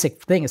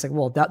basic thing. It's like,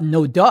 well,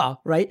 no duh,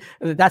 right?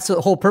 That's the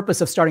whole purpose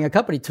of starting a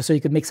company so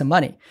you could make some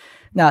money.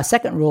 Now,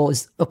 second rule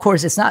is, of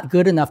course, it's not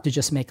good enough to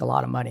just make a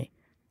lot of money.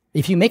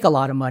 If you make a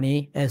lot of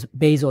money, as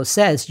Bezos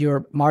says,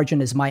 your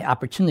margin is my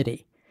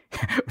opportunity,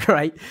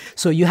 right?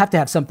 So you have to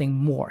have something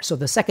more. So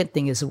the second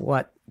thing is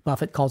what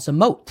Buffett calls a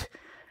moat.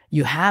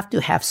 You have to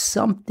have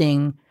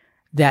something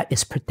that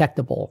is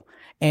protectable.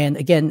 And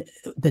again,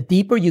 the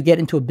deeper you get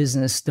into a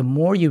business, the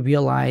more you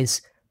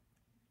realize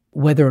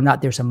whether or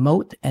not there's a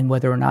moat and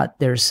whether or not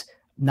there's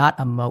not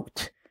a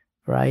moat.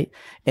 Right.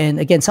 And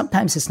again,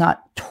 sometimes it's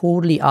not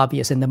totally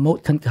obvious, and the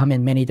moat can come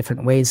in many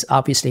different ways.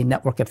 Obviously,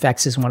 network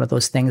effects is one of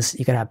those things.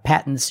 You could have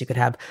patents, you could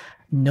have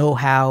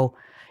know-how.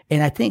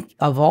 And I think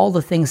of all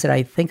the things that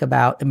I think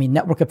about, I mean,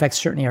 network effects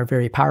certainly are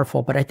very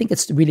powerful, but I think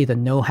it's really the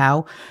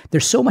know-how.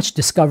 There's so much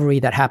discovery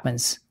that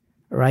happens,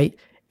 right?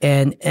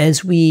 And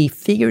as we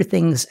figure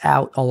things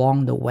out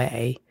along the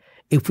way,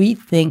 if we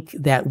think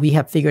that we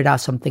have figured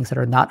out some things that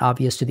are not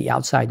obvious to the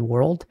outside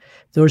world,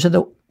 those are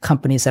the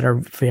companies that are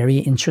very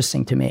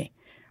interesting to me,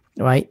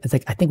 right? It's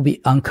like, I think we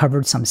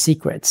uncovered some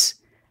secrets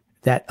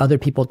that other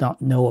people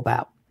don't know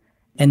about.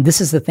 And this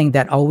is the thing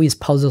that always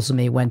puzzles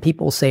me when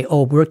people say,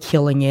 oh, we're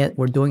killing it,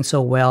 we're doing so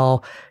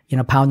well,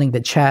 pounding the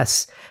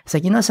chest. It's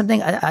like, something,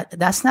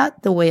 that's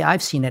not the way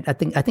I've seen it. I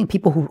think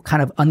people who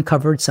kind of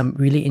uncovered some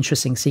really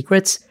interesting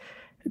secrets,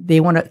 they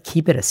want to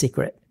keep it a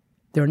secret.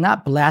 They're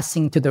not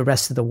blasting to the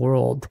rest of the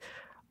world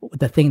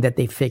the thing that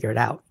they figured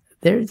out.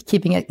 They're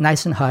keeping it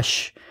nice and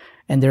hush.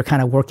 And they're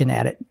kind of working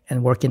at it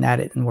and working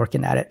at it and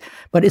working at it.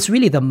 But it's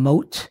really the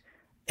moat,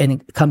 and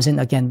it comes in,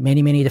 again,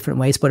 many, many different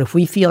ways. But if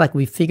we feel like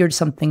we figured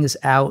some things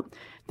out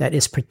that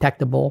is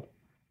protectable,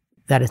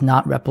 that is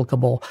not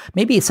replicable,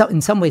 maybe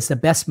in some ways the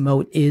best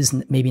moat is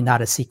maybe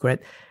not a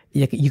secret.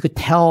 You could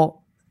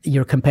tell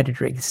your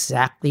competitor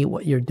exactly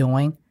what you're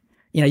doing.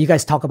 You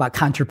guys talk about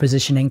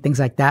counter-positioning, things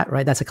like that,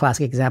 right? That's a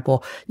classic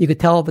example. You could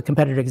tell the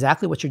competitor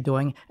exactly what you're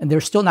doing, and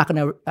they're still not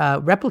going to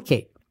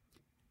replicate,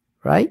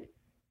 right?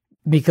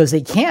 Because they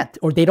can't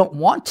or they don't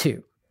want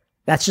to.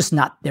 That's just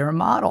not their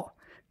model.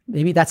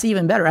 Maybe that's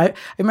even better. I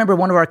remember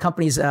one of our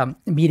companies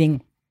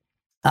meeting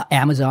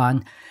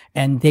Amazon,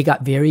 and they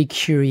got very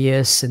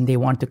curious and they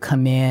wanted to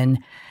come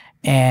in.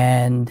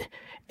 And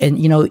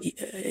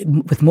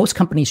with most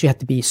companies, you have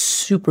to be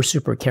super,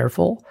 super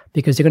careful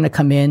because they're going to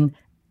come in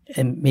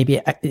and maybe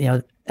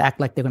act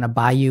like they're going to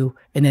buy you,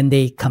 and then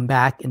they come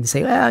back and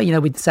say,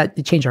 well, we decided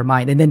to change our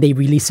mind, and then they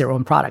release their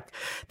own product.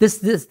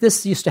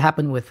 This used to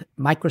happen with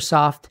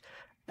Microsoft.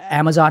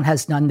 Amazon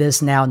has done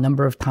this now a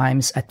number of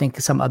times. I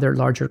think some other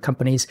larger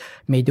companies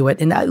may do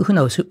it. And who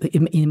knows,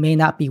 it may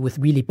not be with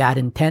really bad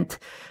intent.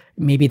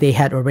 Maybe they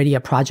had already a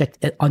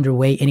project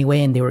underway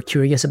anyway, and they were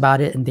curious about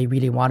it, and they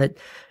really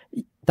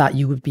thought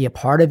you would be a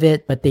part of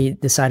it, but they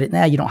decided,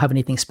 you don't have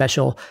anything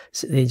special.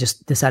 So they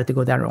just decided to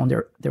go down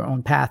their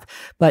own path.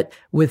 But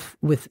with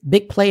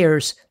big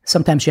players,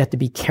 sometimes you have to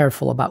be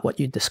careful about what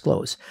you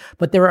disclose.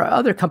 But there are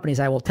other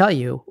companies, I will tell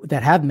you,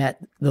 that have met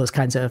those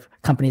kinds of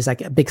companies, like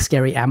a big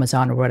scary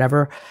Amazon or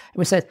whatever. And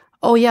we said,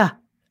 oh yeah,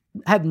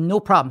 I have no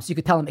problems. You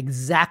could tell them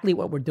exactly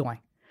what we're doing.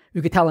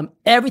 You could tell them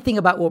everything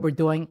about what we're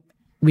doing.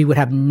 We would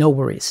have no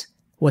worries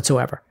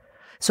whatsoever.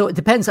 So it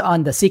depends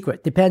on the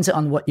secret, depends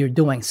on what you're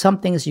doing.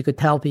 Some things you could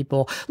tell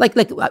people, like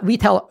we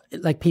tell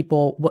like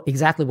people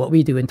exactly what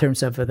we do in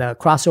terms of the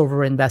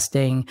crossover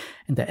investing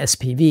and the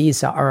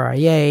SPVs, the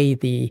RIA,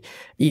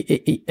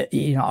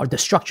 the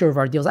structure of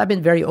our deals. I've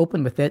been very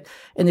open with it.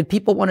 And if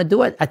people want to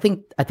do it, I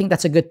think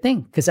that's a good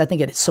thing because I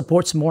think it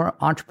supports more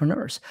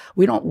entrepreneurs.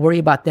 We don't worry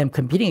about them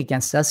competing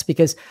against us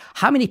because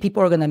how many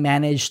people are going to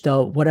manage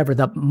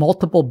the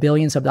multiple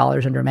billions of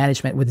dollars under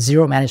management with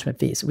zero management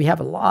fees? We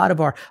have all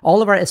of our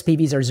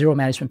SPVs are zero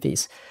management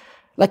fees.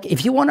 Like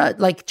if you want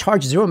to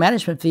charge zero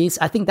management fees,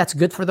 I think that's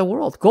good for the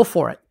world. Go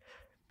for it.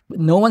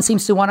 No one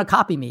seems to want to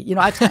copy me.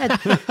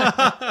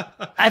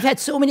 I've had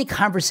so many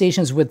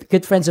conversations with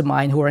good friends of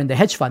mine who are in the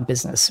hedge fund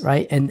business,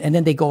 right? And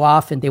then they go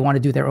off and they want to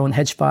do their own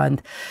hedge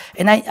fund.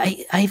 And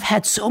I've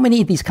had so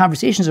many of these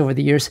conversations over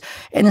the years.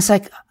 And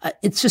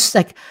it's just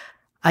like,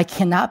 I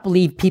cannot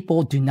believe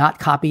people do not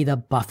copy the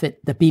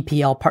Buffett, the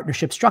BPL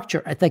partnership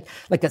structure. I think,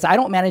 because I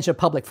don't manage a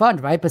public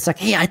fund, right? But it's like,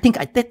 hey, I think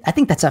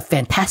that's a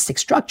fantastic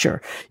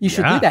structure. You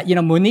should do that.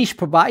 Monish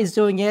Prabhai is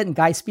doing it and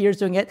Guy Spears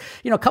doing it.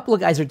 A couple of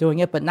guys are doing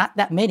it, but not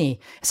that many.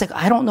 It's like,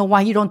 I don't know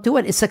why you don't do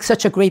it. It's like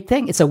such a great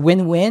thing. It's a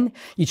win-win.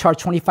 You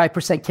charge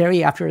 25%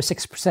 carry after a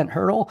 6%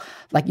 hurdle.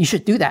 Like you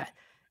should do that.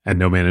 And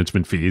no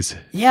management fees.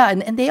 Yeah.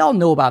 And they all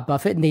know about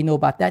Buffett and they know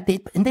about that.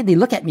 And then they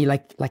look at me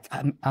like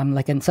I'm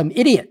like some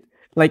idiot.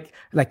 Like,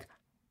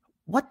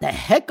 what the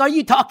heck are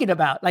you talking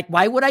about? Like,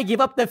 why would I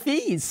give up the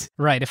fees?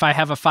 Right. If I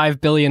have a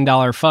 $5 billion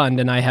fund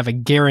and I have a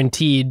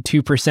guaranteed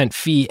 2%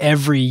 fee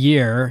every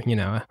year,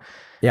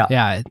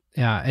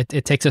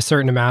 it takes a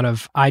certain amount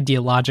of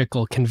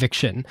ideological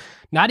conviction,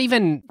 not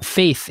even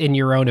faith in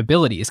your own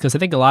abilities. Because I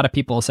think a lot of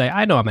people say,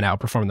 I know I'm going to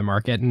outperform the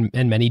market,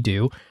 and many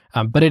do.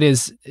 But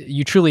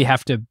you truly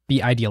have to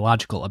be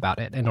ideological about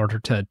it in order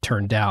to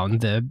turn down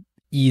the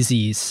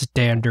easy,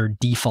 standard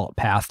default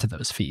path to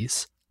those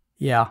fees.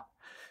 Yeah.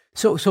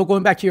 So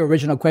going back to your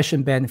original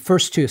question, Ben,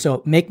 first two.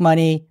 So make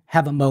money,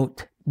 have a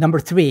moat. Number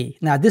three.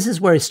 Now, this is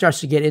where it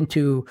starts to get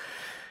into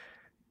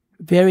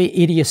very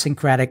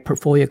idiosyncratic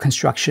portfolio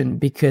construction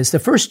because the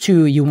first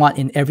two you want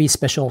in every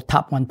special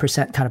top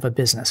 1% kind of a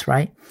business,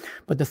 right?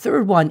 But the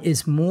third one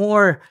is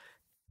more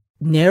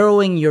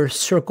narrowing your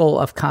circle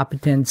of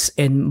competence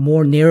and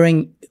more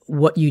narrowing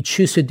what you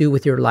choose to do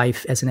with your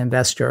life as an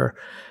investor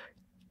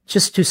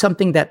just to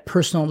something that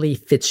personally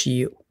fits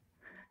you.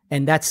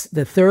 And that's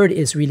the third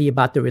is really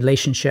about the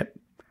relationship.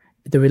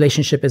 The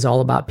relationship is all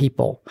about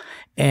people.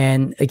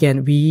 And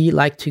again, we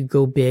like to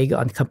go big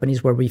on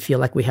companies where we feel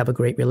like we have a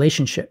great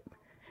relationship.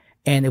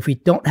 And if we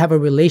don't have a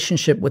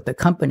relationship with the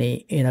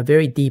company in a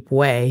very deep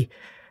way,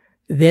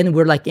 then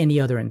we're like any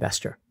other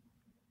investor.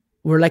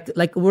 We're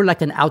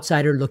like an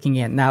outsider looking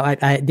in. Now,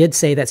 I did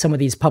say that some of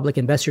these public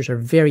investors are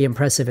very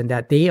impressive in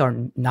that they are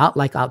not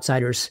like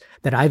outsiders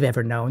that I've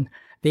ever known.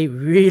 They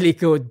really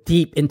go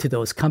deep into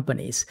those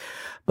companies.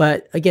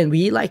 But again,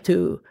 we like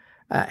to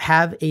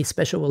have a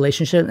special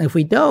relationship. And if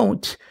we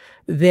don't,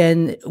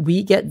 then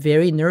we get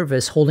very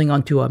nervous holding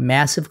on to a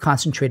massive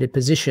concentrated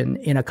position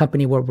in a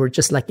company where we're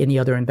just like any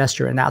other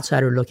investor, an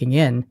outsider looking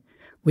in.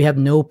 We have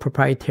no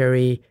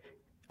proprietary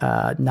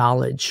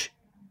knowledge.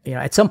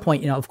 At some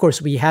point, of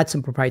course, we had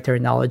some proprietary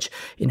knowledge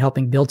in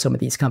helping build some of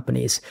these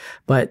companies,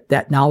 but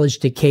that knowledge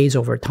decays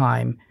over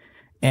time.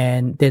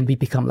 And then we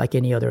become like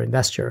any other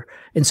investor.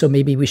 And so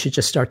maybe we should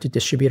just start to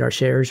distribute our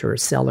shares or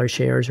sell our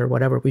shares or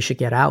whatever. We should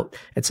get out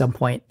at some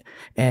point.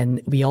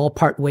 And we all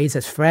part ways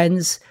as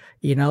friends.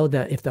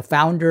 If the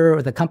founder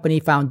or the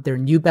company found their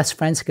new best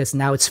friends, because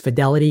now it's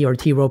Fidelity or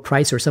T. Rowe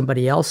Price or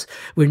somebody else,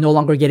 we're no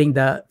longer getting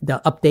the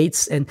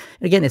updates. And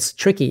again, it's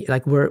tricky.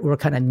 Like we're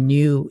kind of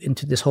new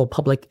into this whole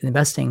public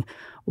investing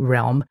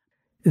realm.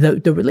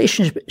 The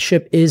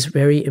relationship is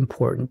very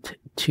important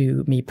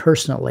to me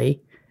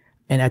personally.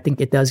 And I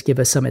think it does give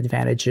us some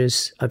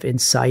advantages of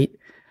insight.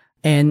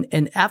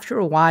 And after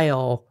a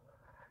while,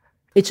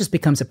 it just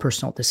becomes a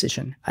personal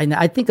decision. And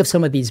I think of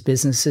some of these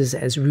businesses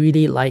as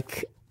really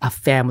like a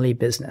family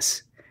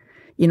business.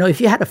 If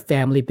you had a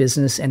family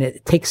business and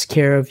it takes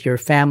care of your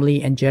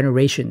family and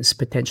generations,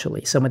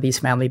 potentially, some of these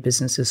family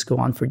businesses go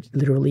on for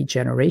literally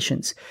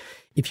generations.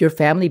 If your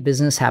family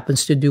business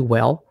happens to do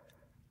well,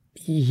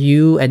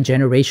 you and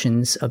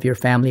generations of your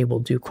family will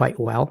do quite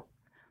well.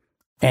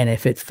 And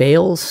if it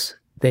fails,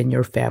 then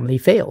your family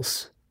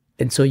fails.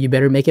 And so you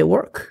better make it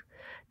work.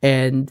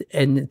 And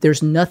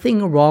there's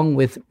nothing wrong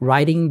with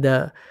riding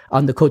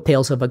on the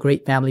coattails of a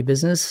great family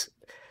business.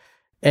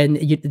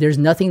 And there's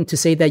nothing to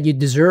say that you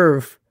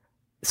deserve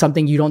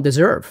something you don't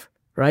deserve,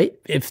 right?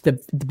 If the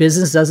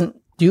business doesn't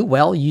do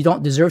well, you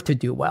don't deserve to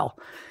do well.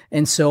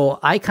 And so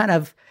I kind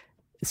of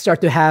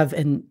start to have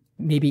an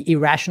maybe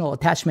irrational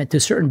attachment to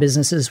certain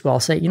businesses where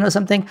I'll say,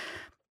 something,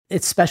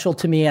 it's special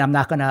to me and I'm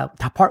not going to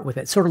part with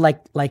it. Sort of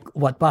like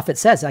what Buffett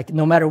says, like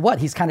no matter what,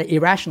 he's kind of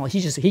irrational.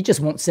 He just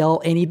won't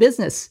sell any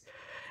business.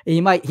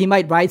 He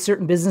might ride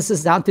certain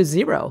businesses down to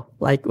zero,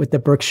 like with the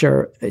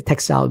Berkshire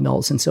textile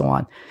mills and so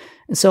on.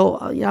 And so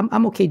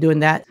I'm okay doing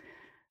that.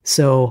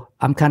 So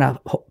I'm kind of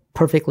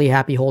perfectly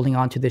happy holding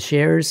on to the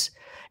shares.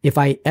 if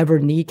I ever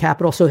need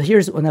capital. So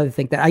here's another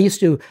thing that I used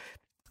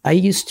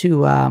to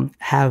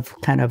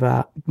have kind of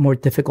a more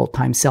difficult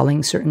time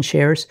selling certain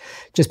shares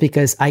just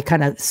because I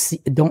kind of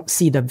don't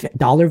see the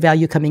dollar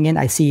value coming in.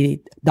 I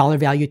see dollar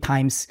value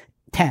times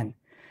 10.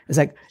 It's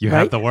like, you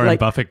have the Warren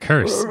Buffett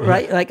curse,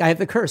 right? Like I have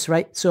the curse,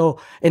 right? So,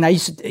 and I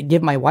used to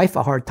give my wife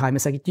a hard time.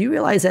 It's like, do you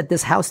realize that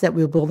this house that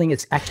we're building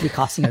is actually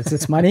costing us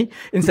this money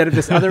instead of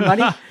this other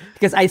money?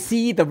 Because I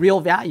see the real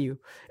value.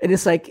 And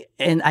it's like,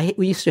 and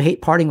we used to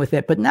hate parting with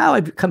it, but now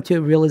I've come to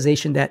a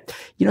realization that,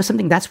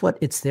 something, that's what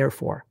it's there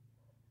for.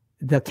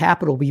 The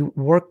capital, we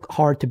work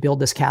hard to build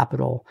this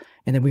capital,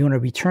 and then we want to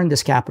return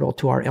this capital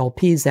to our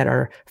LPs that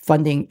are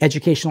funding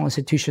educational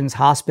institutions,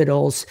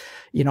 hospitals,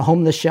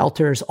 homeless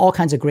shelters, all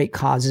kinds of great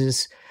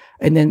causes.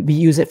 And then we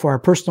use it for our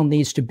personal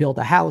needs to build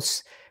a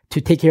house, to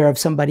take care of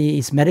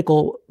somebody's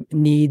medical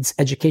needs,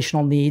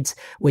 educational needs.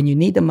 When you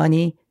need the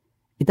money,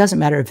 it doesn't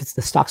matter if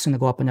the stock's going to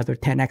go up another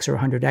 10x or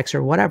 100x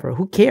or whatever.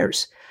 Who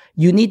cares?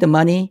 You need the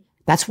money.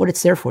 That's what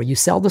it's there for. You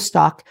sell the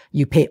stock,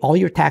 you pay all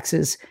your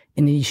taxes,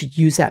 and then you should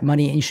use that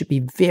money, and you should be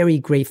very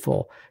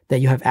grateful that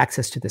you have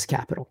access to this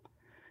capital.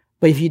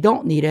 But if you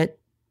don't need it,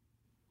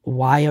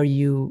 why are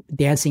you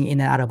dancing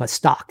in and out of a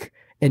stock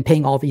and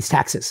paying all these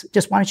taxes?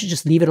 Why don't you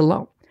just leave it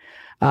alone?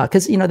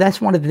 Because, that's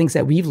one of the things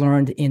that we've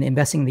learned in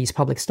investing in these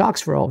public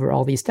stocks for over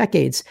all these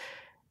decades.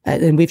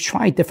 And we've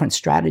tried different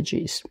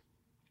strategies.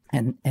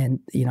 And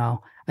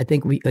I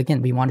think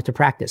we wanted to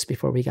practice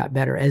before we got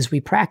better. As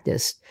we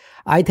practiced,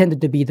 I tended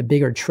to be the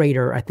bigger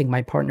trader. I think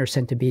my partners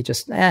tend to be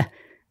just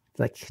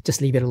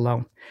leave it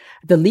alone.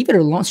 The leave it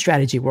alone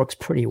strategy works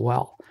pretty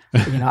well.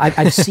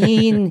 I've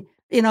seen,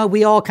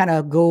 we all kind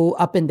of go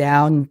up and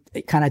down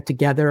kind of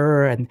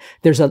together. And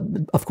there's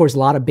of course, a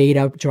lot of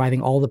beta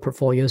driving all the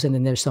portfolios. And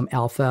then there's some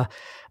alpha,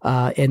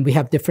 and we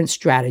have different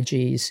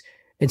strategies.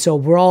 And so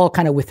we're all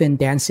kind of within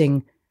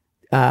dancing,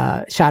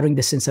 shouting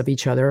distance of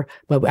each other.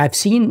 But I've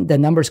seen the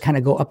numbers kind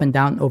of go up and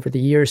down over the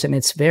years. And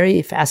it's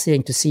very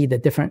fascinating to see the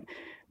different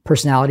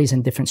personalities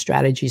and different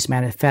strategies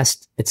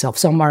manifest itself.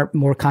 Some are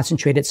more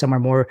concentrated, some are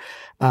more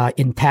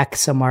in tech,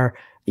 some are,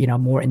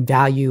 more in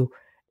value.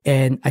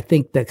 And I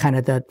think the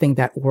thing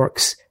that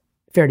works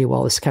fairly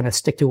well is kind of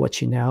stick to what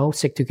you know,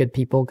 stick to good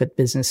people, good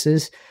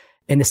businesses.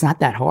 And it's not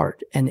that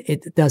hard. And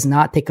it does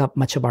not take up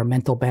much of our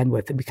mental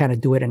bandwidth. We kind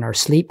of do it in our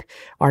sleep.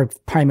 Our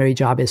primary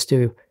job is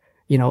to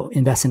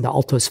invest in the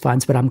Altos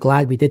funds, but I'm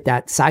glad we did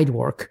that side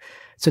work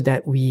so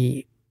that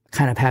we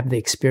kind of have the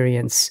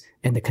experience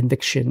and the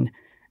conviction.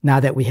 Now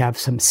that we have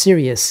some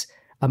serious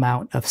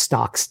amount of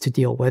stocks to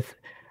deal with,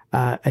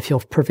 I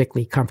feel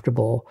perfectly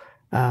comfortable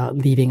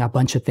leaving a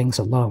bunch of things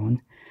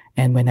alone.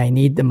 And when I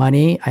need the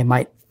money, I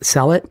might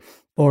sell it,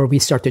 or we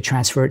start to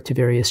transfer it to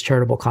various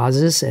charitable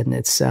causes. And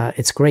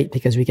it's great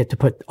because we get to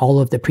put all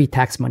of the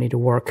pre-tax money to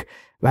work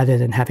rather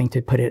than having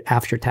to put it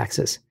after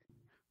taxes.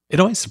 It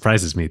always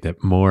surprises me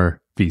that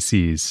more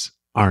VCs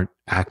aren't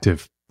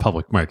active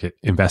public market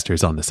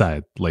investors on the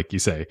side, like you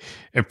say.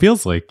 It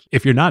feels like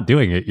if you're not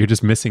doing it, you're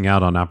just missing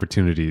out on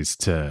opportunities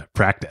to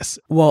practice.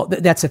 Well,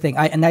 that's the thing.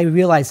 I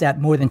realized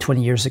that more than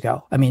 20 years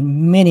ago. I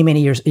mean, many,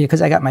 many years,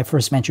 because I got my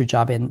first venture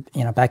job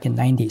back in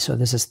 90. So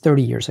this is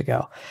 30 years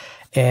ago.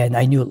 And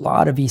I knew a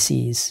lot of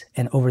VCs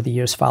and over the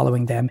years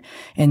following them.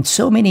 And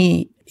so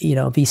many,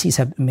 VCs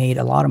have made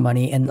a lot of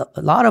money. And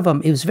a lot of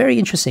them, it was very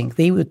interesting.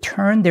 They would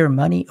turn their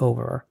money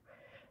over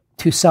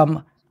to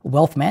some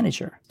wealth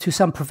manager, to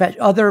some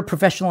other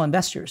professional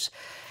investors.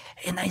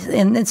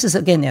 And this is,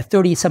 again,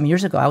 30 some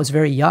years ago. I was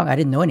very young. I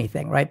didn't know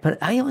anything, right?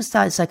 But I always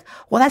thought, it's like,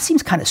 well, that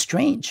seems kind of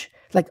strange.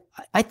 Like,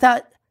 I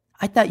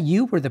thought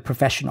you were the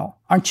professional.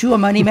 Aren't you a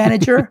money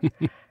manager?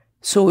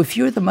 So if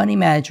you're the money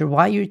manager,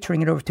 why are you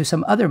turning it over to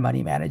some other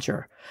money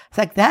manager? It's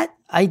like that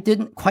I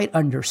didn't quite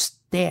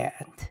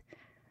understand.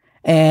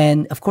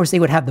 And of course, they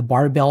would have the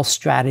barbell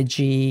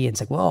strategy. It's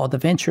like, well, the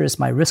venture is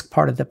my risk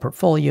part of the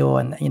portfolio.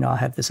 And, I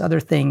have this other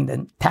thing,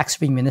 then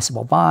tax-free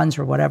municipal bonds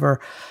or whatever.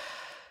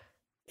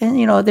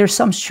 And, there's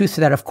some truth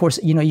to that. Of course,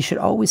 you should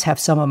always have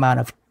some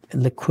amount of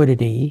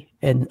liquidity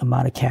and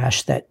amount of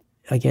cash that,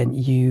 again,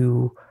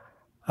 you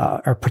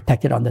are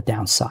protected on the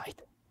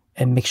downside,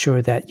 and make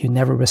sure that you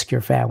never risk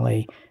your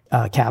family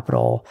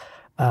capital.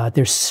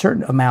 There's a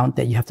certain amount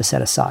that you have to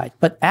set aside.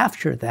 But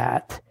after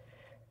that,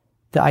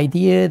 the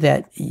idea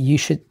that you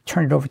should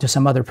turn it over to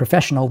some other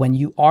professional when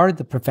you are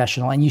the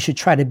professional, and you should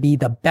try to be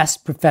the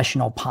best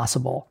professional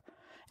possible.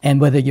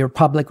 And whether you're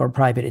public or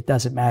private, it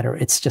doesn't matter.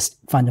 It's just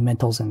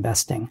fundamentals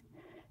investing.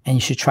 And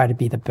you should try to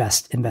be the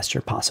best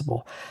investor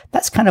possible.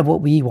 That's kind of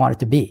what we want it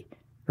to be,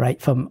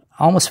 right?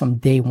 Almost from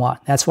day one.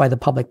 That's why the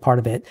public part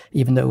of it,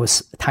 even though it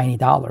was tiny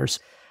dollars.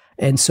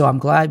 And so I'm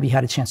glad we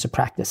had a chance to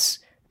practice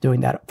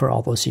doing that for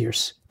all those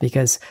years,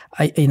 because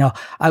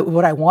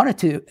what I wanted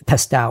to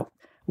test out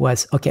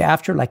was, okay,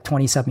 after like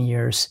 27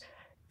 years,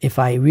 if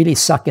I really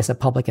suck as a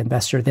public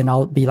investor, then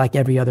I'll be like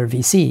every other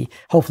VC.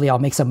 Hopefully I'll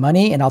make some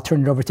money and I'll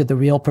turn it over to the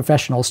real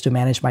professionals to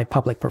manage my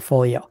public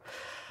portfolio.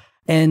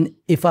 And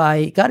if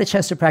I got a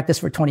chance to practice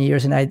for 20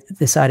 years and I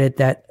decided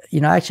that,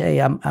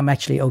 actually, I'm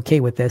actually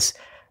okay with this,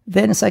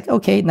 then it's like,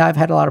 okay, now I've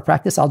had a lot of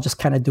practice. I'll just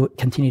kind of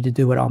continue to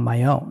do it on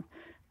my own,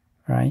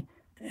 right?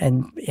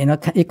 And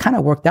it kind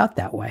of worked out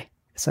that way.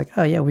 It's like,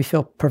 oh yeah, we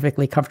feel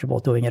perfectly comfortable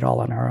doing it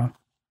all on our own.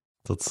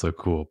 That's so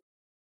cool.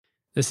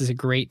 This is a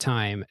great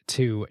time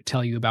to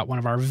tell you about one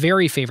of our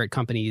very favorite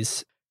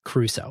companies,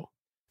 Crusoe.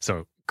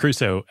 So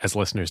Crusoe, as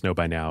listeners know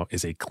by now,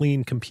 is a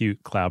clean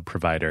compute cloud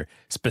provider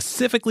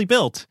specifically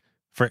built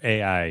for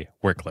AI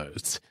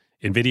workloads.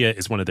 NVIDIA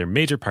is one of their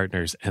major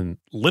partners, and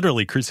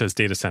literally Crusoe's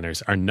data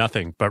centers are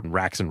nothing but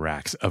racks and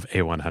racks of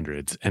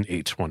A100s and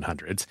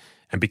H100s.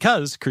 And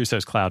because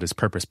Crusoe's cloud is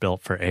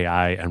purpose-built for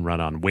AI and run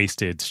on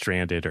wasted,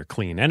 stranded, or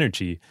clean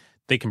energy,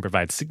 they can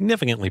provide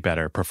significantly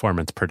better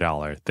performance per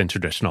dollar than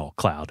traditional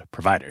cloud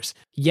providers.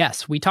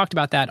 Yes, we talked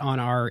about that on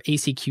our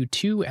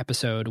ACQ2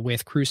 episode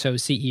with Crusoe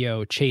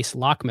CEO Chase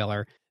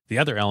Lockmiller. The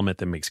other element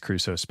that makes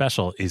Crusoe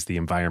special is the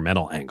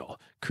environmental angle.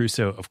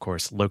 Crusoe, of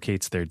course,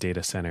 locates their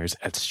data centers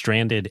at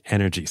stranded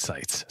energy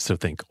sites. So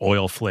think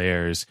oil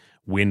flares,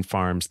 wind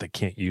farms that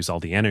can't use all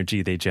the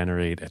energy they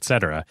generate,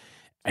 etc.,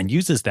 and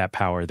uses that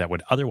power that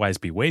would otherwise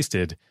be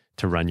wasted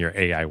to run your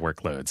AI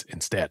workloads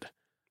instead.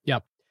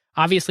 Yep.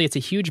 Obviously, it's a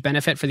huge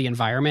benefit for the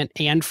environment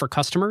and for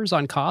customers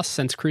on costs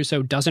since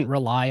Crusoe doesn't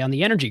rely on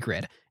the energy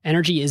grid.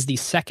 Energy is the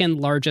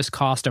second largest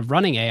cost of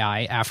running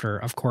AI after,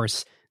 of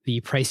course, the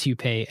price you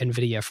pay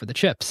NVIDIA for the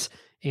chips.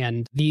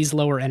 And these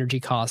lower energy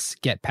costs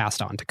get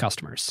passed on to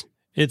customers.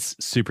 It's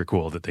super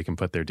cool that they can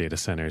put their data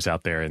centers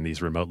out there in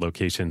these remote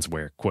locations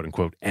where, quote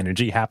unquote,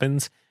 energy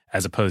happens,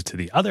 as opposed to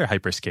the other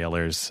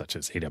hyperscalers such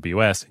as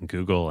AWS and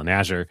Google and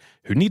Azure,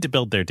 who need to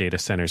build their data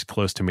centers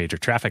close to major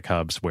traffic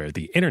hubs where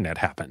the internet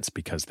happens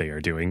because they are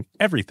doing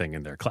everything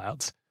in their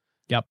clouds.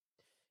 Yep.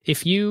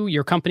 If you,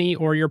 your company,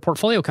 or your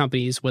portfolio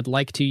companies would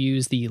like to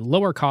use the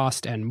lower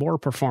cost and more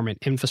performant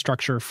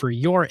infrastructure for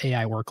your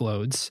AI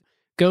workloads,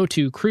 go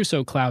to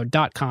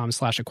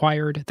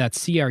crusoecloud.com/acquired.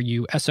 That's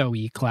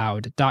CRUSOE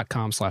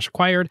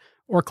cloud.com/acquired,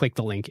 or click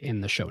the link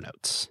in the show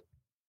notes.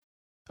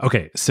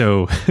 Okay,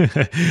 so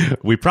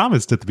we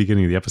promised at the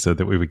beginning of the episode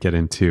that we would get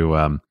into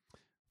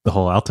the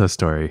whole Altos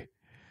story.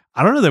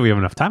 I don't know that we have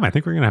enough time. I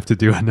think we're going to have to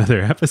do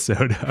another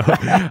episode.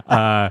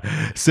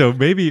 So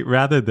maybe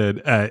rather than,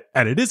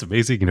 and it is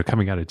amazing,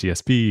 coming out of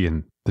GSP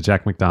and the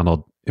Jack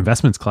McDonald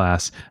investments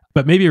class,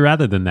 but maybe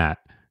rather than that,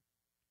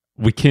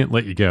 we can't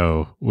let you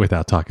go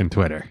without talking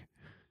Twitter.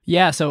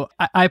 Yeah, so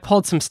I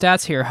pulled some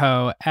stats here,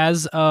 Ho.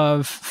 As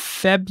of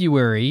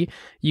February,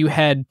 you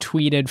had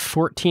tweeted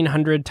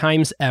 1,400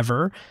 times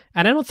ever.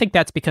 And I don't think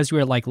that's because you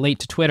were late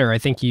to Twitter. I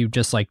think you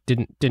just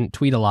didn't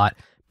tweet a lot.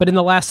 But in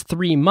the last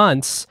 3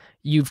 months,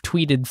 you've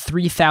tweeted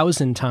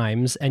 3,000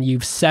 times and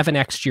you've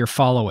 7x'd your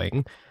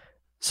following.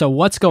 So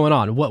what's going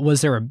on?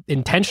 Was there an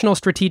intentional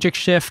strategic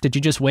shift? Did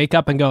you just wake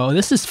up and go, oh,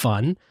 this is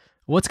fun?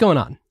 What's going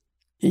on?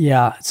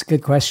 Yeah, it's a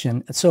good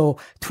question. So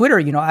Twitter,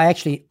 I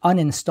actually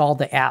uninstalled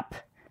the app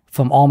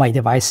from all my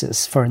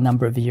devices for a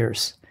number of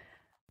years.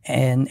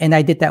 And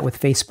I did that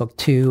with Facebook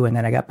too. And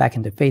then I got back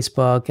into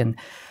Facebook. And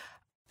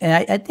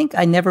I think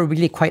I never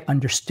really quite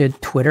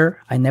understood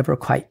Twitter. I never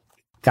quite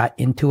got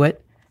into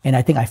it. And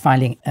I think I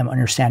finally am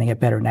understanding it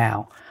better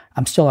now.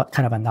 I'm still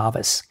kind of a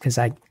novice because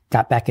I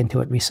got back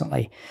into it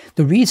recently.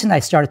 The reason I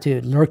started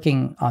to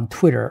lurking on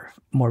Twitter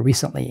more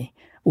recently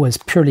was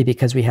purely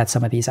because we had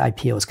some of these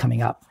IPOs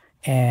coming up.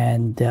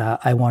 And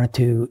I wanted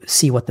to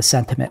see what the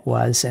sentiment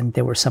was. And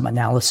there were some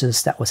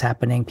analysis that was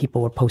happening.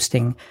 People were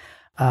posting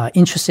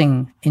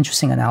interesting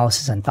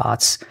analysis and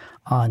thoughts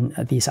on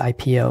these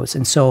IPOs.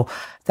 And so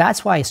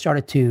that's why I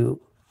started to,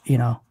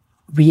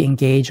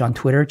 re-engage on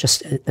Twitter,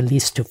 just at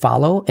least to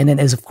follow. And then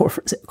of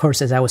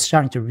course, as I was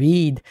starting to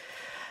read,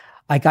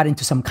 I got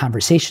into some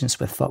conversations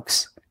with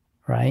folks,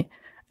 right?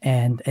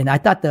 And I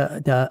thought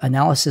the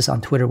analysis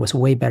on Twitter was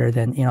way better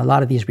than, a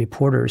lot of these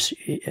reporters,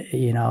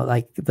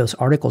 those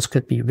articles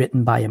could be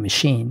written by a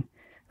machine,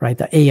 right?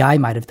 The AI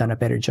might have done a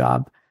better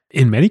job.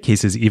 In many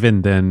cases,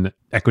 even than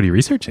equity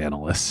research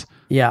analysts.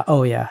 Yeah.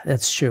 Oh, yeah,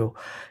 that's true.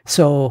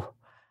 So,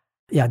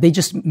 yeah, they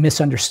just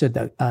misunderstood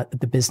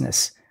the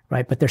business,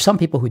 right? But there's some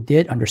people who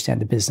did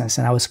understand the business,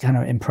 and I was kind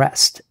of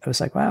impressed. I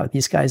was like, wow,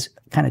 these guys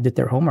kind of did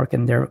their homework,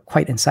 and they're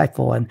quite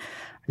insightful. And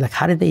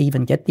how did they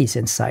even get these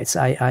insights?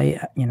 I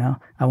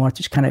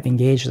wanted to kind of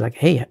engage,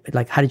 hey,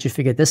 how did you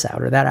figure this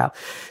out or that out?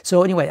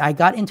 So anyway, I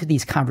got into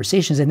these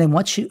conversations, and then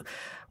once you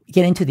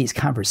get into these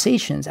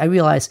conversations, I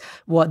realized,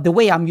 well, the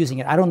way I'm using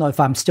it, I don't know if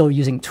I'm still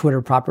using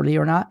Twitter properly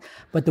or not,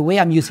 but the way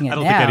I'm using it now,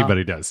 I don't think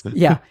anybody does.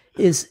 Yeah,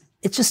 it's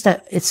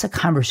a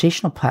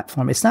conversational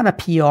platform. It's not a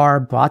PR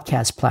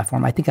broadcast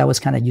platform. I think I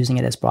was kind of using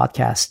it as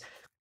broadcast.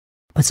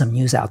 Put some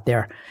news out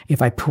there.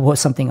 If I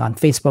post something on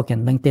Facebook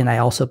and LinkedIn, I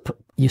also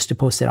used to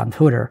post it on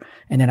Twitter,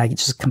 and then I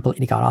just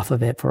completely got off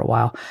of it for a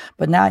while.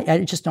 But now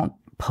I just don't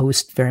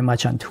post very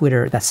much on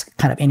Twitter. That's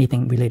kind of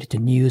anything related to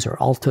news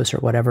or Altos or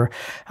whatever.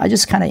 I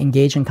just kind of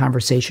engage in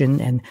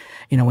conversation, and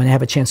when I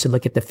have a chance to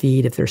look at the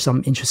feed, if there's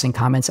some interesting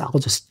comments, I'll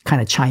just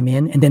kind of chime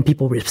in, and then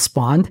people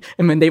respond.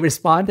 And when they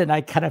respond, and I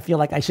kind of feel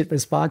like I should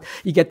respond,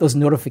 you get those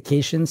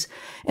notifications.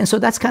 And so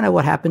that's kind of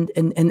what happened.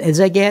 And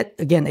as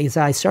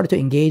I started to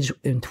engage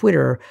in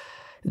Twitter,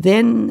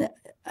 then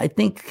I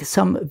think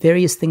some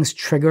various things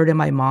triggered in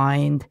my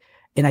mind,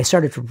 and I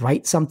started to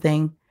write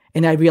something,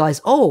 and I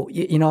realized,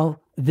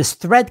 this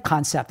thread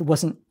concept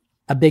wasn't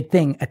a big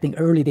thing, I think,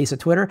 early days of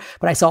Twitter,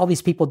 but I saw all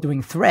these people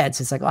doing threads.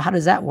 It's like, oh, how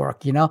does that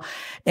work?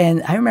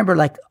 And I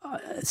remember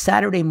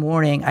Saturday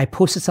morning, I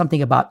posted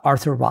something about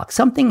Arthur Rock.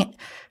 Something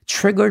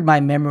triggered my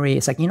memory.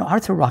 It's like,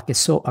 Arthur Rock is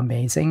so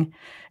amazing.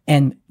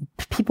 And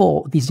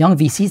people, these young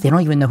VCs, they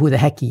don't even know who the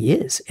heck he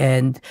is.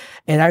 And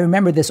I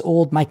remember this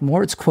old Mike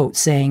Moritz quote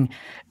saying,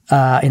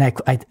 and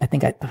I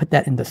think I put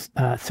that in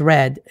the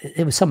thread.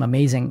 It was some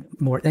amazing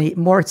Moritz.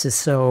 Moritz is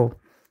so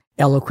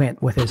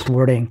eloquent with his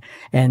wording,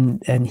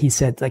 and he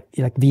said like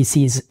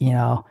VCs,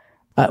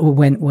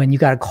 when you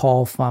got a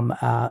call from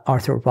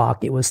Arthur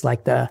Rock, it was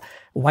like the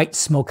white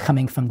smoke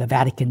coming from the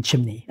Vatican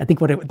chimney. I think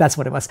that's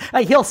what it was.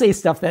 He'll say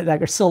stuff that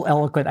are so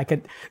eloquent I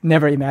could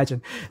never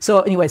imagine.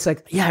 So anyway, it's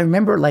like, I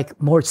remember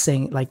Moritz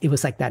saying it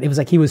was like that. It was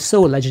like he was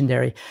so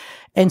legendary,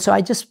 and so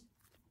I just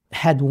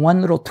had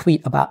one little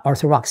tweet about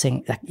Arthur Rock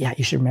saying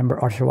you should remember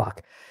Arthur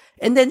Rock,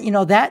 and then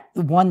that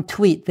one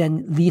tweet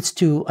then leads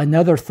to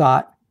another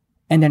thought.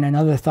 And then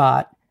another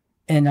thought,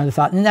 and another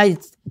thought. And I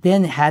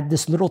then had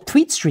this little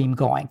tweet stream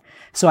going.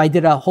 So I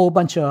did a whole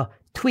bunch of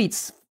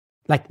tweets,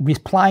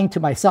 replying to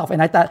myself.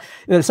 And I thought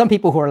there's some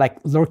people who are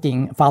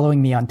lurking, following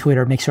me on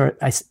Twitter, make sure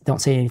I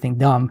don't say anything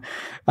dumb.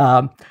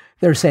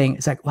 They're saying,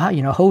 it's like, wow,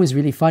 Ho is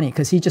really funny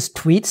because he just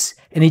tweets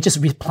and he's just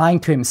replying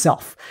to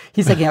himself.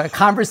 He's like a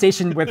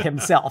conversation with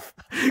himself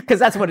because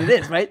that's what it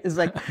is, right? It's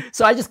like,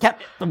 so I just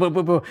kept, boo,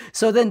 boo, boo.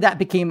 So then that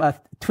became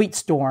a tweet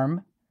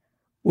storm,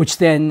 which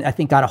then I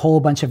think got a whole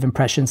bunch of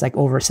impressions, like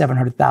over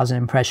 700,000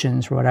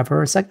 impressions or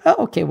whatever. It's like,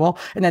 oh, okay, well,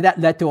 and then that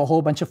led to a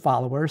whole bunch of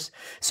followers.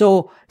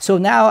 So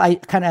now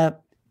I've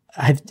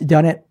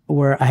done it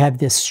where I have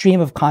this stream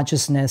of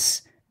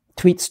consciousness,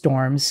 tweet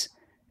storms,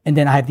 and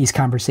then I have these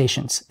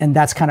conversations. And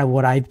that's kind of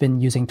what I've been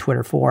using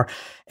Twitter for.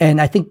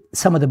 And I think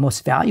some of the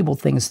most valuable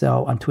things,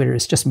 though, on Twitter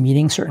is just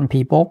meeting certain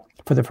people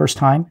for the first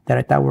time that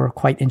I thought were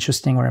quite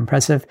interesting or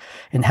impressive,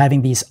 and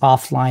having these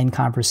offline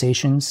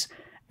conversations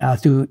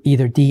through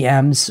either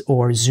DMs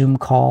or Zoom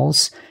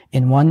calls.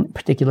 In one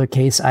particular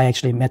case, I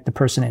actually met the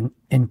person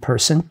in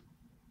person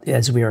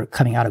as we were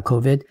coming out of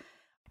COVID.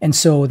 And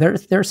so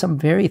there's some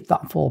very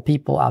thoughtful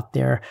people out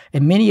there,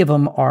 and many of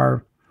them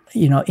are,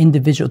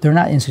 individual. They're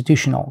not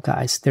institutional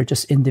guys. They're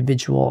just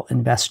individual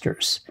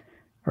investors,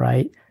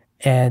 right?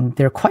 And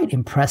they're quite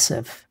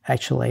impressive,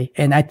 actually.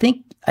 And I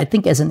think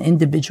as an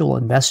individual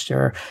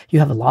investor, you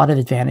have a lot of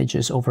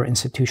advantages over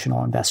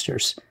institutional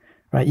investors.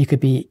 Right? You could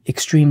be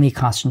extremely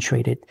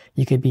concentrated.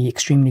 You could be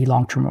extremely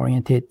long-term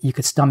oriented. You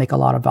could stomach a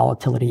lot of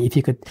volatility if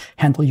you could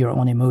handle your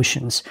own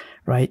emotions,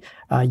 right?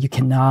 You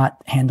cannot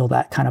handle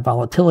that kind of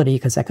volatility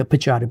because that could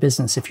put you out of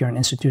business if you're an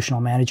institutional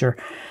manager.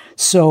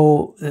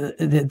 So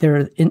there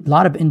are a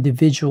lot of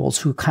individuals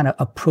who kind of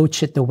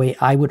approach it the way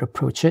I would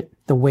approach it,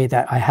 the way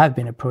that I have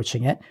been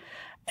approaching it.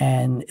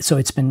 And so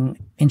it's been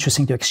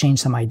interesting to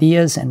exchange some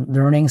ideas and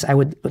learnings. I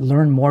would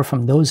learn more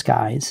from those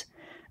guys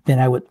than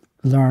I would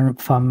learn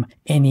from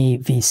any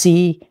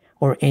VC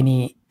or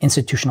any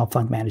institutional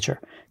fund manager.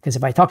 Because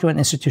if I talk to an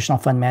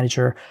institutional fund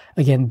manager,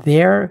 again,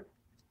 their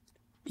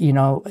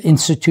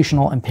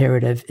institutional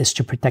imperative is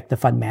to protect the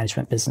fund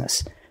management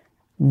business,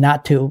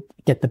 not to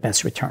get the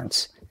best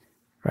returns,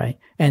 right?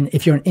 And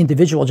if you're an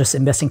individual just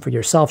investing for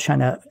yourself, trying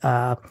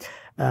to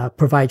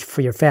provide for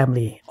your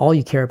family, all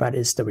you care about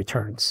is the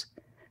returns.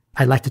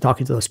 I like to talk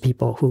to those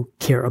people who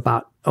care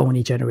about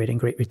only generating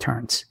great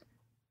returns.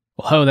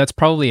 Well, that's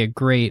probably a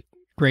great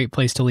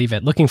place to leave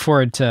it. Looking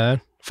forward to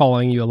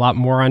following you a lot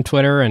more on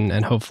Twitter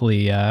and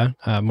hopefully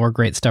more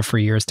great stuff for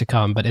years to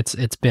come. But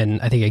it's been,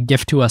 I think, a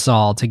gift to us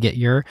all to get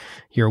your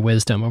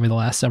wisdom over the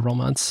last several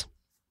months.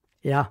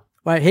 Yeah.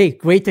 Well, hey,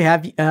 great to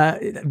have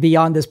be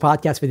on this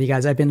podcast with you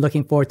guys. I've been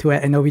looking forward to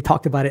it. I know we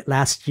talked about it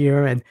last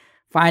year and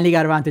finally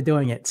got around to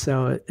doing it.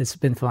 So it's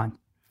been fun.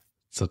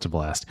 Such a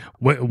blast.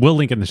 We'll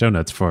link in the show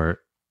notes for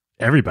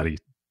everybody,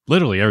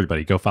 literally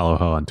everybody. Go follow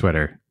Ho on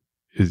Twitter.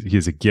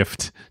 He's a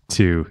gift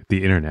to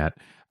the internet.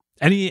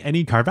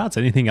 Any carve outs?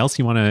 Anything else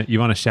you want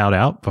to shout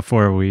out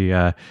before we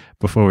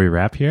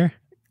wrap here?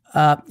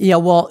 Yeah.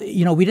 Well,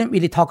 we didn't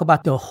really talk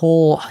about the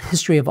whole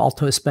history of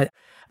Altos, but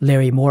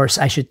Larry Morse,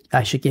 I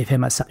should give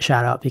him a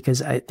shout out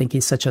because I think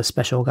he's such a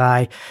special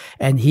guy,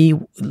 and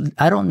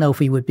I don't know if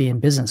we would be in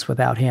business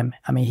without him.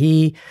 I mean,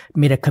 he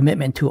made a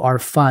commitment to our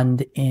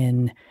fund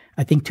in,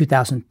 I think,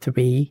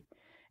 2003,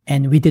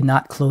 and we did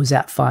not close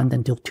that fund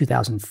until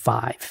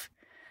 2005.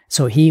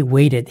 So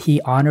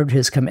he honored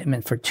his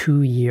commitment for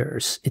 2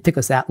 years. It took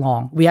us that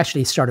long. We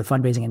actually started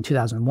fundraising in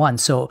 2001.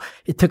 So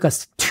it took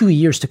us 2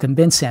 years to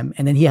convince him.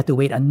 And then he had to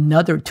wait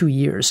another 2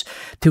 years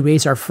to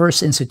raise our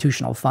first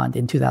institutional fund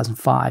in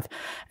 2005. And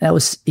that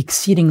was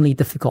exceedingly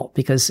difficult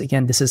because,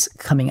 again, this is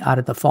coming out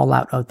of the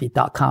fallout of the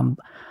dot-com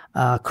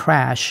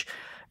crash,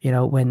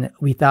 when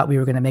we thought we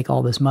were going to make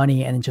all this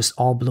money and it just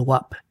all blew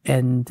up.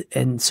 And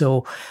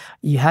so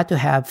you had to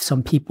have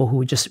some people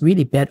who just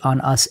really bet on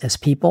us as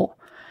people.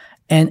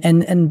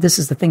 And this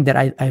is the thing that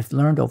I've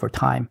learned over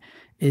time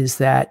is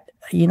that,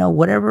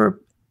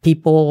 whatever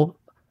people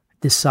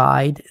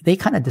decide, they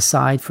kind of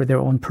decide for their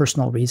own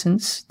personal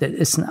reasons. That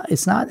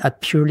it's not a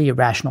purely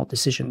irrational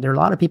decision. There are a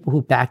lot of people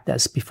who backed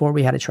us before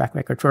we had a track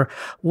record for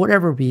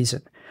whatever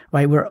reason,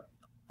 right? We're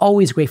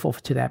always grateful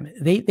to them.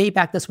 They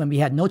backed us when we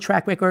had no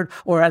track record,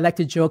 or I like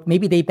to joke,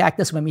 maybe they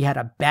backed us when we had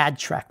a bad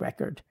track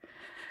record.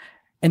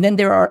 And then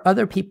there are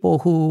other people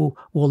who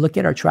will look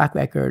at our track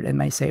record and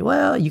might say,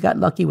 well, you got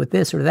lucky with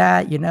this or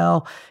that,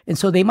 and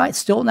so they might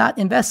still not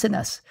invest in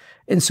us.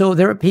 And so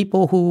there are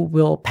people who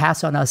will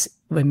pass on us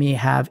when we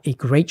have a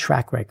great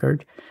track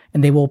record,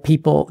 and there are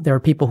people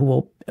who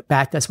will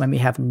back us when we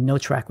have no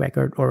track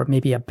record or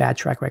maybe a bad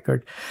track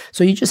record.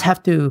 So you just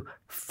have to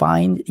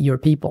find your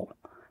people.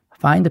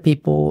 Find the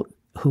people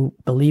who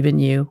believe in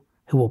you,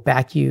 who will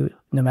back you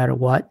no matter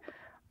what.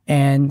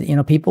 And,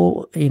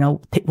 people,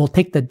 will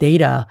take the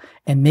data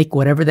and make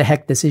whatever the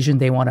heck decision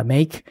they want to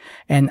make.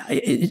 And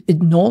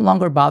it no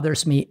longer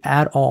bothers me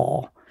at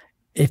all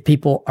if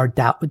people are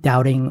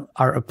doubting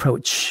our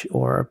approach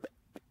or,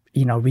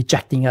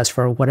 rejecting us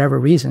for whatever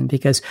reason,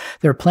 because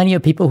there are plenty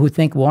of people who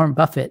think Warren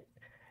Buffett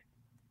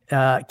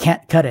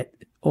can't cut it,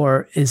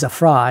 or is a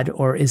fraud,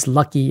 or is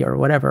lucky, or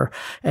whatever.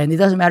 And it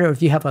doesn't matter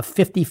if you have a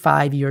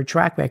 55-year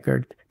track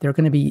record, there are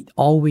going to be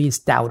always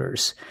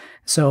doubters.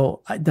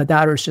 So the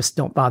doubters just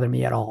don't bother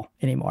me at all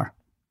anymore.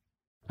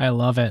 I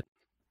love it.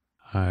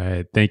 All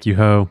right. Thank you,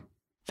 Ho.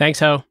 Thanks,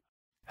 Ho.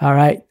 All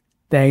right.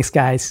 Thanks,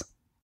 guys.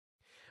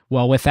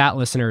 Well, with that,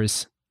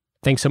 listeners,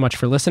 thanks so much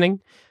for listening.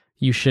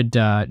 You should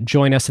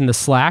join us in the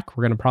Slack.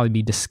 We're going to probably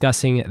be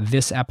discussing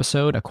this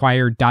episode,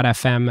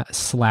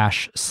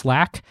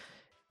 acquire.fm/Slack.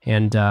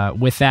 And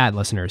with that,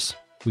 listeners,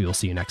 we will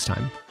see you next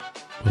time.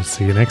 We'll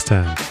see you next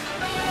time.